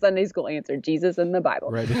a Sunday school answer. Jesus and the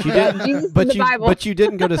Bible. Right, but you Yeah, didn't. Jesus But and the you Bible. but you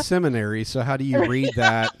didn't go to seminary, so how do you read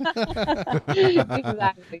that?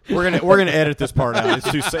 Exactly. We're gonna edit this part out.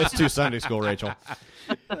 It's too Sunday school, Rachel.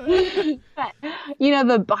 The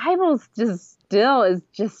Bible's is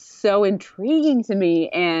just so intriguing to me.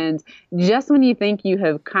 And just when you think you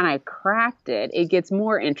have kind of cracked it, it gets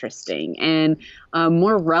more interesting and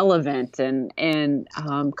more relevant and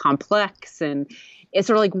complex. And it's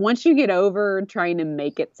sort of like once you get over trying to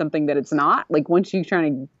make it something that it's not, like once you try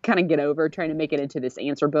to kind of get over trying to make it into this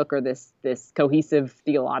answer book or this cohesive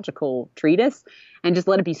theological treatise and just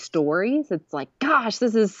let it be stories, it's like, gosh,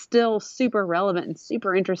 this is still super relevant and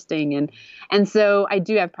super interesting. And so I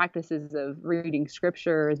do have practices of reading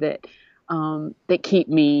scripture that keep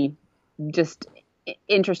me just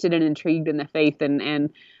interested and intrigued in the faith and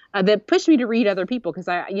that push me to read other people. Because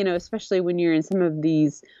especially when you're in some of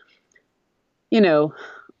these,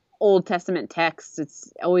 Old Testament texts,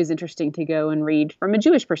 it's always interesting to go and read from a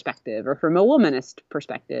Jewish perspective or from a womanist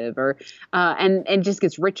perspective, or and just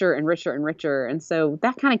gets richer and richer and richer. And so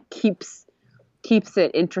that kind of keeps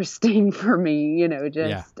it interesting for me.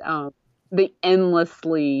 The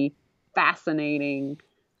endlessly fascinating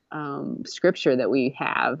scripture that we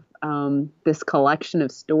have, this collection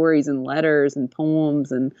of stories and letters and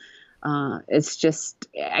poems, and it's just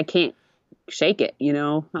I can't shake it.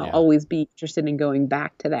 I'll always be interested in going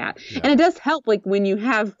back to that. And it does help, like when you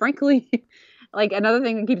have, frankly, like another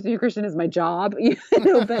thing that keeps me a Christian is my job.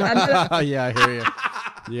 But Yeah, I hear you.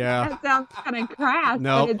 Yeah. that sounds kind of crass.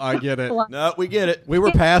 No, but it's I get it. No, we get it. We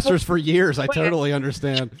were pastors for years. I totally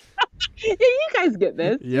understand. Yeah, you guys get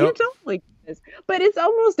this. You Yep. totally get this. But it's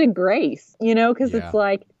almost a grace, because Yeah. it's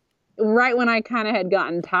like right when I kind of had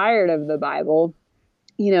gotten tired of the Bible,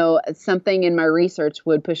 something in my research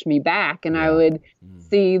would push me back, and I would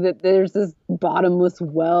see that there's this bottomless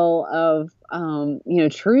well of,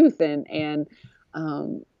 truth and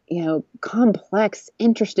complex,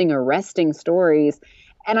 interesting, arresting stories.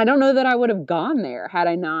 And I don't know that I would have gone there had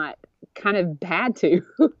I not kind of had to,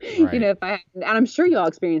 Right. if I hadn't. And I'm sure you all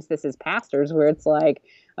experienced this as pastors where it's like,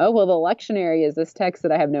 oh, well, the lectionary is this text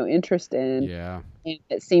that I have no interest in. Yeah. And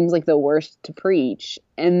it seems like the worst to preach.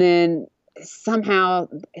 And then somehow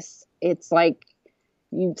it's like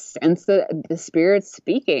you sense the Spirit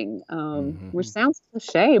speaking, which sounds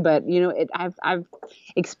cliche, but I've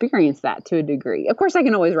experienced that to a degree. Of course, I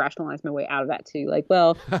can always rationalize my way out of that too. Like,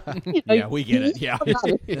 well, Yeah, we get it. Yeah,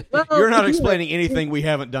 well, you're not explaining anything we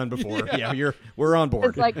haven't done before. Yeah, we're on board.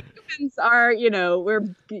 It's like humans are,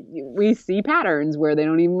 we see patterns where they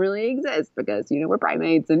don't even really exist because we're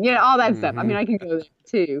primates and all that stuff. I mean, I can go there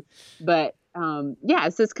too, but so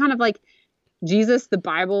it's kind of like Jesus, the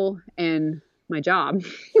Bible, and my job.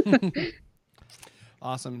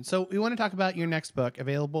 Awesome. So we want to talk about your next book,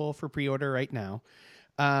 available for pre-order right now.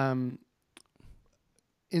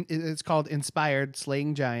 It's called Inspired: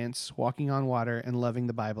 Slaying Giants, Walking on Water, and Loving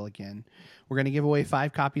the Bible Again. We're going to give away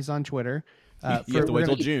 5 copies on Twitter. You have to wait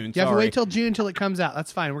till June. You have to Sorry. wait till June till it comes out.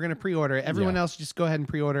 That's fine. We're going to pre-order it. Everyone Yeah. else, just go ahead and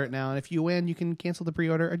pre-order it now. And if you win, you can cancel the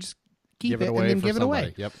pre-order or just keep Give it it away and then for give it somebody.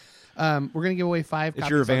 away. Yep. We're going to give away 5 It's copies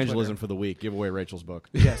your on Twitter. evangelism for the week. Give away Rachel's book.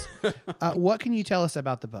 Yes. What can you tell us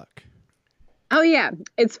about the book? Oh yeah,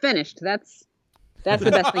 it's finished. That's the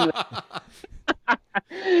best thing.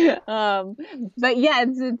 But yeah,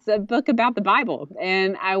 it's a book about the Bible,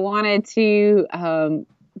 and I wanted to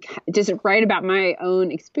just write about my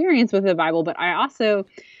own experience with the Bible. But I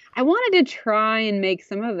wanted to try and make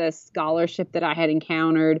some of the scholarship that I had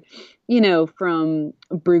encountered, from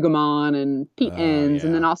Brueggemann and Pete Enns,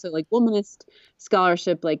 and then also like womanist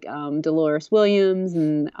scholarship like Dolores Williams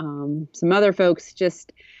and some other folks,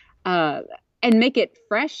 just and make it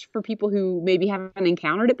fresh for people who maybe haven't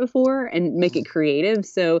encountered it before and make it creative.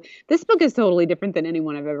 So this book is totally different than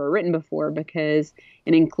anyone I've ever written before because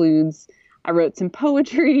it includes, I wrote some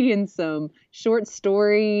poetry and some short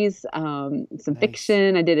stories, some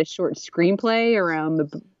fiction. I did a short screenplay around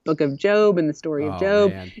the book of Job and the story of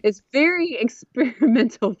Job. Man. It's very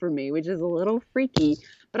experimental for me, which is a little freaky,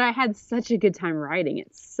 but I had such a good time writing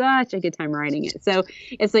it. So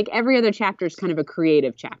it's like every other chapter is kind of a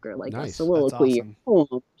creative chapter, like a Nice. soliloquy That's or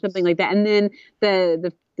poem, something like that. And then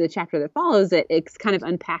the chapter that follows it, it's kind of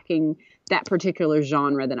unpacking that particular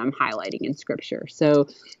genre that I'm highlighting in scripture. So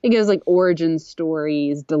it goes like origin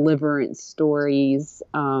stories, deliverance stories,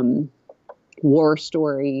 war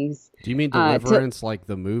stories. Do you mean to- Deliverance, like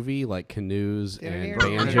the movie, like canoes and Burt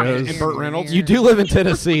banjos? Reynolds. And Burt Reynolds. You do live in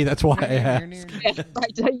Tennessee, that's why I asked. Yeah,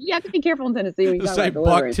 right. You have to be careful in Tennessee when you It's talk like about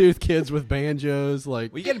Deliverance. bucktooth kids with banjos,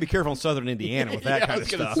 like Well, you got to be careful in southern Indiana with that Yeah, I kind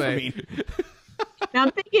was of gonna stuff. I say. mean, Now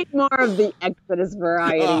I'm thinking more of the Exodus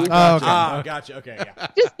variety. Oh, okay. gotcha. Okay, yeah.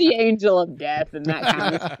 Just the angel of death and that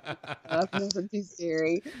kind of stuff. Nothing too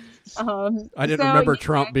scary. I didn't So, remember yeah.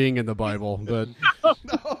 Trump being in the Bible, but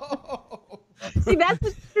See, that's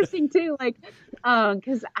what's interesting too. Like,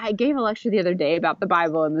 because I gave a lecture the other day about the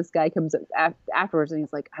Bible, and this guy comes up afterwards, and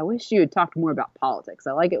he's like, "I wish you had talked more about politics.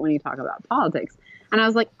 I like it when you talk about politics." And I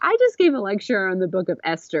was like, "I just gave a lecture on the book of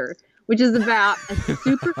Esther, which is about a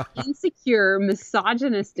super insecure,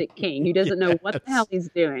 misogynistic king who doesn't know what the hell he's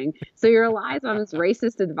doing. So he relies on his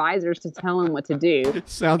racist advisors to tell him what to do."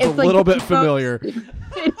 sounds It's a like little the bit familiar.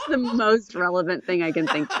 It's the most relevant thing I can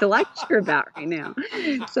think to lecture about right now.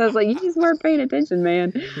 So I was like, you just weren't paying attention,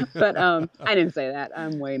 man. But I didn't say that.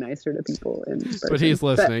 I'm way nicer to people in person. But he's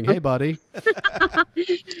listening. Hey, buddy.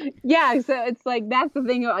 Yeah, so it's like that's the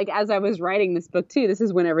thing. Like as I was writing this book too, this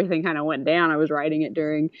is when everything kind of went down. I was writing it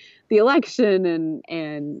during the election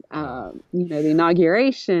and the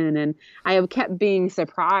inauguration, and I have kept being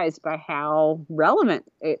surprised by how relevant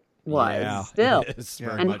it was Yeah, still, it is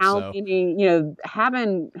very and much how so. many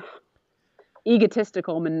having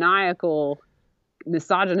egotistical, maniacal,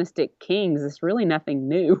 misogynistic kings is really nothing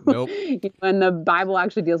new. Nope. And the Bible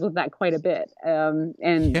actually deals with that quite a bit. And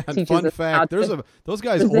Yeah, teaches fun us how fact, to- those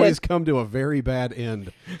guys present- always come to a very bad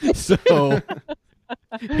end. So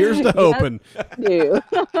here's to hoping. do.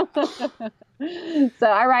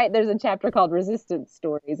 So there's a chapter called Resistance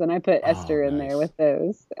Stories, and I put Esther in nice. there with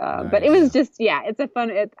those. But it was just, it's a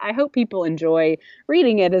fun, I hope people enjoy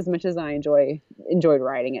reading it as much as I enjoyed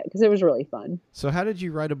writing it, because it was really fun. So how did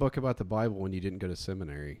you write a book about the Bible when you didn't go to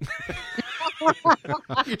seminary?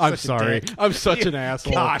 I'm sorry. I'm such an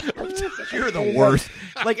asshole. God, you're the worst.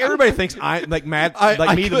 Like everybody thinks Matt, I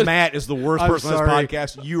the couldn't- Matt is the worst I'm person on sorry.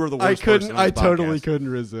 this podcast. You are the I worst couldn't. person on I this totally podcast. couldn't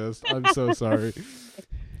resist. I'm so sorry.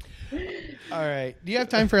 All right. Do you have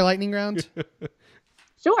time for a lightning round?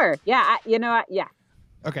 Sure. Yeah. Yeah.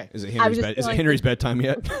 Okay. Is it I Henry's was just bed? Is it feeling- Henry's bedtime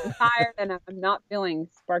yet? I'm tired, and I'm not feeling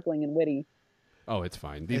sparkling and witty. Oh, it's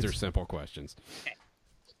fine. These are simple questions.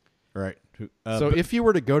 All right. So if you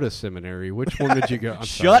were to go to seminary, which one would you go? I'm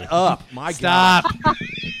Shut sorry. up! My Stop.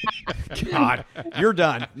 God, you're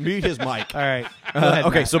done. Mute his mic. All right. Go ahead,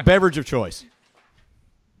 Okay, Matt. so beverage of choice.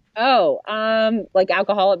 Oh, like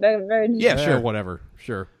alcoholic beverage? Yeah, Sure, whatever.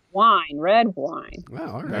 Sure. Wine, red wine.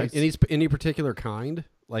 Wow, all Nice. right. Any particular kind?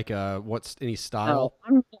 Like what's any style?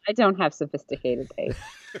 I don't have sophisticated taste.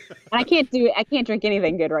 And I can't drink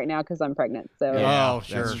anything good right now because I'm pregnant. So Yeah, Oh, that's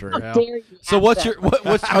sure. true. how Yeah. dare you So ask what's that? your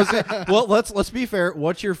what's I was saying, well let's be fair.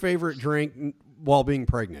 What's your favorite drink while being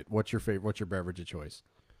pregnant? What's your beverage of choice?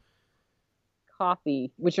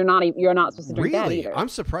 Coffee, which you're not supposed to drink that Really? either. I'm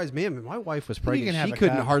surprised, man. When my wife was you pregnant, can have she a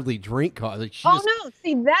couldn't cup. hardly drink coffee. Like, she Oh just, no!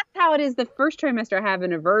 See, that's how it is. The first trimester I have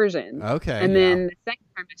an aversion, Okay. and yeah. then the second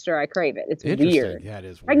trimester I crave it. It's Interesting. weird. Yeah, it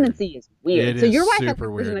is weird. Pregnancy is weird. It So is your wife has super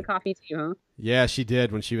an aversion weird. to coffee too, huh? Yeah, she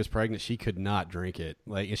did when she was pregnant. She could not drink it.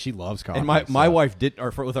 Like, and she loves coffee. And my so- wife did,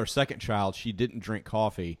 with our second child, she didn't drink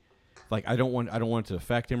coffee. Like I don't want it to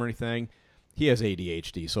affect him or anything. He has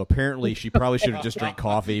ADHD, so apparently she probably should have just drank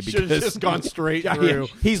coffee Should've because just gone straight Yeah, through.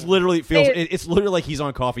 he's literally feels it's literally like he's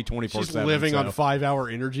on coffee 24/7. She's living on 5-hour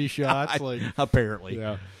energy shots. Like, apparently.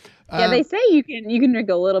 yeah. Yeah, they say you can drink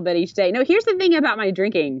a little bit each day. No, here's the thing about my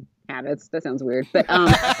drinking habits. That sounds weird, but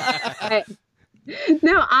I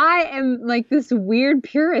am like this weird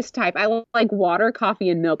purist type. I like water, coffee,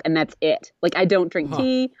 and milk, and that's it. Like I don't drink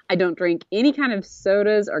tea. I don't drink any kind of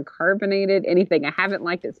sodas or carbonated anything. I haven't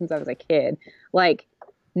liked it since I was a kid. Like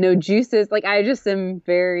no juices. Like I just am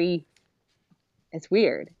very. It's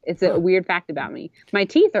weird. It's a weird fact about me. My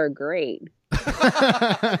teeth are great.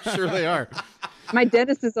 Sure they are. My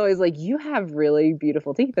dentist is always like, "You have really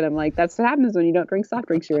beautiful teeth," and I'm like, "That's what happens when you don't drink soft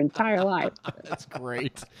drinks your entire life." That's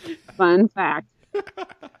great. Fun fact.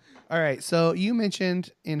 All right. So you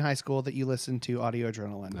mentioned in high school that you listened to Audio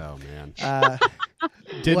Adrenaline. Oh man.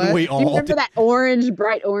 Didn't What? we Do you remember that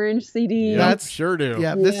bright orange CD? Yeah, That's- sure do.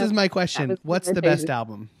 Yeah. This Yeah. is my That question. was What's my the best favorite.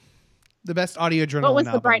 album? The best Audio Adrenaline What was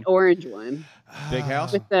album? the bright orange one Big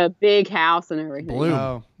house. with the big house and everything? Bloom.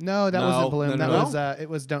 Oh no, that No, wasn't Bloom. no, That no. was it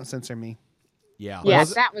was Don't Censor Me. Yeah. Yeah,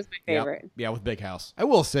 Was it? that was my Yeah. favorite. Yeah, with Big House. I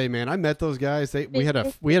will say, man, I met those guys. We had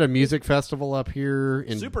a music festival up here,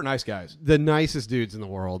 and Super nice guys. the nicest dudes in the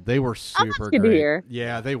world. They were Oh, that's super good to great. hear.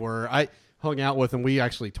 Yeah, they were. hung out with him. We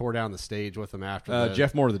actually tore down the stage with him after.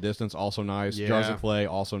 Jeff Moore of the Distance, also nice. Yeah. Jars and Clay,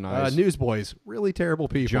 also nice. Newsboys, really terrible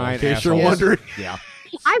people. Giant in case you're assholes. wondering. Yeah.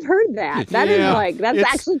 I've heard that. That's It's-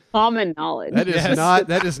 actually common knowledge. That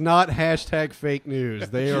is not hashtag fake news.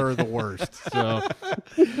 They are the worst. So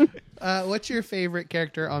What's your favorite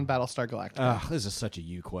character on Battlestar Galactica? This is such a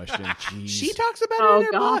you question. Jeez. She talks about it in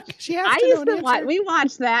her gosh. book. She has I to know used an to answer. watch. We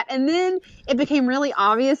watched that, and then it became really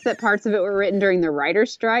obvious that parts of it were written during the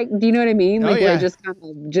writer's strike. Do you know what I mean? Oh, Like yeah. where just kind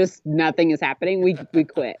of just nothing is happening. We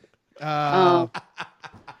quit. I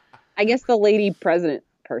guess the lady president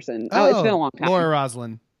person. Oh, it's been a long time. Laura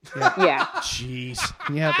Roslin. Yeah. Jeez.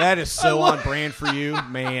 Yep. That is so on brand for you,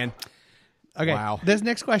 man. Okay. Wow. This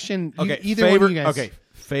next question. Okay. Either favorite, one of you guys. Okay.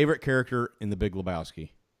 Favorite character in The Big Lebowski.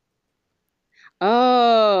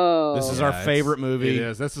 Oh. This is our favorite movie. It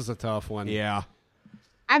is. This is a tough one. Yeah.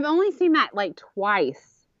 I've only seen that like twice.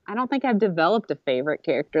 I don't think I've developed a favorite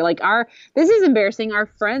character. Like this is embarrassing. Our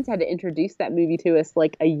friends had to introduce that movie to us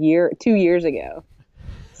like 2 years ago.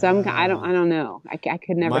 So I don't know. I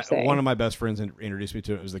could never say. One of my best friends introduced me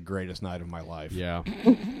to it. It was the greatest night of my life. Yeah.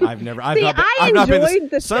 I've never. I've See, not been, I I've not been enjoyed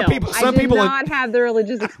the some film. people. Some I did people. not have the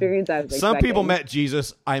religious experience I was Some people expecting. met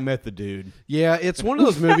Jesus. I met the dude. Yeah, it's one of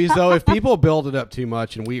those movies though. If people build it up too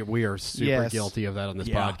much, and we are super Yes. guilty of that on this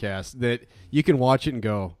Yeah. podcast, that you can watch it and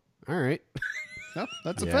go, all right. Oh,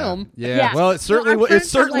 that's a Yeah. film. Yeah. Well, it certainly our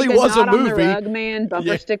friends had, like, was a Nod on the movie. Rug man bumper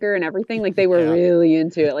Yeah. sticker and everything. Like they were Yeah. really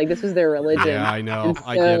into it. Like this was their religion. Yeah, I know. And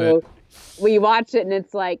I get it. We watched it and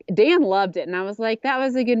it's like Dan loved it and I was like, that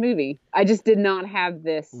was a good movie. I just did not have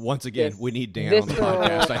this. Once again, this we need Dan on the visceral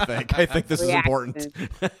podcast. I think this is important.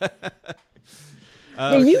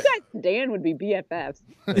 Yeah, you guys, and Dan would be BFFs.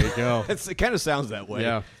 There you go. It kind of sounds that way.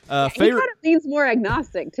 Yeah. He kind of leans more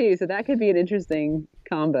agnostic too, so that could be an interesting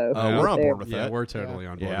combo. We're on board with Yeah, that. we're totally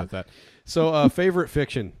on board Yeah. with that. So, favorite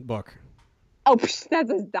fiction book? Oh,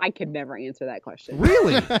 I could never answer that question.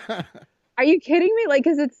 Really? Are you kidding me? Like,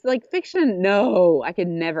 because it's like fiction. No, I could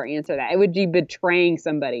never answer that. It would be betraying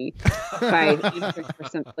somebody by answering for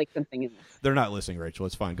something in this. They're not listening, Rachel.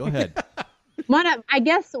 It's fine. Go ahead. I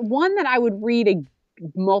guess one that I would read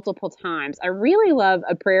multiple times. I really love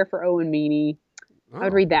A Prayer for Owen Meany. I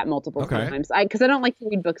would read that multiple Okay. times. Because I don't like to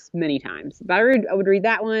read books many times. But I would read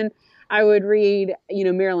that one. I would read,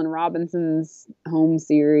 Marilyn Robinson's Home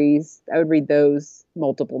series. I would read those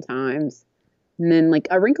multiple times. And then, like,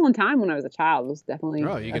 A Wrinkle in Time when I was a child was definitely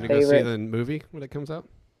Oh, you a going to go see favorite. the movie when it comes out?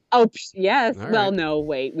 Oh, yes. All Well, right. no,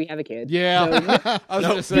 wait. We have a kid. Yeah. So- I was No,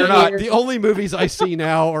 going to say, you're not. the only movies I see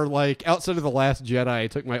now are like, outside of The Last Jedi, I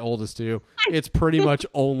took my oldest to. It's pretty much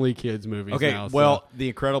only kids' movies Okay. now. so- Well,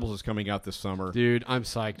 The Incredibles is coming out this summer. dude, I'm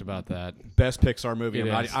psyched about that. Best Pixar movie. It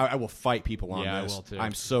I, is. I will fight people on Yeah, I this. will, too.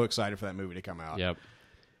 I'm so excited for that movie to come out. Yep.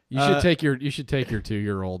 You should take your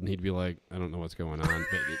 2-year-old and he'd be like, I don't know what's going on,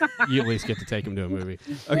 but you at least get to take him to a movie.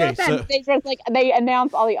 Okay. So they just they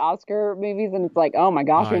announce all the Oscar movies and it's like, oh my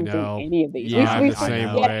gosh, I we haven't know. seen any of these. Yeah, I'm we the same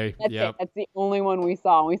forget way. That's Yep. it. That's the only one we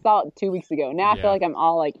saw. We saw it 2 weeks ago. Now I Yeah. feel like I'm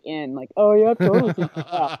all like in, like, oh yeah, totally.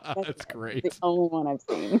 That's That's great. the only one I've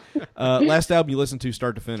seen. last album you listened to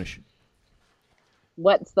start to finish.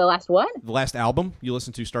 What's the last what? The last album you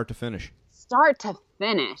listened to start to finish. Start to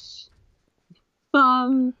finish.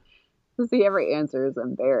 See, every answer is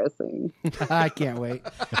embarrassing. I can't wait.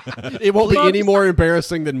 It won't be any more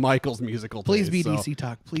embarrassing than Michael's musical. Please be taste, so. DC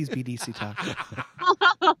Talk. Please be DC Talk.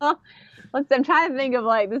 I'm trying to think of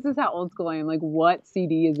like, this is how old school I am. Like, what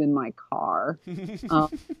CD is in my car?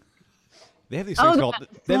 They have these Oh, things the- called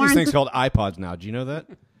they have these things called iPods now. Do you know that?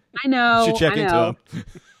 I know. You should check I into know. them.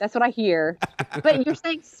 That's what I hear. But you're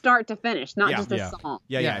saying start to finish, not Yeah, just a yeah. song.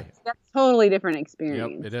 Yeah. That's a totally different Yep,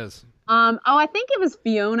 experience. it is. I think it was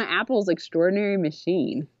Fiona Apple's Extraordinary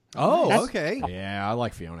Machine. Oh, That's- okay. Yeah, I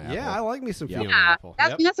like Fiona Apple. Yeah, I like me some Yep. Fiona Yeah, Apple.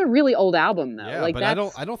 that's a really old album though. Yeah, like, but I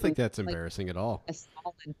that's don't think that's like embarrassing at all. a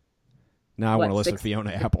solid. Now I want to What, listen to 6?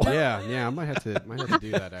 Fiona Apple. Yeah, I might have to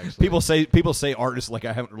do that actually. People say artists like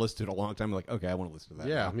I haven't listened to in a long time. I'm like, okay, I want to listen to that.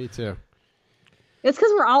 Yeah, now. me too. It's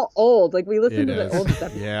because we're all old. Like we listen It to is. the old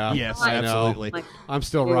stuff. Yeah. Yes, I know. absolutely. Like, I'm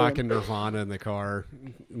still Dude. rocking Nirvana in the car.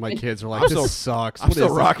 My kids are like, I'm this still- sucks. I'm What still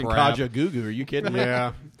is this rocking crap?" Kaja Gugu. Are you kidding me?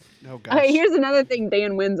 Yeah. Oh gosh. Okay, here's another thing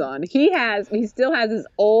Dan wins on. He still has his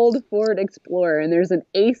old Ford Explorer, and there's an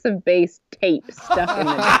Ace of Base tape stuck in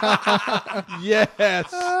it.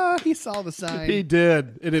 Yes. He saw the sign. He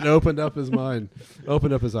did, and it opened up his mind,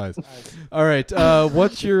 opened up his eyes. All right,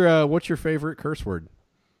 what's your favorite curse word?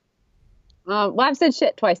 Well, I've said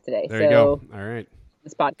shit twice today. There so you go. All right,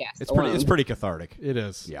 this podcast. It's alone. pretty cathartic. it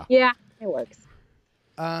is. Yeah. Yeah, it works.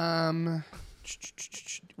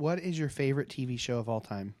 What is your favorite TV show of all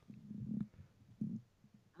time?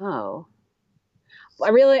 Oh,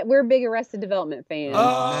 we're big Arrested Development fans.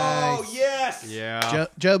 Oh, Nice. yes. Yeah.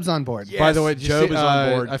 Job's on board. Yeah. By the way, did you Job see- is on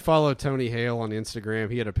board. I follow Tony Hale on Instagram.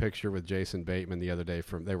 He had a picture with Jason Bateman the other day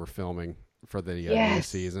they were filming for the new Yes.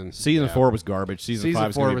 season. Season Yeah. 4 was garbage. Season 5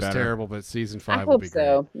 is 4 going to was be better. terrible, but season I 5 will hope be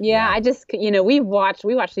so. great. Yeah, I just we watched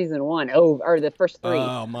season 1 over, or the first 3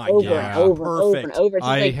 Oh, my over God. and over and over and Perfect. over. It's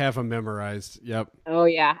just I like, have them memorized. Yep. oh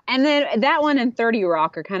yeah, and then that one and 30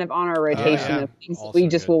 Rock are kind of on our rotation yeah. of things that Also we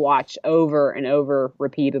just good. will watch over and over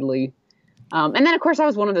repeatedly. And then of course I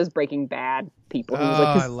was one of those Breaking Bad people who was Oh,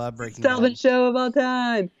 like, I love Breaking Best Bad. show of all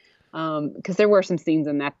time. Because there were some scenes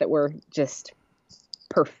in that were just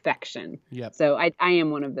perfection. Yep. So I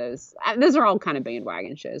am one of those. Those are all kind of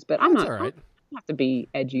bandwagon shows, but I'm That's not. all right. I don't have to be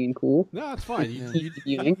edgy and cool. No, it's fine. You,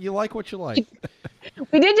 Viewing. you like what you like.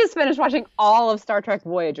 We did just finish watching all of Star Trek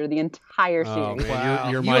Voyager, the entire Oh, series. man. Wow.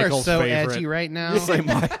 You're you are Michael's so favorite. edgy right now. Say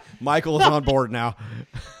Michael is on board now.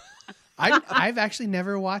 I've actually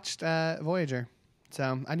never watched Voyager,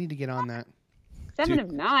 so I need to get on that. 7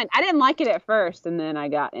 of 9. I didn't like it at first, and then I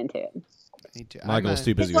got into it. I need to. Michael is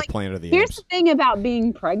too busy It's with like, Planet of the Here's Apes. the thing about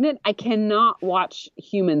being pregnant: I cannot watch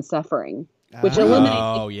human suffering, which eliminates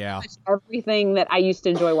Oh, yeah. everything that I used to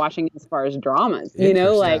enjoy watching as far as dramas. You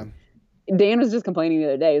know, like Dan was just complaining the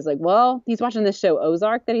other day. He's like, "Well, he's watching this show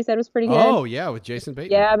Ozark that he said was pretty good." Oh, yeah, with Jason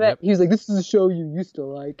Bateman. yeah, but Yep. he was like, "This is a show you used to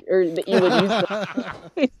like, or that you would used to."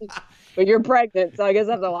 Like. But you're pregnant, so I guess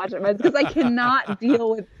I have to watch it because I cannot deal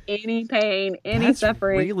with any pain, any That's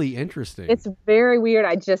suffering. really interesting. It's very weird.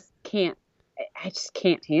 I just can't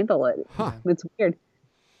handle it. Huh. It's weird.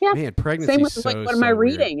 Yeah. Man, pregnancy Same with so, like what am I so weird.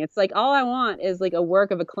 reading? It's like all I want is like a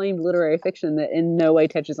work of acclaimed literary fiction that in no way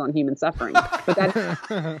touches on human suffering. But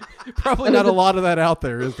that's Probably not a lot of that out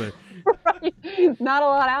there, is there? not a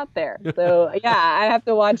lot out there. So yeah, I have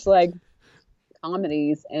to watch like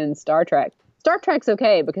comedies and Star Trek. Star Trek's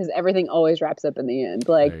okay because everything always wraps up in the end.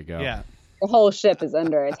 Like There you go. Yeah. the whole ship is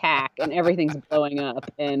under attack and everything's blowing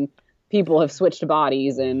up and people have switched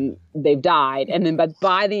bodies and they've died. And then but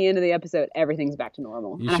by the end of the episode, everything's back to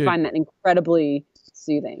normal. You And should- I find that incredibly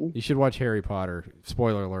soothing. You should watch Harry Potter.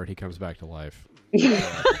 Spoiler alert, he comes back to life.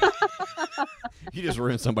 You just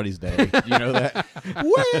ruined somebody's day. You know that?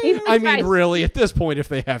 I mean, really, at this point, if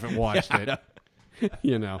they haven't watched it,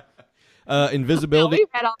 you know. Invisibility.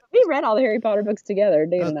 We read all the Harry Potter books together,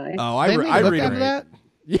 Dan and I. Oh, They made a book read out them. of that?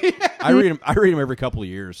 I read them every couple of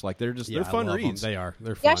years. Like they're Yeah, I fun love 'em. reads. They are.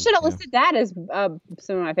 They're fun. Yeah, I should have listed that as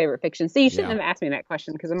some of my favorite fiction. See, you shouldn't Yeah. have asked me that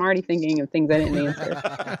question because I'm already thinking of things I didn't answer.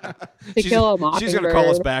 To She's Kill a going to call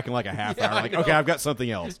us Mockingbird. back in like a half hour. Like, okay, I've got something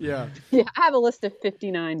else. Yeah. Yeah, I have a list of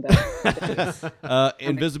 59 books.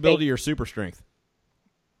 Invisibility or super strength?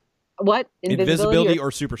 What? Invisibility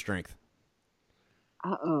or super strength?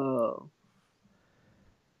 Uh-oh.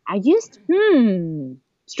 I used,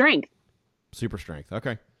 strength. Super strength.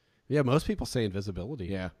 Okay. Yeah, most people say invisibility.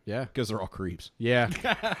 Yeah. Yeah. Because they're all creeps. Yeah.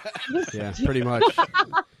 Yeah, pretty much.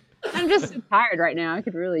 I'm just so tired right now. I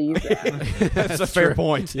could really use that. That's a fair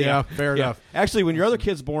point. Yeah, fair enough. Actually, when your other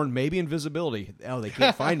kid's born, maybe invisibility. Oh, they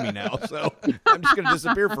can't find me now, so I'm just going to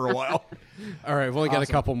disappear for a while. All right, we've only got a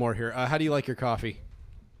couple more here. How do you like your coffee?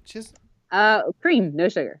 Just Cream, no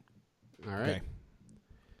sugar. All right. Okay.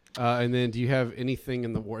 And then do you have anything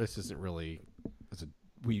in the works? This isn't really...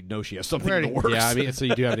 We know she has something Where in the do- works. Yeah, I mean, so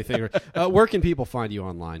you do have anything. Where can people find you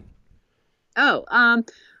online? Oh,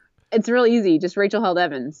 it's real easy. Just Rachel Held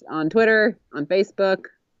Evans on Twitter, on Facebook.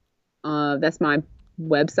 That's my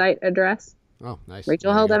website address. Oh, nice.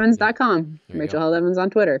 RachelHeldEvans.com. There you Rachel go. Held Evans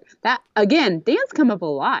on Twitter. That again, Dan's come up a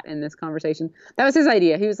lot in this conversation. That was his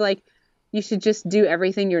idea. He was like, "You should just do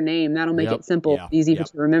everything your name. That'll make Yep. it simple, Yeah. easy Yep.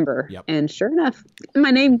 to remember." Yep. And sure enough,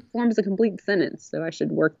 my name forms a complete sentence, so I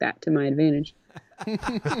should work that to my advantage.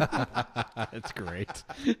 That's great.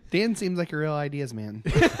 Dan seems like a real ideas man.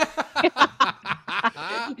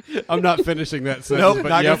 I'm not finishing that sentence. Nope, but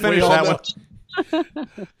not yep, going to we finish all that know.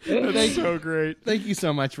 one. That's so great. Thank you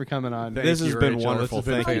so much for coming on. Thank This you, has been Rachel. wonderful. This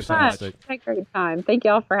has been Thank you so fantastic. Had a great time. Thank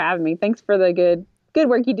y'all for having me. Thanks for the good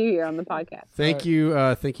work you do here on the podcast. Thank you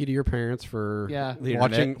to your parents for Yeah. The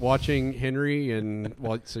watching Henry and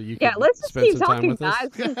so you Yeah, can let's just spend keep some time talking, with us.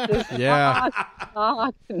 guys. Just Yeah.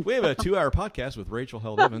 talk. We have a 2-hour podcast with Rachel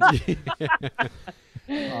Held Evans.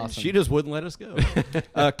 Awesome. She just wouldn't let us go.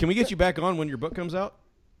 Can we get you back on when your book comes out?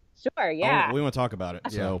 Sure, yeah. We want to talk about it.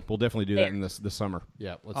 So we'll definitely do that in this summer.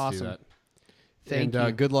 Yeah, let's Awesome. do that. Thank and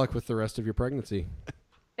you. Good luck with the rest of your pregnancy.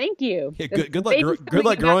 Thank you. Yeah, The good luck. baby's Good luck coming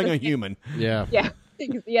about growing the a same- human. Yeah. Yeah,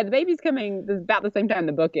 yeah. The baby's coming about the same time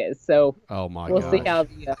the book is, so Oh my we'll god. see how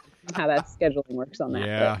the how that scheduling works on that.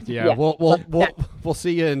 Yeah, but yeah. We'll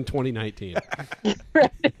see you in 2019.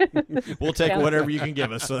 We'll take Sounds whatever you can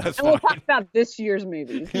give us, so that's And we'll fine. talk about this year's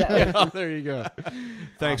movies. So. Yeah, there you go.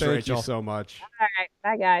 Thanks, Thank Rachel. you so much. All right.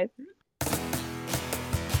 Bye, guys.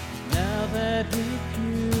 Now that we've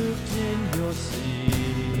puked in your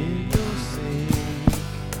sink,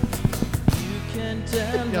 you can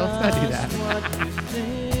tell No, let's not do that. us what you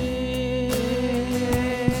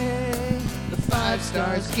think. The 5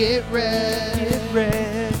 stars get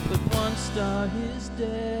red. but 1 star is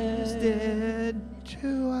dead.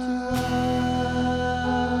 To us.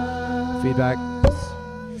 Feedback.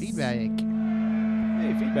 Feedback.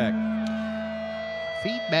 Hey, feedback.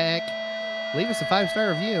 Feedback. Leave us a 5-star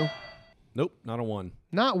review. Nope, not a 1.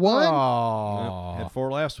 Not one. Oh. Nope, had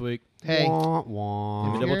 4 last week. Hey, Wah, Let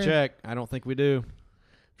wah. me double Here. check. I don't think we do.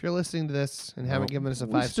 if you're listening to this and haven't given us a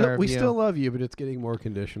We 5-star still, review, we still love you, but it's getting more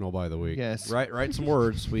conditional by the week. yes, Write some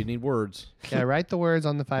words. We need words. yeah, write the words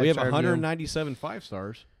on the 5-star We have review. 197 5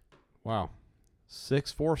 stars, Wow.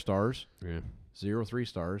 6 4 stars, Yeah. 0 3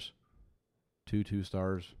 stars, 2 2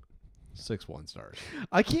 stars, 6 1 stars.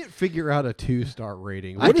 I can't figure out a 2-star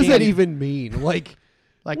rating. I What does can't that e- even mean? Like,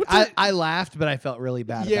 Like What's I laughed, but I felt really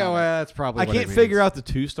bad. yeah, about well, that's probably. I what can't it figure means. out the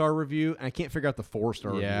 2-star review, and I can't figure out the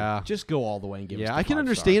 4-star Yeah. review. Just go all the way and give us Yeah, the I can 5-star.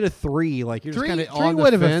 understand a 3. Like you're it. Three, just kind of three on the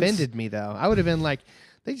would have fence. offended me though. I would have been like,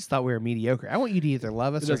 they just thought we were mediocre. I want you to either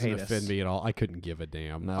love us It or doesn't hate offend us. me at all. I couldn't give a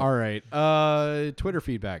damn. No. All right. Twitter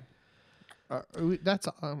feedback. That's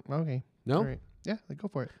okay. No? All right. Yeah, go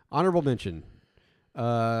for it. Honorable mention.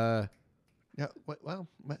 Yeah. Well,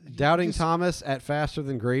 Doubting just- Thomas at Faster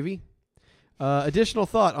Than Gravy. Additional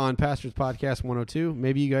thought on Pastors Podcast 102.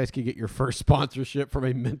 Maybe you guys could get your first sponsorship from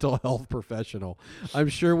a mental health professional. I'm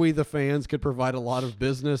sure we, the fans, could provide a lot of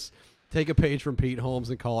business. Take a page from Pete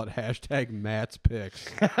Holmes and call it hashtag Matt's Picks.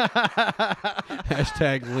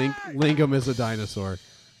 Hashtag Lingam is a dinosaur.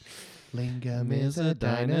 Lingam is a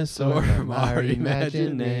dinosaur from our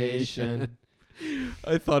imagination.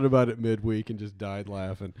 I thought about it midweek and just died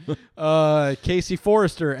laughing. Casey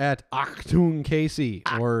Forrester at Achtung Casey,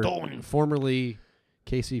 or formerly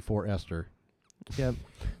Casey Forrester. Yep.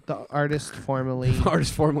 The artist formerly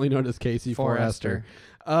Artist formerly known as Casey Forrester.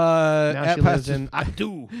 Now At she lives Pastors- in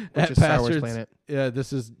Aktu, which at is Star Wars Pastors- planet. Yeah,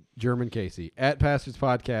 this is German Casey. At Pastors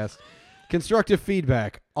Podcast. Constructive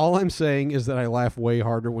feedback. All I'm saying is that I laugh way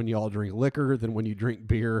harder when y'all drink liquor than when you drink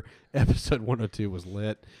beer. Episode 102 was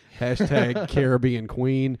lit. Hashtag Caribbean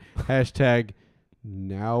Queen. Hashtag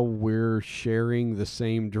now we're sharing the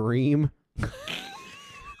same dream.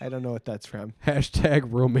 I don't know what that's from. Hashtag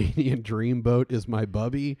Romanian Dreamboat is my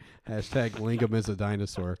bubby. Hashtag Lingam is a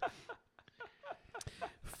dinosaur.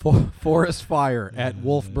 Forest Fire at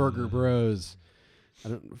Wolfburger Bros. I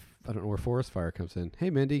don't know where Forest Fire comes in. Hey,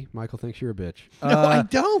 Mindy. Michael thinks you're a bitch. No, I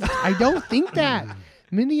don't. I don't think that.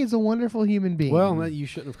 Mindy is a wonderful human being. Well, you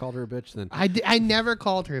shouldn't have called her a bitch then. I never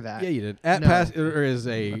called her that. Yeah, you did. At No. there is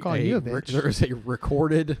a, I'm calling you a bitch. there is a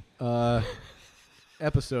recorded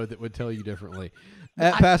episode that would tell you differently.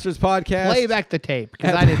 At Pastors Podcast. Play back the tape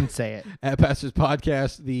because I didn't say it. At Pastors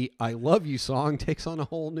Podcast, the I Love You song takes on a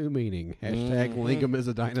whole new meaning. Hashtag Lingam is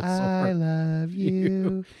a dinosaur. I love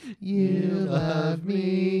you. You love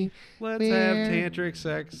me. Let's have tantric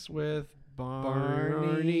sex with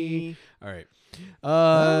Barney. All right.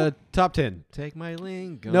 Top 10. Take my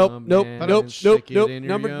lingam. Nope. and stick it in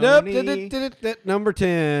your yoni. Number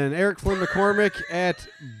 10. Eric Flynn McCormick at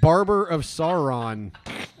Barber of Sauron.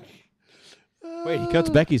 Wait, he cuts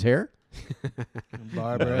Becky's hair?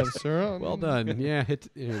 Barbara Surround. Well done. Yeah, here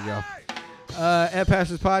you go. At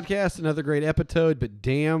Pastors Podcast, another great episode, but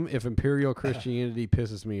damn if Imperial Christianity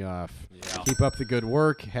pisses me off. Keep up the good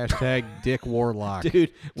work. Hashtag Dick Warlock. Dude,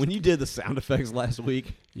 when you did the sound effects last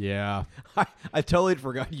week, Yeah. I totally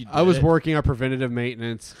forgot you did I was it. working on preventative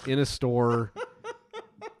maintenance in a store,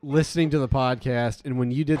 listening to the podcast, and when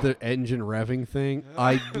you did the engine revving thing,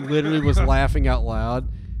 I literally was laughing out loud.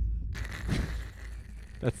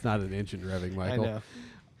 That's not an engine revving, Michael. I know.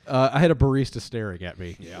 I had a barista staring at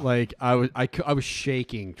me. Yeah. Like I was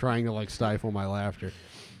shaking, trying to like stifle my laughter.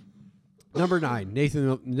 Number 9,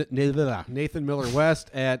 Nathan Miller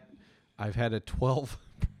West at I've had a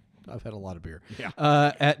lot of beer. Yeah.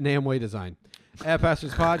 At Namway Design. At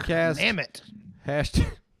Pastors Podcast. Damn it. Hashtag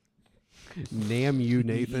Nam you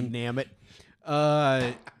Nathan. Damn it.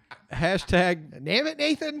 Hashtag Damn it,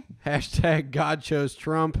 Nathan. Hashtag God chose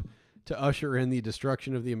Trump to usher in the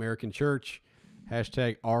destruction of the American church.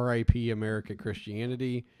 Hashtag RIP America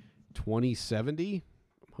Christianity 2070.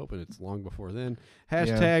 hoping it's long before then.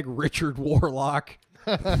 Hashtag Richard Warlock.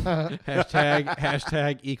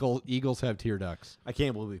 hashtag Eagles have tear ducts. I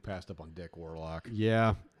can't believe we passed up on Dick Warlock.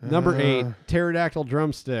 Yeah. Number 8, pterodactyl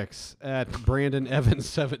drumsticks at Brandon Evans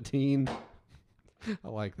 17. I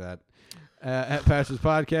like that. At Pastor's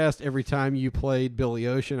Podcast, every time you played Billy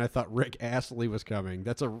Ocean, I thought Rick Astley was coming.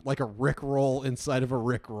 That's like a Rick roll inside of a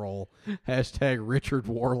Rick roll. Hashtag Richard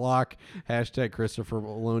Warlock. Hashtag Christopher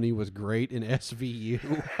Maloney was great in SVU.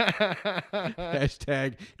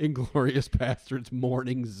 Hashtag Inglorious Bastards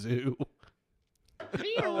Morning Zoo.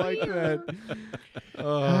 I like that.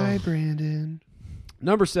 Hi, Brandon.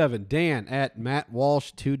 Number 7, Dan at Matt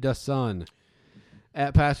Walsh to the Sun.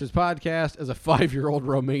 At Pastor's Podcast as a 5-year-old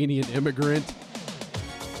Romanian immigrant.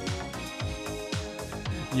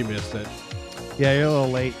 You missed it. Yeah, you're a little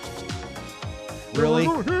late. Really?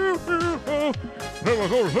 All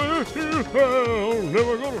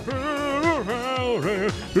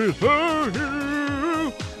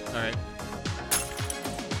right.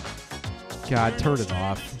 God, turn it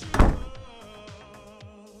off.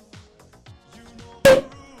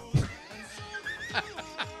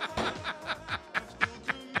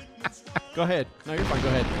 Go ahead. No, you're fine. Go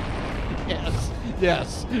ahead.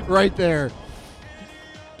 Yes, right there.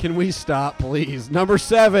 Can we stop, please? Number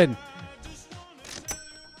 7.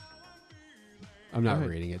 I'm not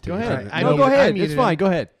reading it. Go you. ahead. I No, muted- go I ahead. muted It's him. fine. Go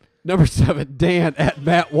ahead. Number 7, Dan at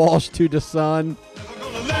Matt Walsh to the Sun.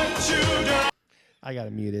 I got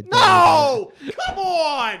it muted. No! Come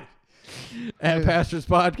on! At Pastor's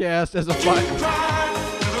Podcast as a 5.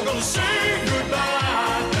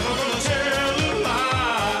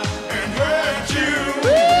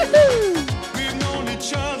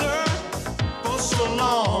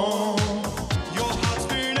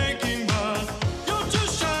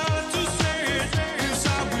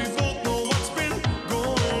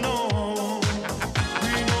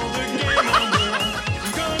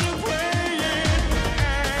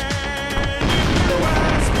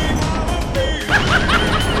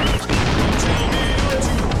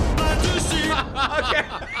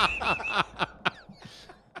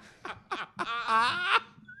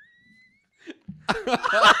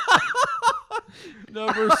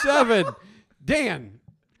 Number 7, Dan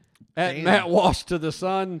at Matt Walsh to the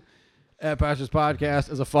Sun. At Pastor's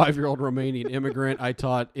Podcast as a 5-year-old Romanian immigrant, I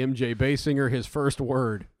taught MJ Basinger his first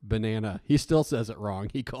word, banana. He still says it wrong.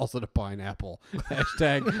 He calls it a pineapple.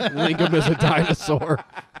 Hashtag Lincoln is a dinosaur.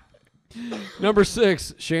 Number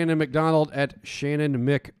 6, Shannon McDonald at Shannon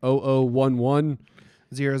Mick 0011.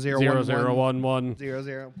 0011. 0011.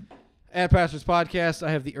 00. At Pastor's Podcast,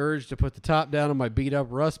 I have the urge to put the top down on my beat-up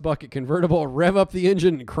Rust Bucket convertible, rev up the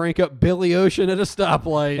engine, and crank up Billy Ocean at a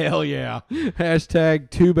stoplight. Hell yeah. Hashtag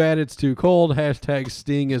too bad it's too cold. Hashtag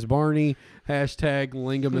Sting is Barney. Hashtag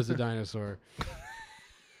Lingam is a dinosaur.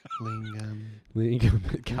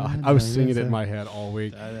 Lingam. God, I was singing it in my head all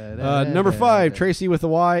week. Number 5, Tracy with the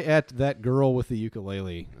Y at that girl with the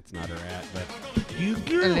ukulele. That's not her at, but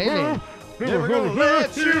Ukulele. Never gonna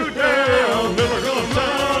let you down. Never gonna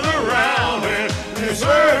turn around and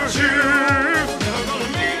desert you. Never gonna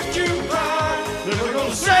make you cry. Never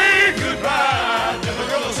gonna say goodbye. Never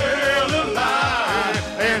gonna tell a lie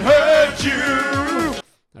and hurt you.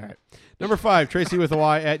 all right. Number 5, Tracy with the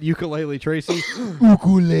Y at ukulele Tracy.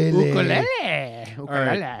 Ukulele. All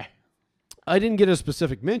right. I didn't get a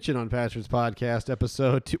specific mention on Pastor's Podcast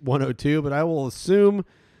episode 102, but I will assume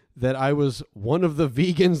that I was one of the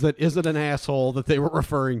vegans that isn't an asshole that they were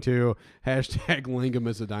referring to. Hashtag Lingam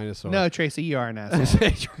is a dinosaur. No, Tracy, you are an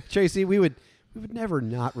asshole. Tracy, we would never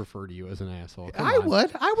not refer to you as an asshole. Come I on.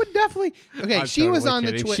 would definitely. Okay, I'm she was totally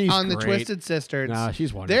on kidding. She's the great. Twisted Sisters. Nah,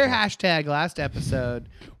 she's wonderful. Their hashtag last episode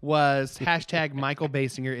was hashtag Michael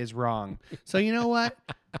Basinger is wrong. So you know what?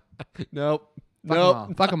 Nope.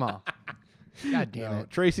 Fuck them all. God damn No,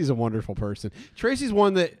 it. Tracy's a wonderful person. Tracy's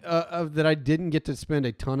one that that I didn't get to spend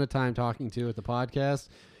a ton of time talking to at the podcast,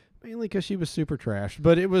 mainly because she was super trash.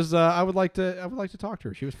 But it was I would like to talk to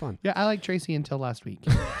her. She was fun. Yeah, I liked Tracy until last week.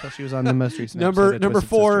 Until she was on the most recent Number episode of Twisted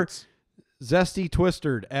 4, Sisters. Zesty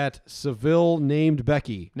Twistered at Seville named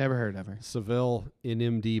Becky. Never heard of her. Seville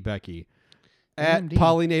NMD Becky. At NMD.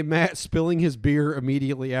 Polynamed Matt, spilling his beer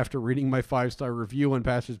immediately after reading my 5-star review on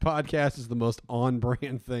Pastor's Podcast is the most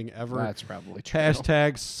on-brand thing ever. That's probably true.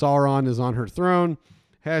 Hashtag Sauron is on her throne.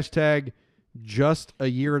 Hashtag just a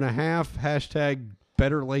year and a half. Hashtag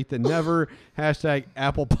better late than never. Hashtag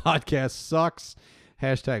Apple Podcast sucks.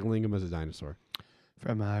 Hashtag Lingam is a dinosaur.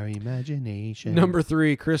 From our imagination. Number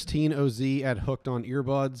 3, Christine OZ at Hooked on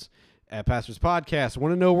Earbuds at Pastor's Podcast.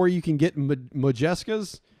 Want to know where you can get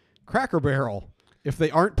Mojeskas? Cracker Barrel. If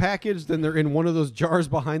they aren't packaged, then they're in one of those jars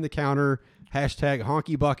behind the counter. Hashtag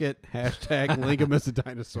honky bucket. Hashtag Lingam as a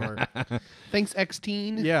dinosaur. Thanks,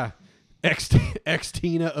 X-Teen. Yeah.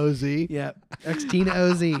 X-Tina OZ. Yeah. X-Tina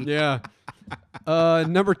OZ. Yeah.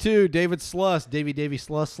 Number 2, David Sluss. Davy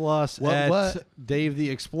Sluss. What? Dave the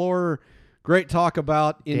Explorer. Great talk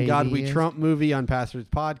about In God We Davey. Trump movie on Pastor's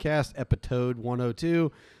Podcast, episode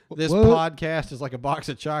 102. This Whoa. podcast is like a box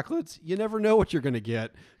of chocolates. You never know what you're going to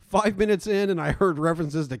get. 5 minutes in, and I heard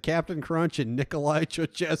references to Captain Crunch and Nikolai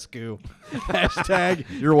Ceausescu. Hashtag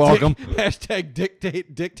You're welcome. Hashtag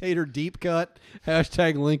dictator deep cut.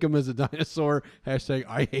 Hashtag Lincoln as a dinosaur. Hashtag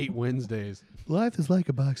I hate Wednesdays. Life is like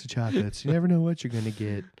a box of chocolates. You never know what you're going to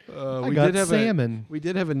get. I we got did have salmon. We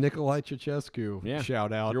did have a Nikolai Ceausescu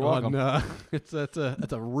shout out. You're welcome. That's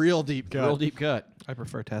a real deep cut. Real deep cut. I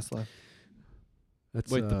prefer Tesla.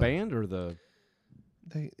 That's, Wait, the band or the?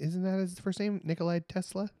 Isn't that his first name? Nikolai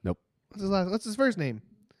Tesla? Nope. What's his first name?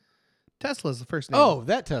 Tesla's the first name. Oh,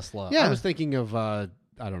 that Tesla. Yeah. I was thinking of I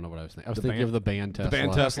don't know what I was thinking. I was thinking band? of the band Tesla. The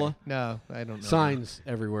band Tesla. No, I don't know. Signs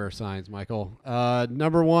everywhere. Signs, Michael.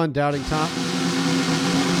 Number 1, Doubting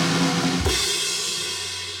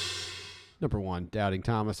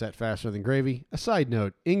Thomas at Faster Than Gravy. A side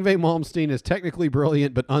note, Yngwie Malmsteen is technically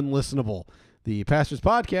brilliant but unlistenable. The Pastor's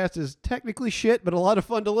Podcast is technically shit, but a lot of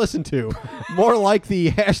fun to listen to. More like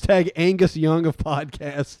the hashtag Angus Young of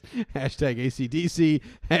podcasts, hashtag ACDC,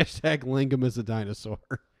 hashtag Lingam as a dinosaur.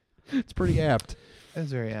 It's pretty apt.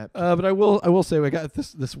 That's very apt. But I will say we got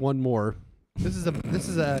this one more. This is a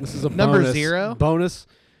Number number 0. bonus.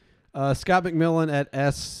 Scott McMillan at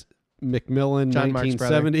S McMillan John Mark's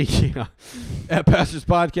 1970 yeah. At Pastor's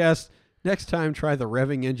Podcast. Next time, try the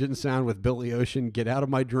revving engine sound with Billy Ocean. Get out of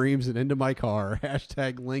my dreams and into my car.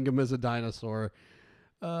 Hashtag Lingam as a dinosaur.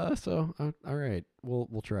 All right,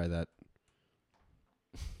 we'll try that.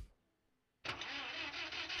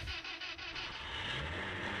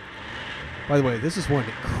 By the way, this is one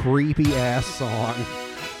creepy ass song.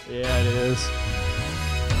 Yeah, it is.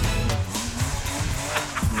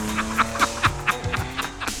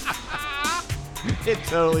 It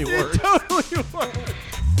totally works.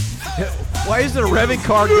 Why is it a revving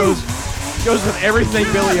car goes with everything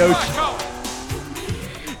Billy Ocean?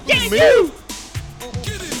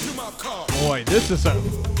 Boy, this is a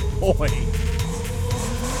boy.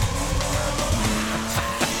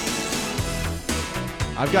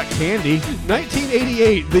 I've got candy.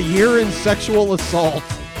 1988, the year in sexual assault.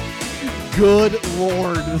 Good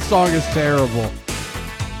Lord, this song is terrible.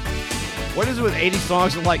 What is it with 80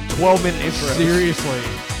 songs and like 12-minute intros? Seriously.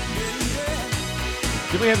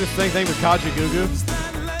 Did we have this same thing with Kaja Gugu?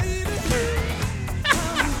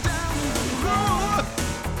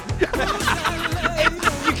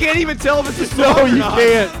 You can't even tell if it's a song No, or you not.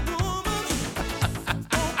 can't.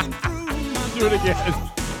 Do it again.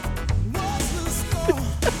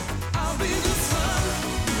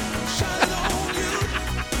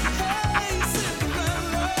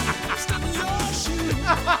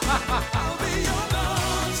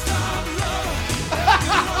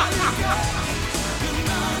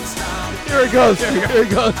 Here it goes. Here it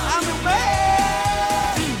goes.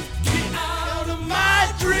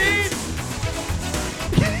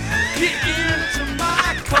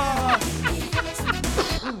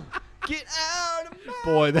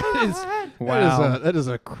 Boy, that is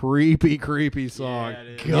a creepy song.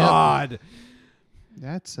 God.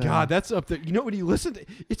 That's God, that's up there. You know, when you listen to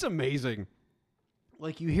it's amazing.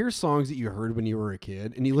 Like, you hear songs that you heard when you were a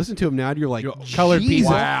kid, and you listen to them now, and you're like, Colored Jesus,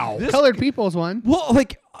 People. wow. Colored People's one. Well,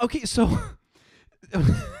 like, okay, so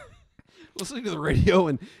listening to the radio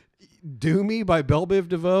and Do Me by Belle Biv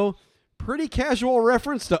DeVoe, pretty casual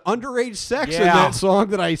reference to underage sex in Yeah. that song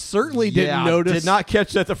that I certainly didn't notice. Did not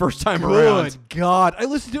catch that the first time around. Good God. I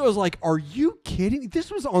listened to it, I was like, are you kidding? This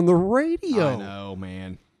was on the radio. I know,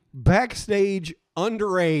 man. Backstage,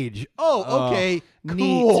 underage. Oh, okay. neat.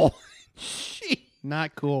 Cool. Gee,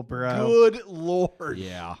 Not cool, bro. good Lord.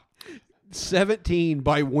 Yeah, 17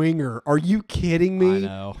 by Winger. Are you kidding me? I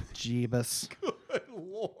know. Jeebus. Good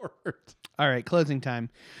Lord. All right, closing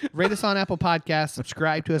time. Rate us on Apple Podcasts.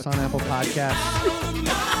 Subscribe to us on Apple Podcasts.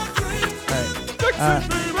 All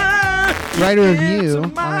right. Write a review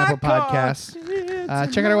on Apple Podcasts.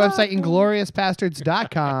 Check out our website,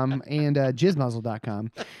 ingloriousbastards.com and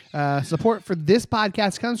jizzmuzzle.com. Support for this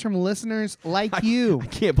podcast comes from listeners like you. I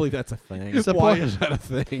can't believe that's a thing. Why is that a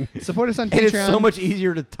thing? Support us on And it's Patreon. so much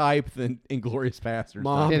easier to type than Inglorious Bastards.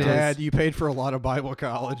 Mom, It Dad, is. you paid for a lot of Bible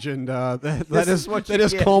college, and that This is what you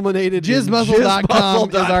has get. culminated in Jizzmuzzle.com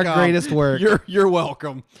is our jizzmuzzle.com. greatest work. You're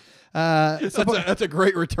welcome. Support- That's a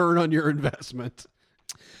great return on your investment.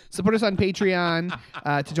 Support us on Patreon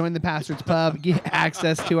to join the Pastor's Pub. Get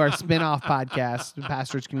access to our spin-off podcast, the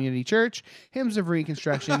Pastor's Community Church, Hymns of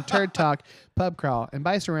Reconstruction, Turd Talk, Pub Crawl, and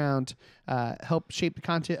Bice Around. Help shape the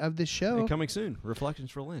content of this show. And coming soon,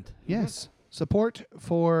 Reflections for Lent. Yes. Support us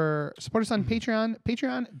on Patreon,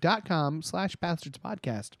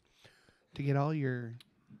 patreon.com/bastardspodcast to get all your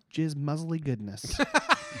jizz muzzly goodness.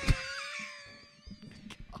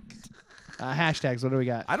 Hashtags, what do we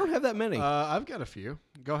got? I don't have that many. I've got a few.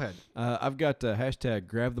 Go ahead. I've got hashtag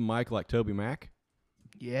grab the mic like Toby Mac.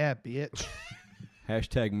 Yeah, bitch.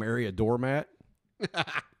 Hashtag marry a doormat.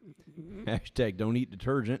 Hashtag don't eat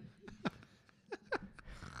detergent.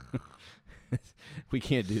 We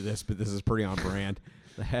can't do this, but this is pretty on brand.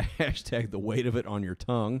 The hashtag the weight of it on your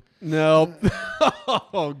tongue. Nope.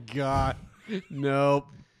 Oh, God. Nope.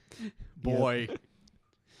 Boy.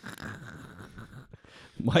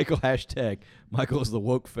 Michael hashtag Michael is the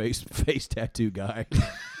woke face tattoo guy.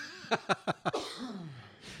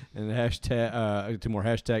 And hashtag two more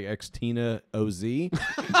hashtag Xtina OZ.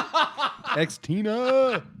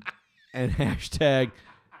 Xtina. And hashtag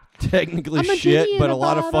technically shit, but a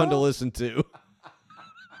lot of fun to listen to.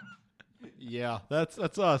 Yeah,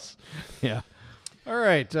 that's us. Yeah. All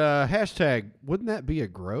right. Hashtag, wouldn't that be a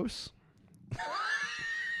gross?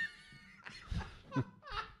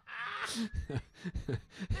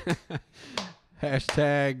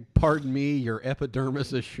 Hashtag, pardon me, your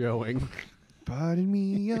epidermis is showing. Pardon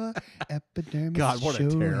me, your epidermis. God, what a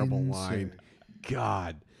terrible line.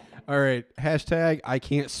 God. All right. Hashtag, I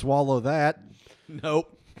can't swallow that.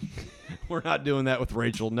 Nope. We're not doing that with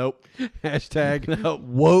Rachel. Nope. Hashtag,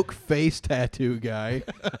 woke face tattoo guy.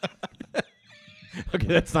 Okay,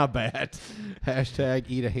 that's not bad. Hashtag,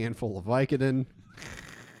 eat a handful of Vicodin.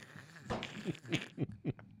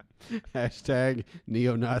 Hashtag,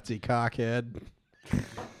 neo-Nazi cockhead.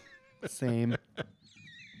 Same.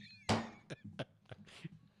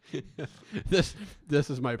 This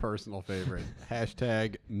is my personal favorite.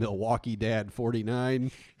 Hashtag, Milwaukee Dad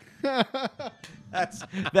 49.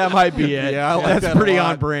 That might be it. Yeah, I like that's that a pretty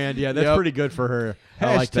lot. on brand. Yeah, that's Yep. pretty good for her. I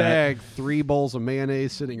Hashtag, like that. 3 bowls of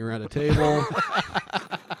mayonnaise sitting around a table.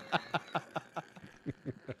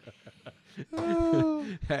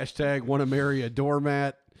 Hashtag, want to marry a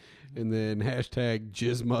doormat. And then hashtag,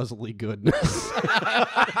 jizz muzzly goodness.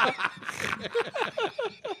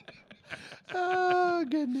 Oh,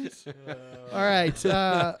 goodness. All right.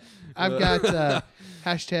 I've got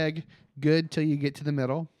hashtag good till you get to the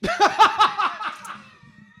middle.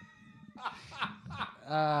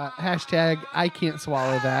 Hashtag I can't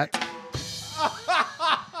swallow that.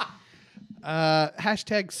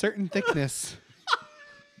 Hashtag certain thickness.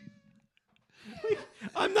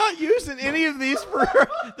 I'm not using any of these for.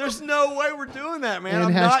 There's no way we're doing that, man. And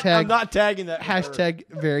I'm not tagging that. Hashtag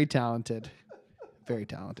very talented. Very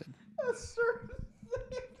talented.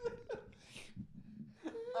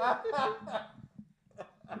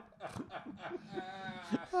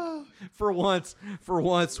 For once,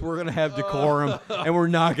 we're gonna have decorum, and we're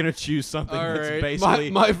not gonna choose something All that's right.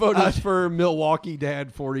 basically. My vote is for Milwaukee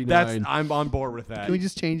Dad 49. I'm on board with that. Can we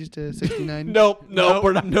just change it to 69? Nope,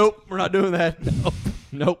 we're not doing that.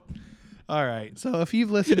 Nope. All right. So if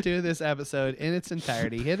you've listened to this episode in its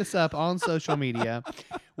entirety, hit us up on social media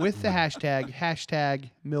with the hashtag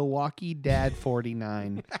Milwaukee Dad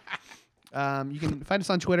 49. You can find us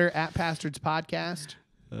on Twitter at Pastards Podcast.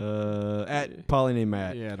 At Polyname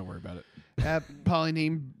Matt. Yeah, don't worry about it. At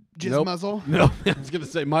Polyname Jizz Nope. Muzzle. No, I was going to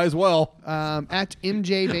say, might as well. At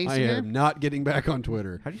MJ I Basinger. am not getting back on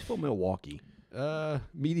Twitter. How do you spell Milwaukee?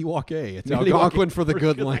 Milwaukee. It's Milwaukee Algonquin for the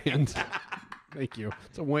good land. Thank you.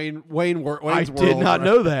 It's a Wayne's I World. did not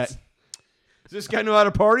know that. Does this guy know how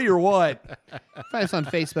to party or what? Find us on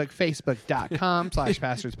Facebook,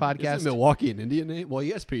 facebook.com/Pastards Is Podcast. Milwaukee an Indian name? Well,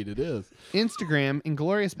 yes, Pete, it is. Instagram,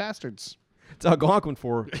 Inglorious Bastards. It's Algonquin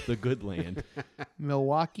for the good land.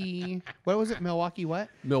 Milwaukee. What was it? Milwaukee what?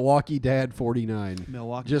 Milwaukee Dad 49.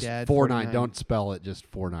 Milwaukee Just Dad 49. 49. Don't spell it. Just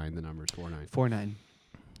 49. The number's 49. 49.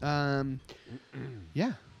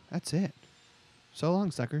 Yeah, that's it. So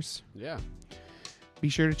long, suckers. Yeah. Be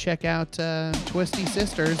sure to check out Twisty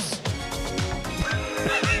Sisters.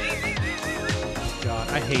 God,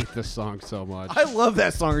 I hate this song so much. I love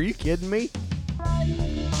that song. Are you kidding me?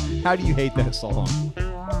 How do you hate that song?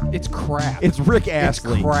 It's crap. It's Rick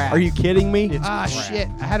Astley. crap. Are you kidding me? Ah, shit.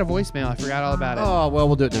 I had a voicemail. I forgot all about it. Oh, well,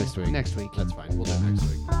 we'll do it next week. Next week. That's fine. We'll do it next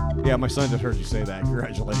week. Yeah, my son just heard you say that.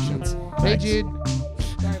 Congratulations. Hey, Jude.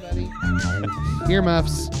 Sorry, buddy.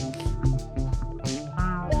 Earmuffs.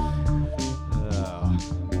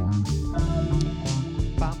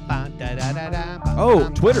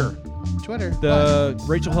 Oh, Twitter. Twitter. The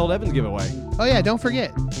Rachel Held Evans giveaway. Oh yeah, don't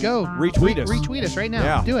forget. Go Retweet us. Retweet us right now.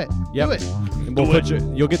 Yeah. Do it. Yep. Do it. And we'll put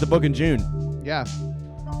you'll get the book in June. Yeah.